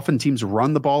is how often teams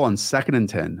run the ball on 2nd and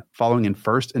 10, following in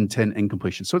 1st and 10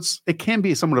 incompletion. So it can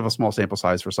be somewhat of a small sample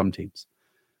size for some teams.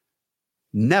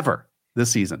 Never this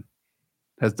season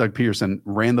has Doug Peterson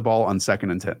ran the ball on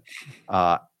 2nd and 10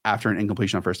 after an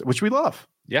incompletion on 1st, which we love.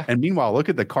 Yeah. And meanwhile, look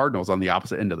at the Cardinals on the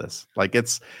opposite end of this.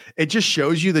 It just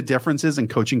shows you the differences in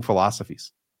coaching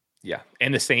philosophies. Yeah.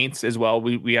 And the Saints as well.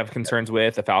 We have concerns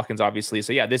with the Falcons, obviously.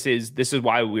 So yeah, this is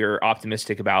why we're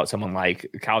optimistic about someone like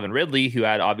Calvin Ridley, who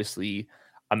had obviously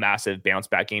a massive bounce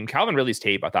back game. Calvin Ridley's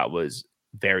tape, I thought, was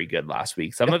very good last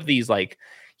week. Some of these,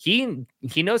 he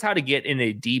knows how to get in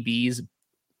a DB's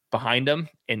behind him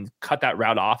and cut that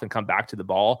route off and come back to the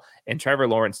ball. And Trevor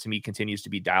Lawrence, to me, continues to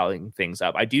be dialing things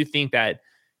up. I do think that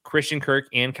Christian Kirk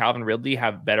and Calvin Ridley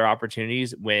have better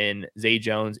opportunities when Zay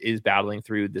Jones is battling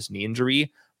through this knee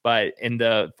injury. But in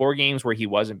the 4 games where he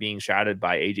wasn't being shadowed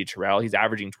by AJ Terrell, he's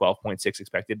averaging 12.6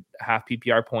 expected half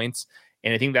PPR points.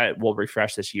 And I think that will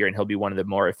refresh this year, and he'll be one of the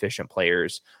more efficient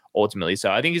players ultimately.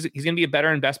 So I think he's going to be a better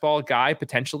and best ball guy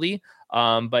potentially,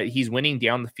 but he's winning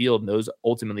down the field. And those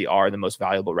ultimately are the most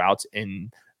valuable routes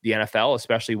in the NFL,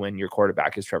 especially when your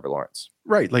quarterback is Trevor Lawrence.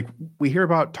 Right. We hear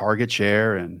about target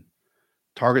share and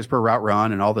targets per route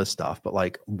run and all this stuff. But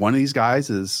like one of these guys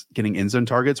is getting end zone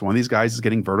targets. One of these guys is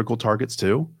getting vertical targets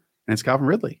too. And it's Calvin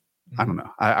Ridley. I don't know.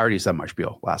 I already said my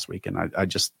spiel last week, and I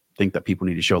just think that people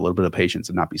need to show a little bit of patience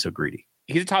and not be so greedy.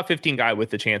 He's a top 15 guy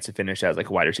with the chance to finish as like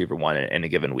a wide receiver 1 in a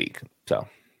given week. So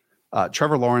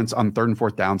Trevor Lawrence on 3rd and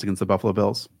 4th downs against the Buffalo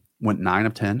Bills went 9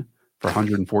 of 10 for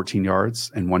 114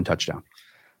 yards and 1 touchdown.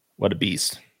 What a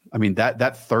beast. I mean, that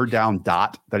 3rd down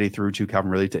dot that he threw to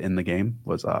Calvin Ridley to end the game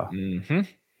was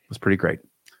pretty great.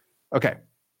 Okay.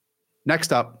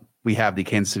 Next up, we have the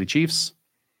Kansas City Chiefs.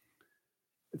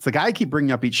 It's the guy I keep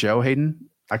bringing up each show, Hayden.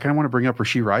 I kind of want to bring up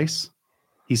Rashee Rice.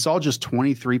 He saw just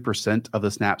 23% of the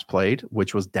snaps played,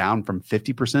 which was down from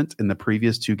 50% in the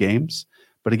previous 2 games.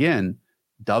 But again,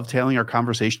 dovetailing our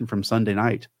conversation from Sunday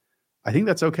night, I think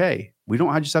that's okay. We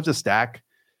don't just have to stack,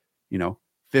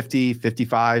 50,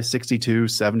 55, 62,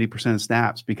 70% of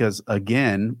snaps, because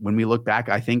again, when we look back,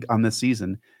 I think on this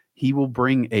season, he will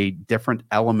bring a different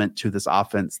element to this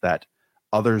offense that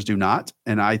others do not.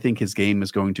 And I think his game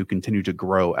is going to continue to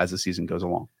grow as the season goes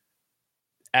along.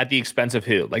 At the expense of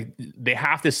who? Like they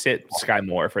have to sit Sky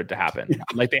Moore for it to happen.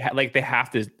 Yeah. They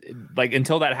have to,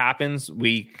 until that happens,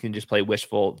 we can just play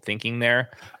wishful thinking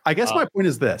there. I guess my point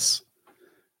is this.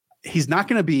 He's not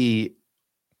going to be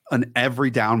an every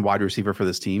down wide receiver for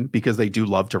this team because they do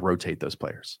love to rotate those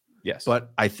players. Yes.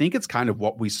 But I think it's kind of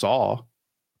what we saw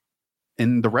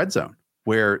in the red zone,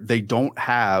 where they don't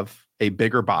have a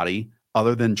bigger body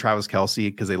other than Travis Kelce,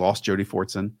 because they lost Jody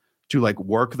Fortson, to like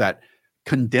work that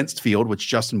condensed field, which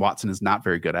Justin Watson is not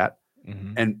very good at.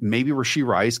 Mm-hmm. And maybe Rashee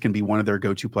Rice can be one of their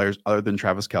go-to players other than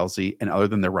Travis Kelce and other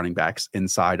than their running backs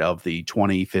inside of the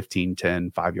 20, 15,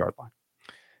 10, 5-yard line.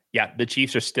 Yeah, the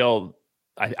Chiefs are still,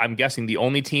 I'm guessing, the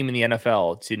only team in the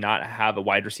NFL to not have a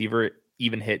wide receiver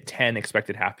even hit 10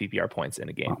 expected half PPR points in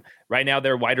a game. Wow. Right now,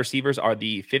 their wide receivers are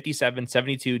the 57,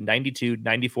 72, 92,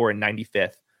 94, and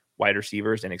 95th wide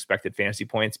receivers in expected fantasy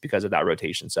points because of that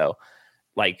rotation. So,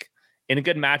 like, in a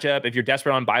good matchup, if you're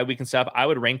desperate on bye week and stuff, I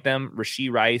would rank them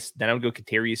Rashee Rice. Then I would go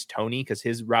Kadarius Toney because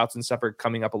his routes and stuff are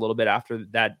coming up a little bit after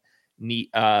that knee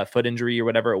foot injury or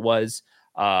whatever it was.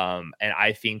 And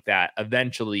I think that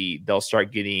eventually they'll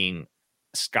start getting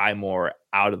Sky Moore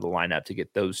out of the lineup to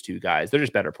get those 2 guys. They're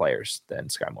just better players than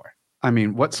Sky Moore. I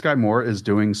mean, what Sky Moore is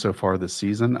doing so far this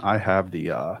season, I have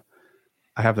the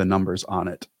numbers on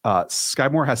it. Sky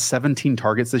Moore has 17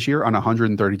 targets this year on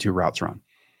 132 routes run.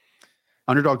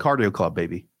 Underdog Cardio Club,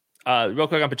 baby. Real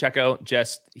quick on Pacheco,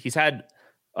 he's had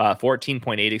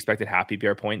 14.8 expected half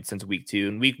PPR points since week 2.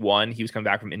 In week 1, he was coming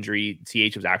back from injury.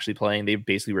 CH was actually playing. They've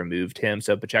basically removed him.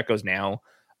 So Pacheco's now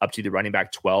up to the running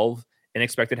back 12 in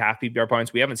expected half PPR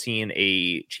points. We haven't seen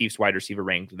a Chiefs wide receiver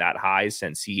ranked that high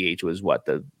since CH was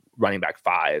the running back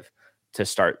 5 to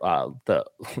start the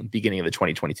beginning of the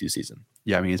 2022 season.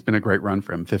 Yeah, I mean, it's been a great run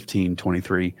for him. 15,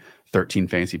 23, 13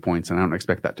 fantasy points. And I don't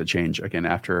expect that to change again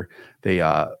after they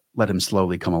let him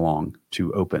slowly come along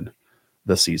to open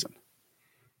the season.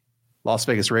 Las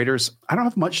Vegas Raiders, I don't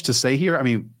have much to say here. I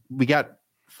mean, we got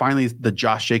finally the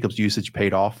Josh Jacobs usage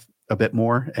paid off a bit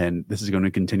more, and this is going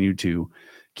to continue to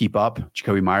keep up.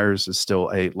 Jacoby Myers is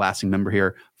still a lasting member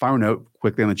here. Final note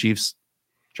quickly on the Chiefs.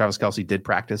 Travis Kelce did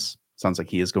practice. Sounds like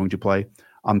he is going to play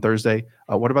on Thursday.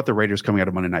 What about the Raiders coming out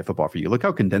of Monday Night Football for you? Look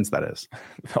how condensed that is.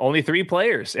 Only 3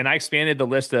 players. And I expanded the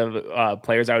list of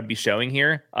players I would be showing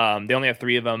here. They only have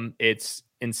 3 of them. It's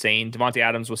insane. Devontae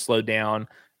Adams was slowed down.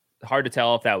 Hard to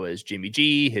tell if that was Jimmy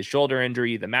G, his shoulder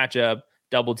injury, the matchup,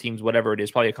 double teams, whatever it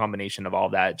is. Probably a combination of all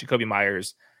that. Jacoby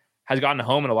Myers has gotten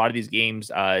home in a lot of these games.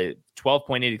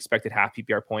 12.8 expected half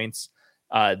PPR points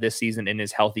this season in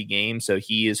his healthy game. So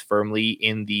he is firmly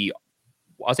in the,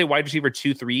 I'll say, wide receiver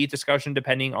 2-3 discussion,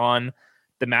 depending on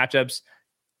the matchups.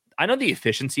 I know the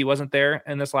efficiency wasn't there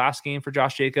in this last game for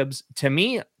Josh Jacobs. To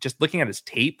me, just looking at his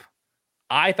tape,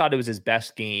 I thought it was his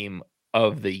best game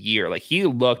of the year. Like, he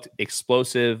looked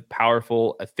explosive,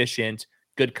 powerful, efficient,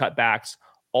 good cutbacks,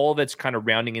 all of it's kind of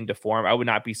rounding into form. I would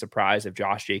not be surprised if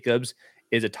Josh Jacobs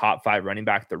is a top 5 running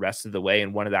back the rest of the way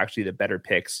and one of the better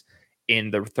picks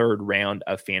in the 3rd round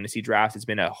of fantasy drafts. It's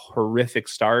been a horrific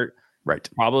start. Right.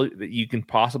 Probably you can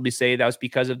possibly say that was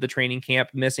because of the training camp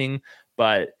missing,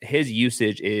 but his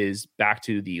usage is back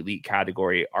to the elite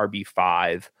category,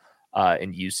 RB5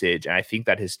 in usage. And I think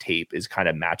that his tape is kind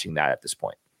of matching that at this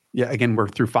point. Yeah. Again, we're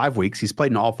through 5 weeks. He's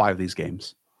played in all 5 of these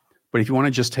games. But if you want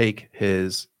to just take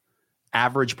his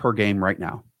average per game right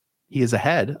now, he is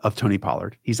ahead of Tony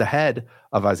Pollard. He's ahead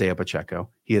of Isaiah Pacheco.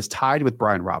 He is tied with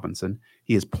Brian Robinson.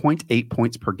 He is 0.8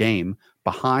 points per game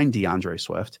behind DeAndre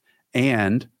Swift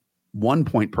and 1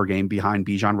 point per game behind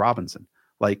Bijan Robinson.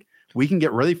 Like, we can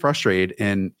get really frustrated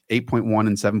in 8.1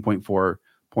 and 7.4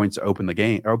 points to open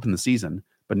the season.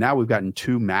 But now we've gotten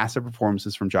 2 massive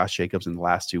performances from Josh Jacobs in the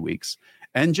last 2 weeks.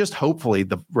 And just hopefully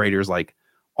the Raiders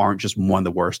aren't just one of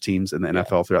the worst teams in the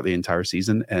NFL throughout the entire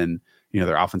season. And,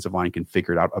 their offensive line can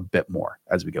figure it out a bit more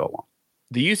as we go along.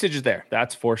 The usage is there.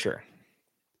 That's for sure.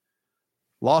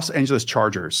 Los Angeles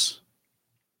Chargers.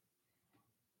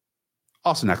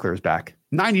 Austin Eckler is back.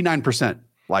 99%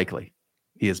 likely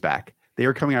he is back. They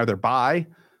are coming out of their bye.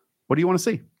 What do you want to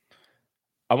see?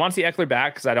 I want to see Eckler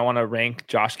back because I don't want to rank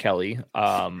Josh Kelly.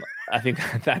 I think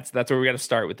that's where we got to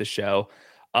start with the show.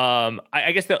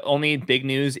 I guess the only big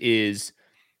news is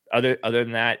other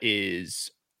than that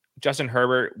is Justin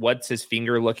Herbert. What's his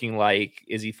finger looking like?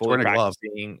 Is he fully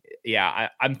practicing? Yeah,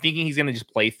 I'm thinking he's going to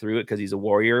just play through it because he's a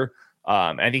Warrior.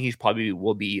 I think he probably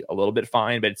will be a little bit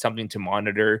fine, but it's something to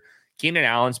monitor. Keenan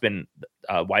Allen's been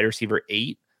wide receiver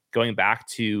 8 going back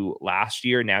to last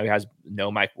year. Now he has no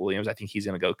Mike Williams. I think he's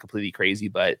going to go completely crazy.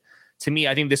 But to me,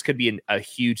 I think this could be a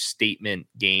huge statement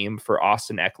game for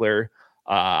Austin Eckler.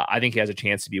 I think he has a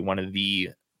chance to be one of the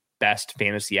best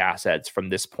fantasy assets from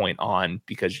this point on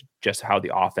because just how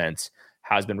the offense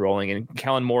has been rolling. And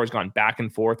Kellen Moore has gone back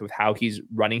and forth with how he's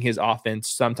running his offense,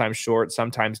 sometimes short,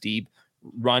 sometimes deep,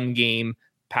 run game,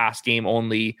 pass game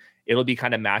only. It'll be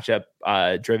kind of matchup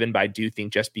driven, but I do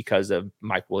think just because of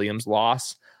Mike Williams'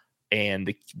 loss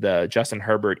and the Justin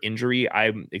Herbert injury,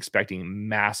 I'm expecting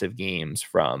massive games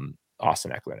from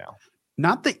Austin Eckler now.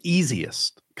 Not the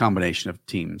easiest combination of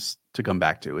teams to come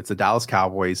back to. It's the Dallas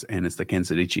Cowboys and it's the Kansas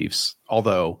City Chiefs,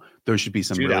 although there should be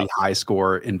some really high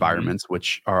score environments,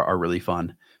 which are really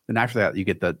fun. Then after that, you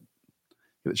get the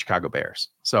Chicago Bears.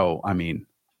 So, I mean,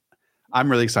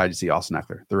 I'm really excited to see Austin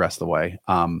Eckler the rest of the way.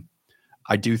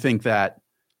 I do think that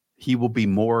he will be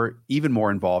even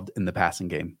more involved in the passing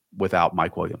game without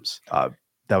Mike Williams.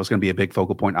 That was going to be a big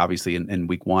focal point, obviously, in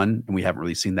week 1. And we haven't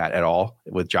really seen that at all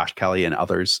with Josh Kelly and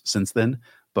others since then.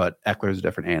 But Eckler is a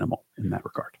different animal in that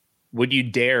regard. Would you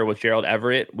dare with Gerald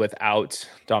Everett without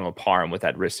Donald Parham with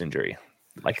that wrist injury?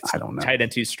 I don't know. Tight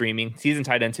end 2 streaming season,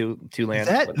 tight end 2 land.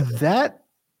 That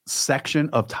section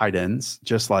of tight ends,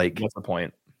 just what's the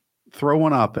point? Throw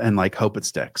one up and hope it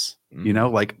sticks.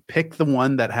 Pick the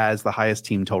one that has the highest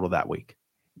team total that week.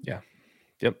 Yeah.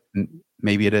 Yep.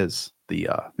 Maybe it is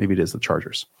the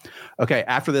Chargers. Okay.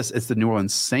 After this, it's the New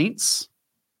Orleans Saints.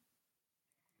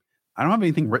 I don't have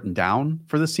anything written down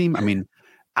for this team. I mean,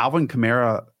 Alvin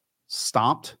Kamara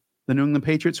stomped the New England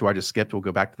Patriots, who I just skipped. We'll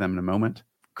go back to them in a moment.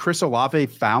 Chris Olave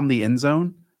found the end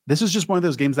zone. This is just one of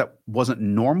those games that wasn't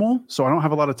normal, so I don't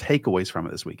have a lot of takeaways from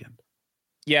it this weekend.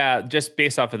 Yeah, just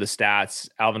based off of the stats,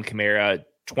 Alvin Kamara,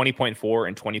 20.4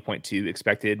 and 20.2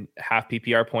 expected half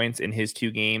PPR points in his 2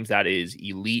 games. That is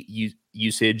elite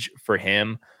usage for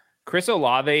him. Chris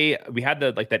Olave, we had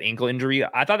that ankle injury.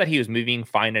 I thought that he was moving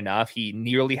fine enough. He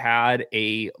nearly had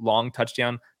a long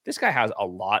touchdown. This guy has a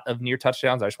lot of near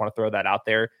touchdowns. I just want to throw that out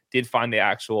there. Did find the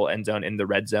actual end zone in the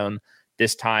red zone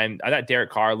this time. I thought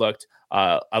Derek Carr looked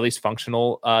at least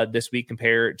functional this week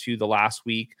compared to the last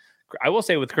week. I will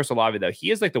say with Chris Olave, though,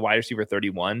 he is the wide receiver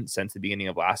 31 since the beginning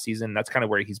of last season. That's kind of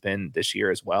where he's been this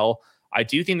year as well. I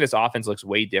do think this offense looks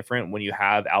way different when you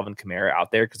have Alvin Kamara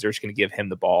out there because they're just going to give him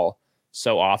the ball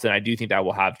so often. I do think that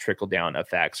will have trickle-down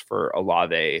effects for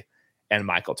Olave and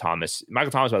Michael Thomas.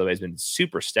 Michael Thomas, by the way, has been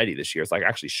super steady this year. It's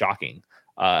actually shocking.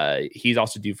 He's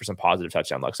also due for some positive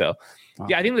touchdown luck. So,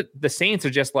 yeah, I think that the Saints are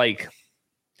just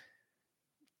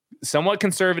somewhat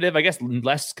conservative, I guess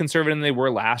less conservative than they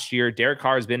were last year. Derek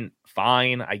Carr has been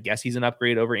fine. I guess he's an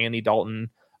upgrade over Andy Dalton.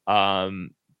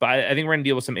 But I think we're going to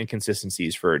deal with some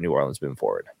inconsistencies for New Orleans moving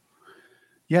forward.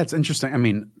 Yeah, it's interesting. I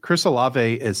mean, Chris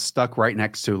Olave is stuck right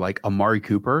next to Amari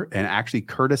Cooper and actually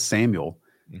Curtis Samuel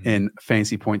in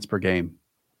fantasy points per game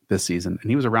this season. And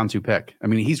he was a round 2 pick. I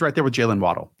mean, he's right there with Jalen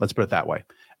Waddle. Let's put it that way,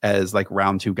 as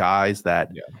round 2 guys that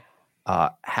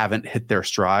haven't hit their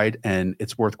stride. And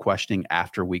it's worth questioning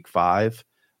after week 5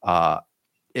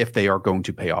 if they are going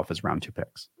to pay off as round 2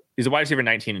 picks. He's a wide receiver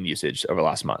 19 in usage over the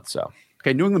last month. So,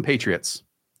 okay, New England Patriots.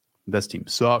 This team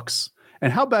sucks.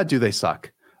 And how bad do they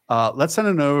suck? Let's send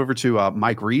it over to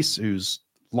Mike Reese, who's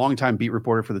longtime beat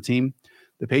reporter for the team.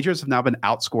 The Patriots have now been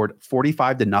outscored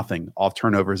 45-0 off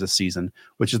turnovers this season,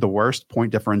 which is the worst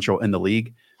point differential in the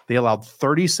league. They allowed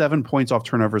 37 points off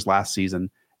turnovers last season,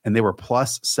 and they were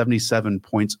plus 77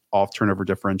 points off turnover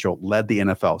differential, led the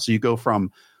NFL. So you go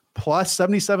from plus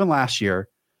 77 last year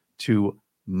to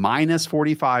minus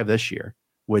 45 this year,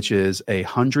 which is a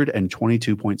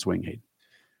 122-point swing, Hayden.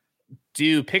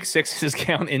 Do pick sixes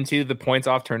count into the points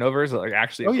off turnovers?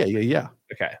 Actually? Oh, yeah.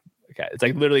 Okay. It's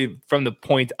literally from the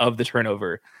point of the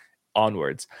turnover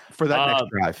onwards. For that next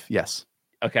drive, yes.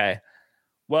 Okay.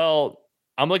 Well,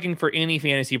 I'm looking for any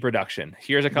fantasy production.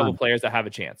 Here's a couple players that have a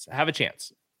chance.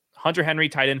 Hunter Henry,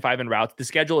 tight end 5 in routes. The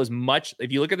schedule is much.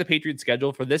 If you look at the Patriots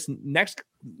schedule for this next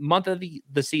month of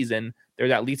the season, there's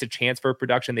at least a chance for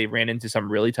production. They ran into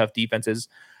some really tough defenses.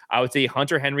 I would say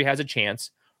Hunter Henry has a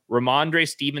chance. Ramondre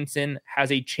Stevenson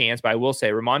has a chance, but I will say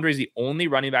Ramondre is the only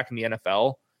running back in the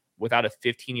NFL without a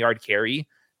 15-yard carry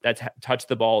that's touched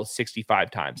the ball 65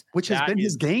 times. Which has been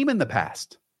his game in the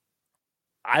past.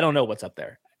 I don't know what's up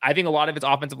there. I think a lot of it's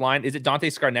offensive line. Is it Dante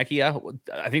Scarnecchia?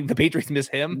 I think the Patriots miss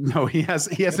him. No, he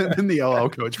hasn't been the OL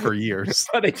coach for years.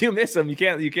 But they do miss him. You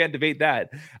can't debate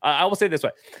that. I will say this way.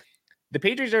 The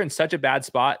Patriots are in such a bad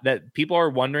spot that people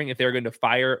are wondering if they're going to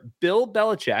fire Bill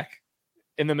Belichick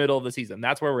in the middle of the season.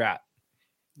 That's where we're at.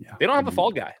 Yeah. They don't have a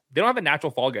fall guy. They don't have a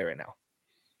natural fall guy right now.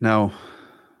 No,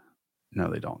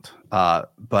 they don't.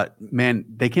 But man,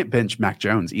 they can't bench Mac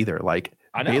Jones either. Like,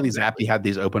 Bailey Zappi had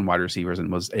these open wide receivers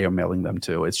and was mailing them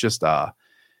too. It's just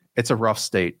it's a rough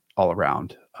state all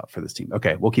around for this team.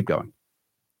 Okay, we'll keep going.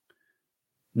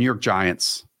 New York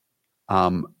Giants.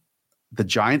 The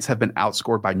Giants have been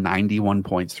outscored by 91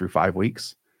 points through 5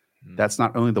 weeks. That's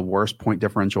not only the worst point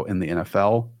differential in the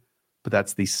NFL, but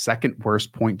that's the second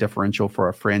worst point differential for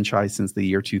a franchise since the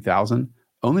year 2000.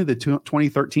 Only the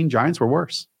 2013 Giants were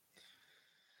worse.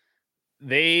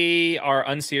 They are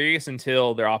unserious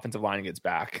until their offensive line gets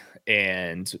back.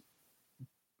 And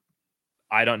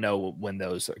I don't know when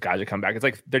those guys will come back. It's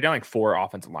like they're down like 4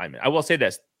 offensive linemen. I will say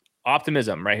this.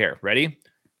 Optimism right here. Ready?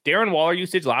 Darren Waller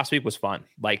usage last week was fun.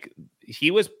 Like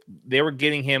they were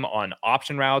getting him on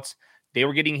option routes. They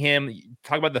were getting him,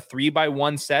 talk about the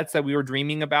 3x1 sets that we were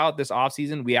dreaming about this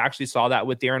offseason. We actually saw that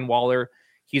with Darren Waller.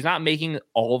 He's not making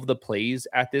all of the plays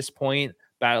at this point,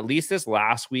 but at least this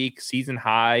last week, season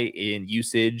high in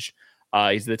usage.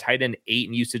 He's the tight end 8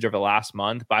 in usage over the last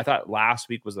month. But I thought last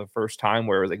week was the first time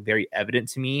where it was like very evident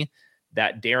to me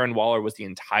that Darren Waller was the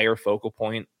entire focal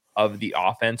point of the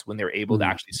offense when they were able to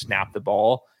actually snap the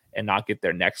ball and not get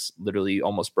their necks literally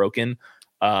almost broken.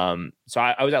 So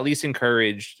I was at least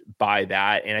encouraged by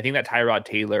that. And I think that Tyrod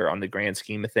Taylor, on the grand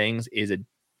scheme of things, is a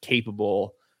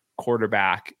capable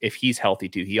quarterback if he's healthy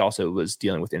too. He also was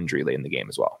dealing with injury late in the game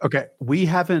as well. Okay. We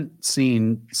haven't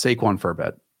seen Saquon for a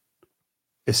bit.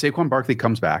 If Saquon Barkley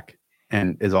comes back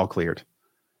and is all cleared,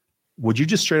 would you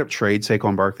just straight up trade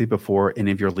Saquon Barkley before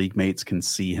any of your league mates can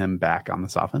see him back on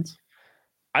this offense?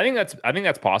 I think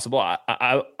that's possible.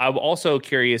 I'm also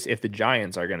curious if the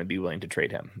Giants are going to be willing to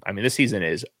trade him. I mean, this season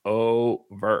is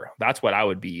over. That's what I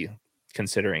would be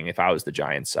considering if I was the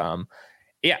Giants.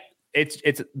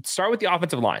 It's start with the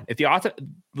offensive line. If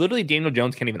literally Daniel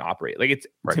Jones can't even operate. Like it's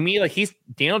right. To me, like he's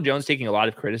Daniel Jones taking a lot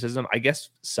of criticism, I guess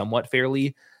somewhat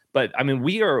fairly, but I mean,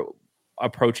 we are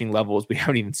approaching levels we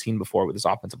haven't even seen before with this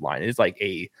offensive line. It's like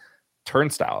a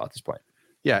turnstile at this point.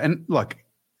 Yeah. And look,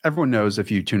 everyone knows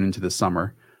if you tune into the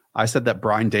summer, I said that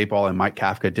Brian Daboll and Mike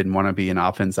Kafka didn't want to be an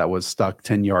offense that was stuck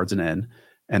 10 yards and in.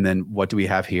 And then what do we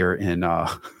have here in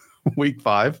week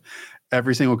 5?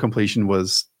 Every single completion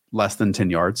was less than 10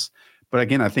 yards. But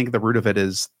again, I think the root of it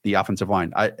is the offensive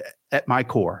line. At my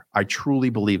core, I truly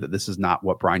believe that this is not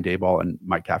what Brian Daboll and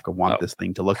Mike Kafka want this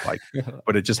thing to look like,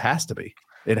 but it just has to be.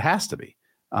 It has to be.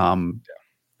 And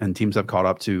teams have caught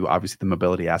up to obviously the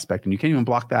mobility aspect, and you can't even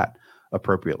block that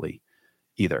appropriately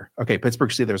either. Okay, Pittsburgh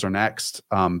Steelers are next.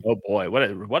 Oh boy,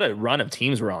 what a run of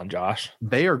teams we're on, Josh.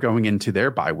 They are going into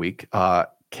their bye week.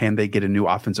 Can they get a new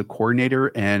offensive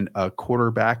coordinator and a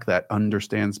quarterback that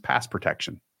understands pass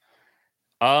protection?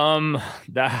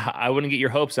 That I wouldn't get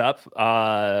your hopes up.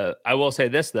 I will say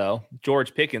this though,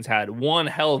 George Pickens had one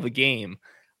hell of a game.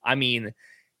 I mean,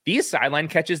 these sideline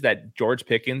catches that George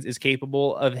Pickens is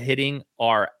capable of hitting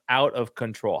are out of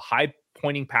control. High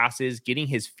pointing passes, getting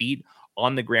his feet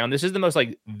on the ground. This is the most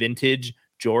like vintage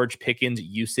George Pickens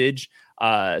usage.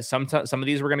 Some of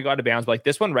these were going to go out of bounds, but like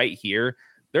this one right here,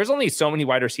 there's only so many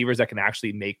wide receivers that can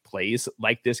actually make plays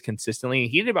like this consistently.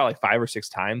 He did about like 5 or 6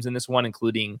 times in this one,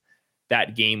 including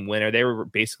that game winner. They were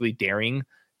basically daring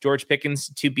George Pickens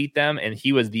to beat them, and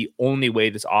he was the only way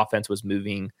this offense was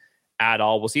moving at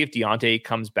all. We'll see if Deontay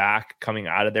comes back coming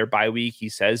out of their bye week. He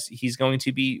says he's going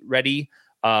to be ready,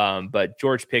 but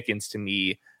George Pickens, to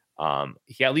me,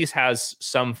 he at least has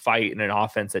some fight in an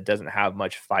offense that doesn't have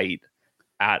much fight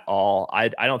at all. I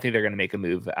don't think they're going to make a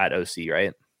move at OC,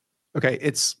 right? Okay,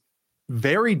 it's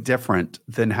very different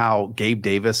than how Gabe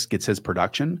Davis gets his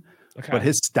production. Okay. But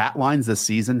his stat lines this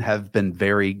season have been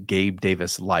very Gabe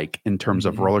Davis-like in terms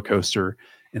of roller coaster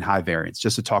and high variance.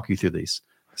 Just to talk you through these: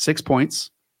 6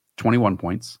 points, 21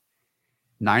 points,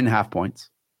 9.5 points,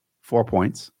 4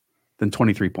 points, then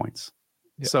 23 points.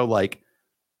 Yep. So like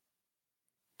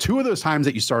 2 of those times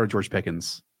that you started George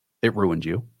Pickens, it ruined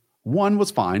you. 1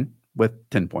 was fine with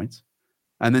 10 points.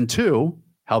 And then 2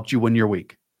 helped you win your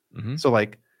week. Mm-hmm. So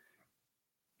like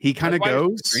he kind of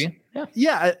goes.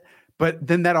 Yeah. But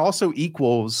then that also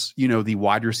equals, the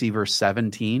wide receiver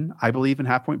 17, I believe, in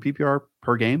half point PPR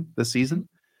per game this season,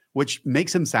 which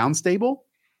makes him sound stable.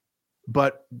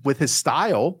 But with his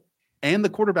style and the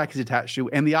quarterback he's attached to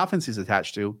and the offense he's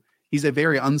attached to, he's a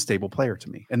very unstable player to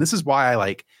me. And this is why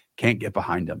I can't get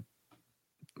behind him.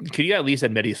 Could you at least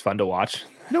admit he's fun to watch?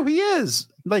 No, he is.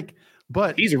 But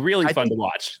he's really fun to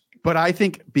watch. But I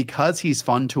think because he's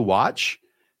fun to watch,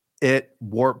 it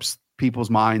warps people's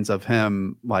minds of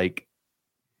him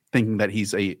thinking that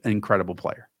he's an incredible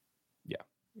player. Yeah.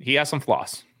 He has some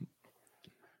flaws.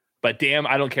 But damn,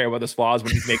 I don't care about those flaws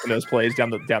when he's making those plays down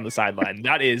the sideline.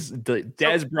 That is the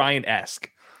Des Bryant-esque.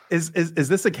 Is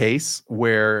this a case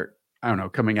where, I don't know,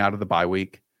 coming out of the bye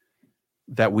week,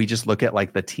 that we just look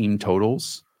at the team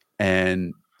totals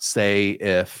and say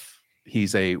if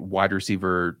he's a wide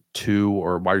receiver 2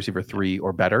 or wide receiver 3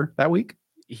 or better that week?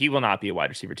 He will not be a wide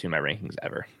receiver 2 in my rankings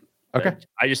ever. Okay.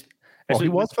 But he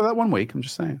was for that 1 week. I'm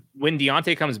just saying. When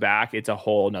Deontay comes back, it's a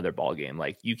whole nother ball game.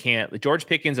 You can't. George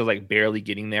Pickens is barely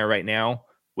getting there right now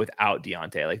without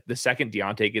Deontay. The second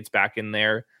Deontay gets back in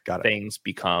there, things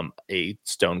become a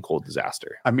stone cold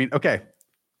disaster. I mean, okay,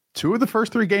 2 of the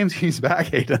first 3 games he's back,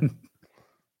 Hayden.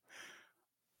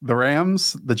 The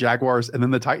Rams, the Jaguars, and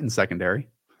then the Titans secondary.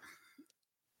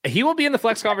 He will be in the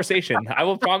flex conversation. I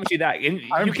will promise you that. And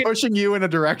I'm pushing you in a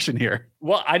direction here.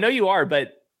 Well, I know you are,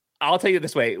 but I'll tell you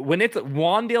this way. When it's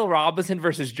Wan'Dale Robinson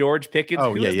versus George Pickens,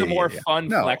 who is the more fun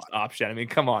flex option? I mean,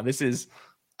 come on. This is...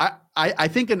 I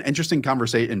think an interesting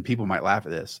conversation, and people might laugh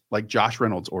at this, Josh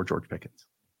Reynolds or George Pickens.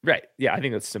 Right. Yeah, I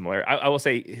think that's similar. I will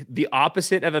say the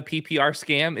opposite of a PPR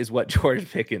scam is what George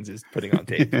Pickens is putting on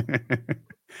tape.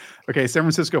 Okay, San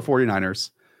Francisco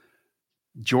 49ers.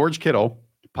 George Kittle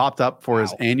popped up for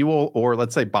his annual, or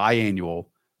let's say biannual,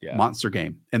 monster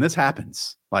game. And this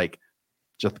happens.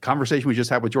 Just the conversation we just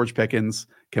had with George Pickens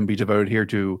can be devoted here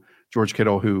to George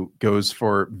Kittle, who goes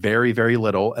for very, very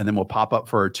little and then will pop up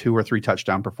for a 2 or 3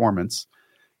 touchdown performance.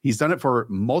 He's done it for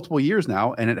multiple years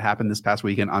now, and it happened this past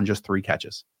weekend on just 3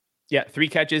 catches. Yeah, 3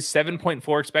 catches,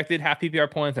 7.4 expected half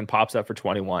PPR points, and pops up for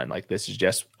 21. This is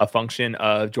just a function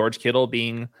of George Kittle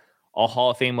being a Hall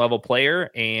of Fame level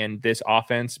player and this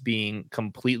offense being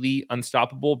completely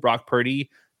unstoppable. Brock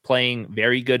Purdy playing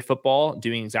very good football,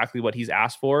 doing exactly what he's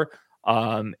asked for.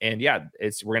 We're going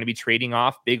to be trading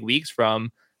off big weeks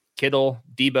from Kittle,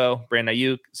 Debo, Brandon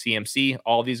Ayuk, CMC.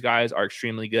 All of these guys are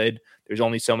extremely good. There's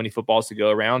only so many footballs to go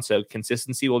around, so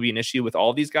consistency will be an issue with all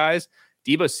of these guys.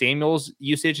 Debo Samuel's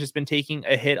usage has been taking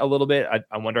a hit a little bit.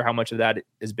 I wonder how much of that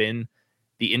has been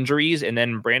the injuries. And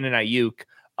then Brandon Ayuk,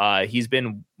 he's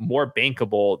been more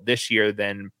bankable this year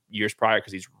than years prior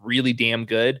because he's really damn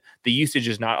good. The usage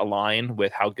is not aligned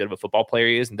with how good of a football player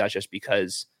he is, and that's just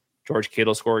because George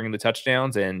Kittle scoring the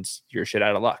touchdowns and you're shit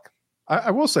out of luck.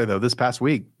 I will say, though, this past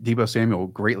week, Debo Samuel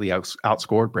greatly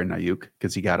outscored Brandon Ayuk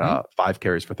because he got 5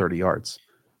 carries for 30 yards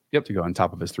to go on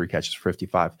top of his 3 catches for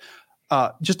 55.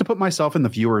 Just to put myself in the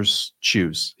viewer's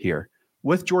shoes here,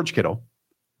 with George Kittle,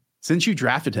 since you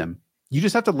drafted him, you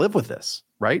just have to live with this,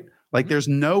 right? There's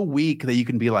no week that you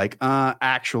can be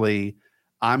actually,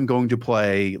 I'm going to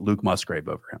play Luke Musgrave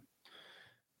over him.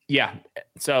 Yeah.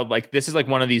 So, this is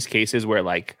one of these cases where,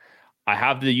 I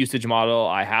have the usage model,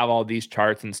 I have all these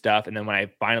charts and stuff, and then when I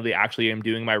finally actually am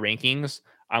doing my rankings,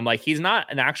 I'm he's not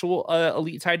an actual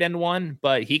elite tight end 1,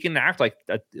 but he can act like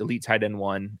an elite tight end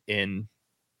 1 in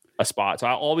a spot. So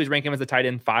I'll always rank him as a tight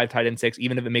end 5, tight end 6,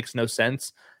 even if it makes no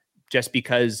sense, just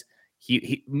because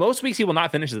he most weeks he will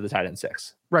not finish as the tight end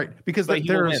 6. Right. Because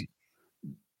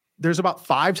there's about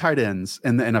 5 tight ends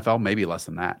in the NFL, maybe less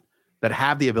than that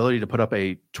have the ability to put up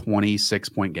a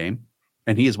 26-point game,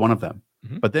 and he is one of them.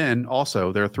 Mm-hmm. But then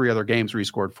also there are 3 other games where he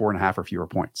scored 4.5 or fewer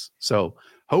points. So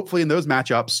hopefully in those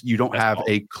matchups, you don't have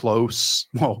a close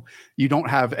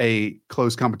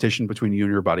competition between you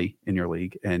and your buddy in your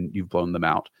league, and you've blown them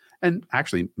out. And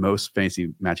actually most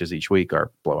fantasy matches each week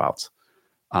are blowouts.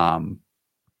 And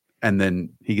then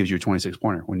he gives you a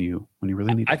 26-pointer when you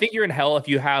really need it. I think you're in hell if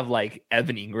you have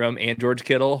Evan Ingram and George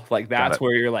Kittle. That's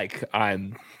where you're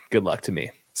I'm good luck to me.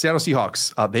 Seattle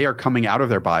Seahawks, they are coming out of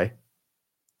their bye.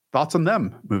 Thoughts on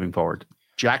them moving forward?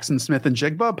 Jackson Smith and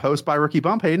Jigba, post by rookie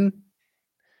bump, Hayden.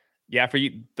 Yeah, for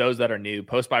you, those that are new,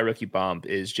 post by rookie bump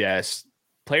is just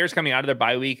players coming out of their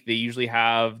bye week. They usually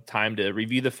have time to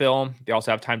review the film. They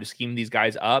also have time to scheme these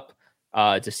guys up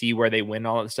to see where they win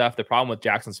all that stuff. The problem with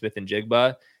Jackson Smith and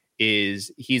Jigba is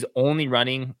he's only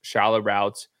running shallow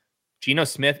routes Geno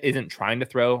Smith isn't trying to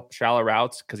throw shallow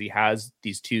routes because he has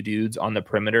these two dudes on the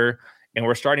perimeter. And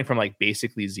we're starting from like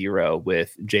basically zero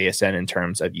with JSN in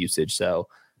terms of usage. So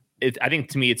I think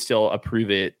to me, it's still a prove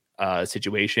it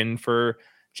situation for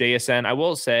JSN. I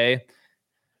will say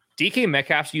DK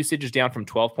Metcalf's usage is down from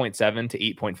 12.7 to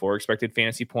 8.4 expected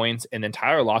fantasy points. And then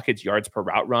Tyler Lockett's yards per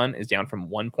route run is down from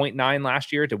 1.9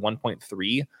 last year to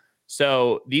 1.3.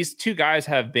 So these two guys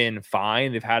have been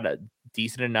fine. They've had a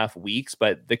decent enough weeks,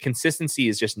 but the consistency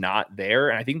is just not there.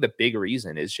 And I think the big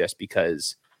reason is just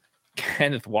because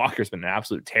Kenneth Walker's been an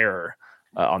absolute terror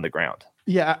on the ground.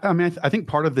 Yeah, I mean, I think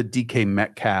part of the DK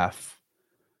Metcalf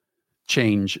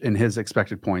change in his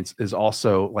expected points is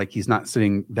also like he's not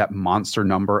sitting that monster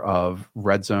number of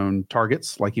red zone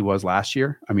targets like he was last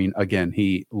year. I mean, again,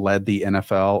 he led the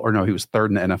NFL, or no, he was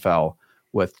third in the NFL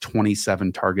with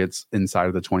 27 targets inside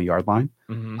of the 20-yard line.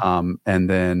 Mm-hmm. And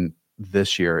then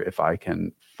this year, if I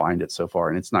can find it so far,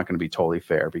 and it's not going to be totally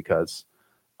fair because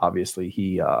obviously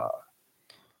he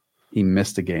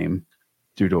missed a game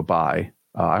due to a bye.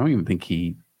 I don't even think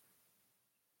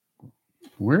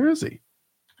where is he?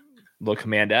 Look,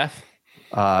 Command F.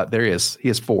 There he is. He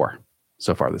has 4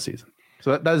 so far this season.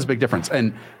 So that is a big difference.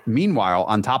 And meanwhile,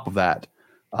 on top of that,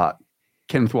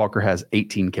 Kenneth Walker has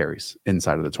 18 carries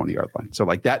inside of the 20-yard line. So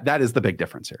like that is the big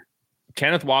difference here.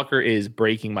 Kenneth Walker is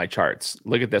breaking my charts.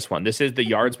 Look at this one. This is the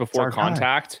yards before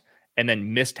contact and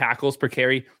then missed tackles per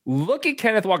carry. Look at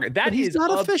Kenneth Walker. But he's not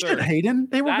absurd. Efficient, Hayden.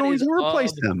 They were going to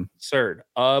replace him. Absurd.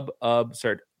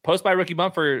 Post by rookie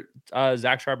bump for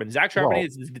Zach Charbonnet. Zach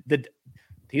Charbonnet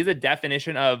he's a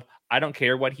definition of I don't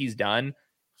care what he's done.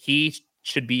 He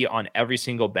should be on every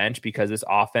single bench because this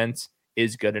offense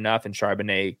is good enough and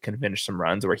Charbonnet can finish some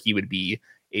runs where he would be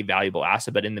a valuable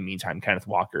asset. But in the meantime, Kenneth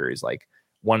Walker is like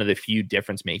one of the few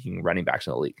difference-making running backs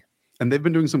in the league. And they've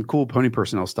been doing some cool pony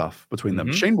personnel stuff between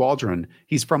them. Shane Waldron,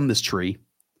 he's from this tree.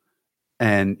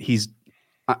 And he's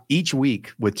each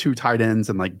week with 2 tight ends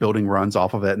and like building runs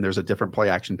off of it. And there's a different play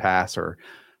action pass or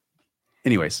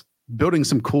anyways, building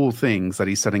some cool things that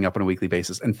he's setting up on a weekly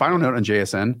basis. And final note on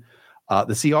JSN,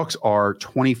 the Seahawks are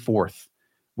 24th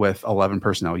with 11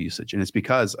 personnel usage. And it's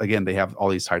because, again, they have all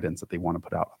these tight ends that they want to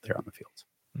put out there on the field.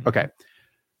 Okay.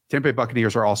 Tampa Bay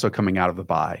Buccaneers are also coming out of the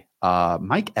bye.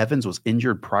 Mike Evans was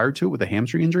injured prior to it with a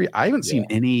hamstring injury. I haven't seen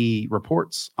any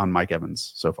reports on Mike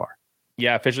Evans so far.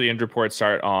 Yeah, officially injury reports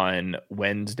start on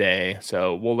Wednesday.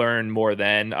 So we'll learn more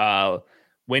then.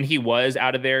 When he was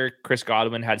out of there, Chris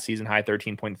Godwin had season high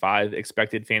 13.5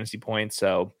 expected fantasy points.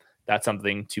 So that's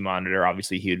something to monitor.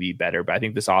 Obviously, he would be better. But I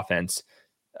think this offense,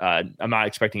 I'm not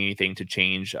expecting anything to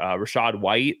change. Rashad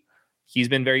White, he's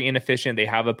been very inefficient. They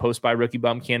have a post-by rookie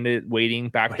bump candidate waiting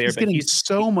back there. He's getting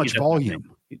so much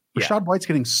volume. Rashad White's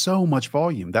getting so much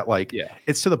volume that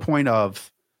it's to the point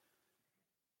of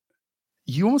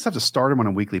you almost have to start him on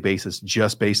a weekly basis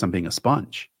just based on being a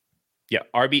sponge. Yeah,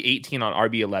 RB 18 on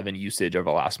RB 11 usage over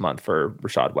the last month for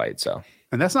Rashad White. So,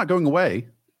 and that's not going away.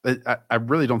 I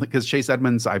really don't think because Chase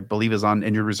Edmonds, I believe, is on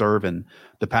injured reserve and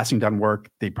the passing down work.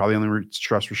 They probably only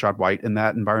trust Rashad White in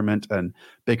that environment. And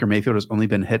Baker Mayfield has only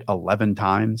been hit 11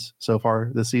 times so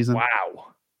far this season. Wow.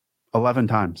 11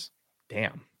 times.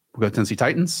 Damn. We'll go to Tennessee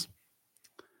Titans.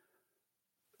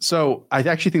 So I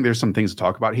actually think there's some things to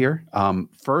talk about here.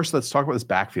 First, let's talk about this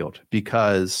backfield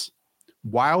because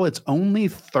while it's only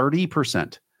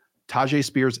 30%, Tyjae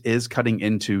Spears is cutting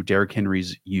into Derrick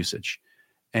Henry's usage.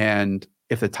 And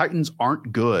if the Titans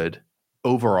aren't good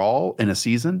overall in a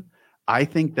season, I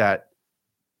think that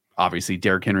obviously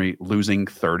Derrick Henry losing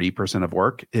 30% of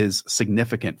work is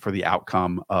significant for the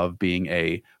outcome of being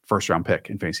a first-round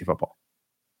pick in fantasy football.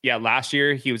 Yeah, last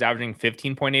year he was averaging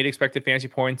 15.8 expected fantasy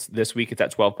points. This week it's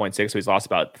at 12.6, so he's lost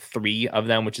about 3 of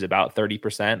them, which is about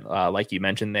 30%, like you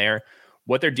mentioned there.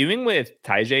 What they're doing with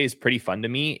Tyjae is pretty fun to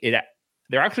me.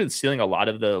 They're actually stealing a lot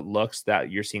of the looks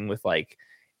that you're seeing with like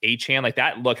Achane, like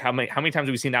that look. How many times have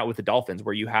we seen that with the Dolphins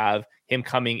where you have him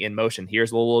coming in motion?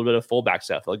 Here's a little bit of fullback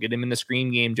stuff. They'll get him in the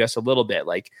screen game just a little bit.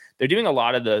 Like they're doing a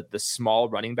lot of the small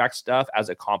running back stuff as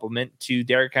a complement to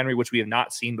Derrick Henry, which we have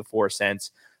not seen before since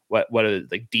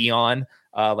like Dion,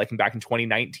 like back in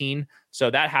 2019. So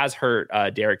that has hurt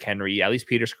Derrick Henry. At least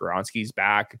Peter Skoronski's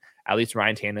back. At least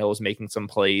Ryan Tannehill is making some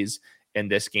plays in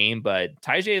this game. But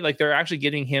Tyjae, like they're actually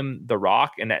giving him the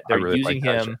rock and that they're really using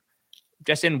him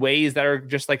just in ways that are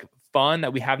just like fun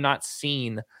that we have not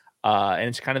seen. And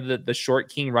it's kind of the short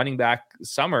king running back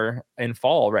summer and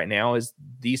fall right now is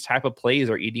these type of plays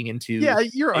are eating into. Yeah,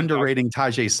 you're underrating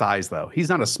Tyjae's size though. He's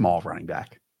not a small running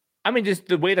back. I mean, just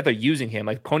the way that they're using him,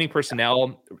 like pony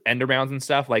personnel, end arounds and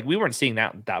stuff. Like we weren't seeing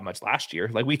that much last year.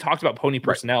 Like we talked about pony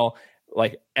personnel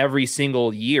like every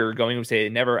single year going to say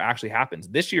it never actually happens.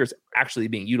 This year is actually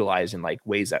being utilized in like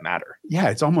ways that matter. Yeah,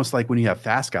 it's almost like when you have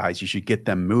fast guys, you should get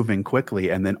them moving quickly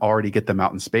and then already get them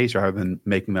out in space rather than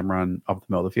making them run up the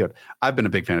middle of the field. I've been a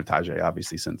big fan of Tajay,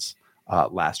 obviously, since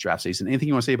last draft season. Anything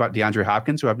you want to say about DeAndre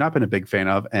Hopkins, who I've not been a big fan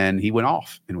of, and he went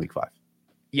off in week 5?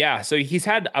 Yeah, so he's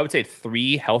had, I would say,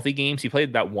 3 healthy games. He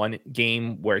played that one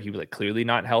game where he was like clearly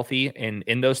not healthy. And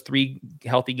in those 3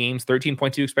 healthy games,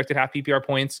 13.2 expected half PPR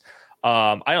points.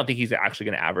 I don't think he's actually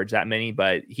going to average that many,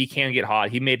 but he can get hot.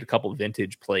 He made a couple of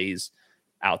vintage plays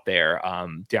out there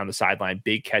down the sideline,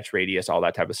 big catch radius, all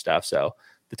that type of stuff. So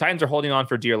the Titans are holding on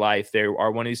for dear life. They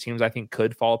are one of these teams I think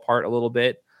could fall apart a little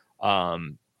bit.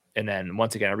 And then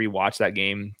once again, I rewatched that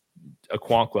game.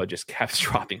 Okonkwo just kept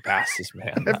dropping passes,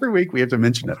 man. Every week we have to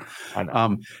mention it. I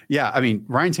know. Yeah, I mean,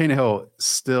 Ryan Tannehill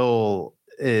still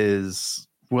is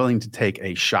willing to take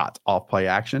a shot off play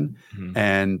action,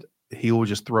 and he will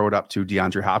just throw it up to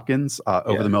DeAndre Hopkins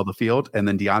over the middle of the field, and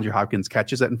then DeAndre Hopkins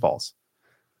catches it and falls.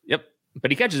 Yep, but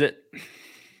he catches it.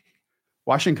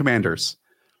 Washington Commanders.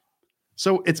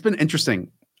 So it's been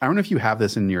interesting. I don't know if you have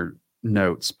this in your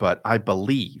notes, but I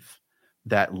believe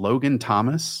that Logan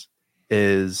Thomas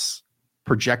is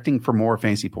projecting for more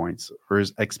fantasy points, or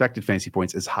his expected fantasy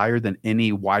points is higher than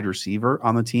any wide receiver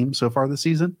on the team so far this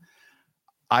season.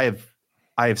 I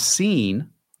have seen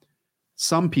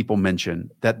some people mention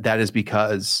that is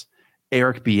because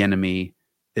Eric Bieniemy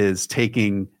is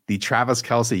taking the Travis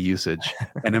Kelce usage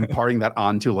and imparting that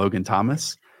onto Logan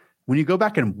Thomas. When you go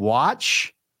back and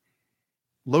watch,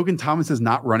 Logan Thomas is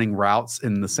not running routes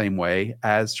in the same way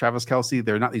as Travis Kelce.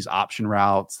 There are not these option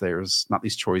routes. There's not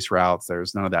these choice routes.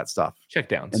 There's none of that stuff.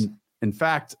 Checkdowns. And in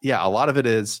fact, yeah, a lot of it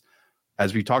is,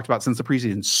 as we talked about since the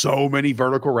preseason, so many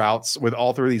vertical routes with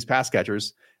all 3 of these pass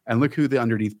catchers. And look who the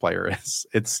underneath player is.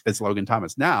 It's Logan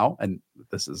Thomas now. And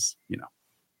this is,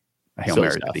 a Hail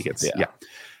Mary that he gets. Yeah.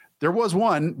 There was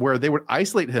one where they would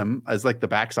isolate him as like the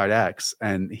backside X,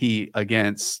 and he,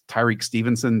 against Tyreek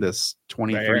Stevenson, this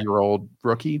 23-year-old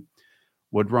rookie,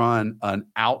 would run an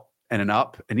out and an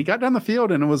up, and he got down the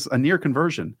field, and it was a near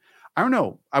conversion. I don't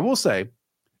know. I will say,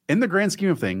 in the grand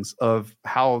scheme of things, of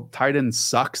how tight end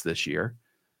sucks this year,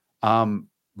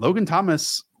 Logan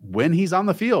Thomas, when he's on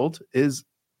the field, is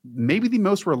maybe the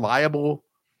most reliable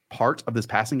part of this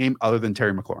passing game other than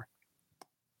Terry McLaurin.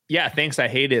 Yeah, thanks. I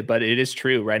hate it, but it is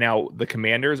true. Right now, the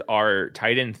Commanders are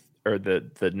tight end, or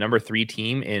the number 3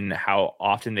 team in how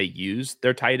often they use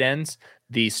their tight ends.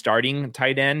 The starting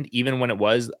tight end, even when it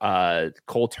was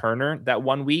Cole Turner that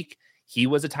 1 week, he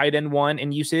was a tight end 1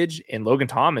 in usage, and Logan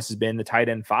Thomas has been the tight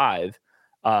end 5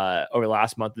 over the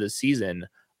last month of the season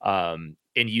in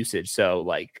usage. So,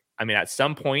 like, I mean, at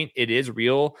some point, it is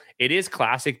real. It is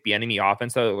classic Bieniemy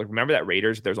offense. So, like, remember that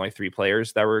Raiders, there's only 3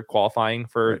 players that were qualifying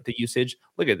for the usage.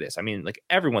 Look at this. I mean, like,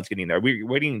 everyone's getting there. We're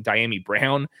waiting. Diami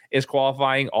Brown is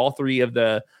qualifying. All 3 of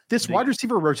the wide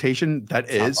receiver rotation that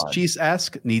is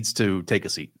Chiefs-esque needs to take a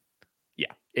seat.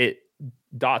 Yeah,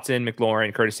 Dotson,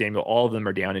 McLaurin, Curtis Samuel, all of them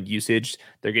are down in usage.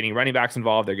 They're getting running backs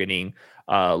involved. They're getting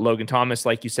Logan Thomas,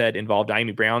 like you said, involved.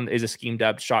 Diami Brown is a schemed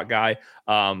up shot guy.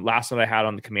 Last one I had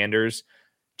on the Commanders,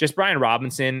 just Brian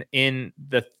Robinson. In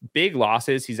the big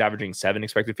losses, he's averaging 7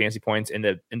 expected fantasy points. In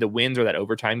the wins or that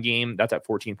overtime game, that's at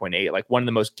 14.8. Like, one of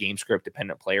the most game script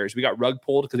dependent players. We got rug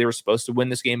pulled because they were supposed to win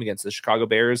this game against the Chicago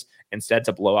Bears. Instead, it's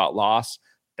a blowout loss.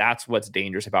 That's what's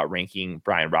dangerous about ranking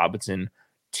Brian Robinson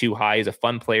too high. Is a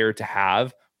fun player to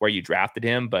have where you drafted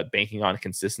him, but banking on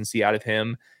consistency out of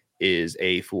him is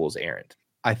a fool's errand.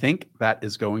 I think that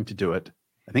is going to do it.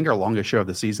 I think our longest show of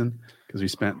the season, because we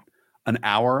spent an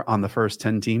hour on the first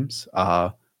 10 teams,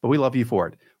 but we love you for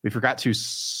it. We forgot to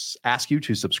ask you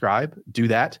to subscribe. Do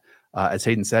that. As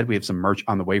Hayden said, we have some merch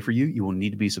on the way for you. You will need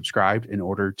to be subscribed in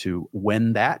order to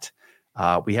win that.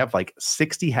 We have like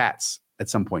 60 hats at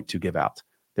some point to give out.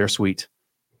 They're sweet.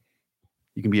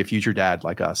 You can be a future dad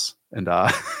like us, and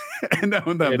and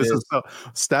own them. This is a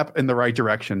step in the right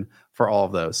direction for all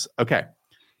of those. Okay.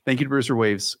 Thank you to Brewster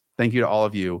Waves. Thank you to all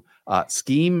of you.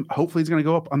 Scheme hopefully is going to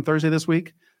go up on Thursday this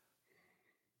week.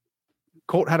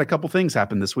 Colt had a couple things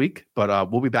happen this week,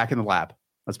 but we'll be back in the lab.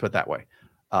 Let's put it that way.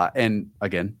 And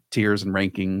again, tiers and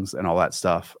rankings and all that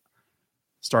stuff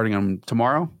starting on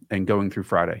tomorrow and going through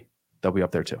Friday. They'll be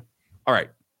up there too. All right.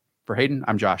 For Hayden,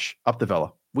 I'm Josh. Up the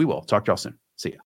Vela. We will talk to y'all soon. See ya.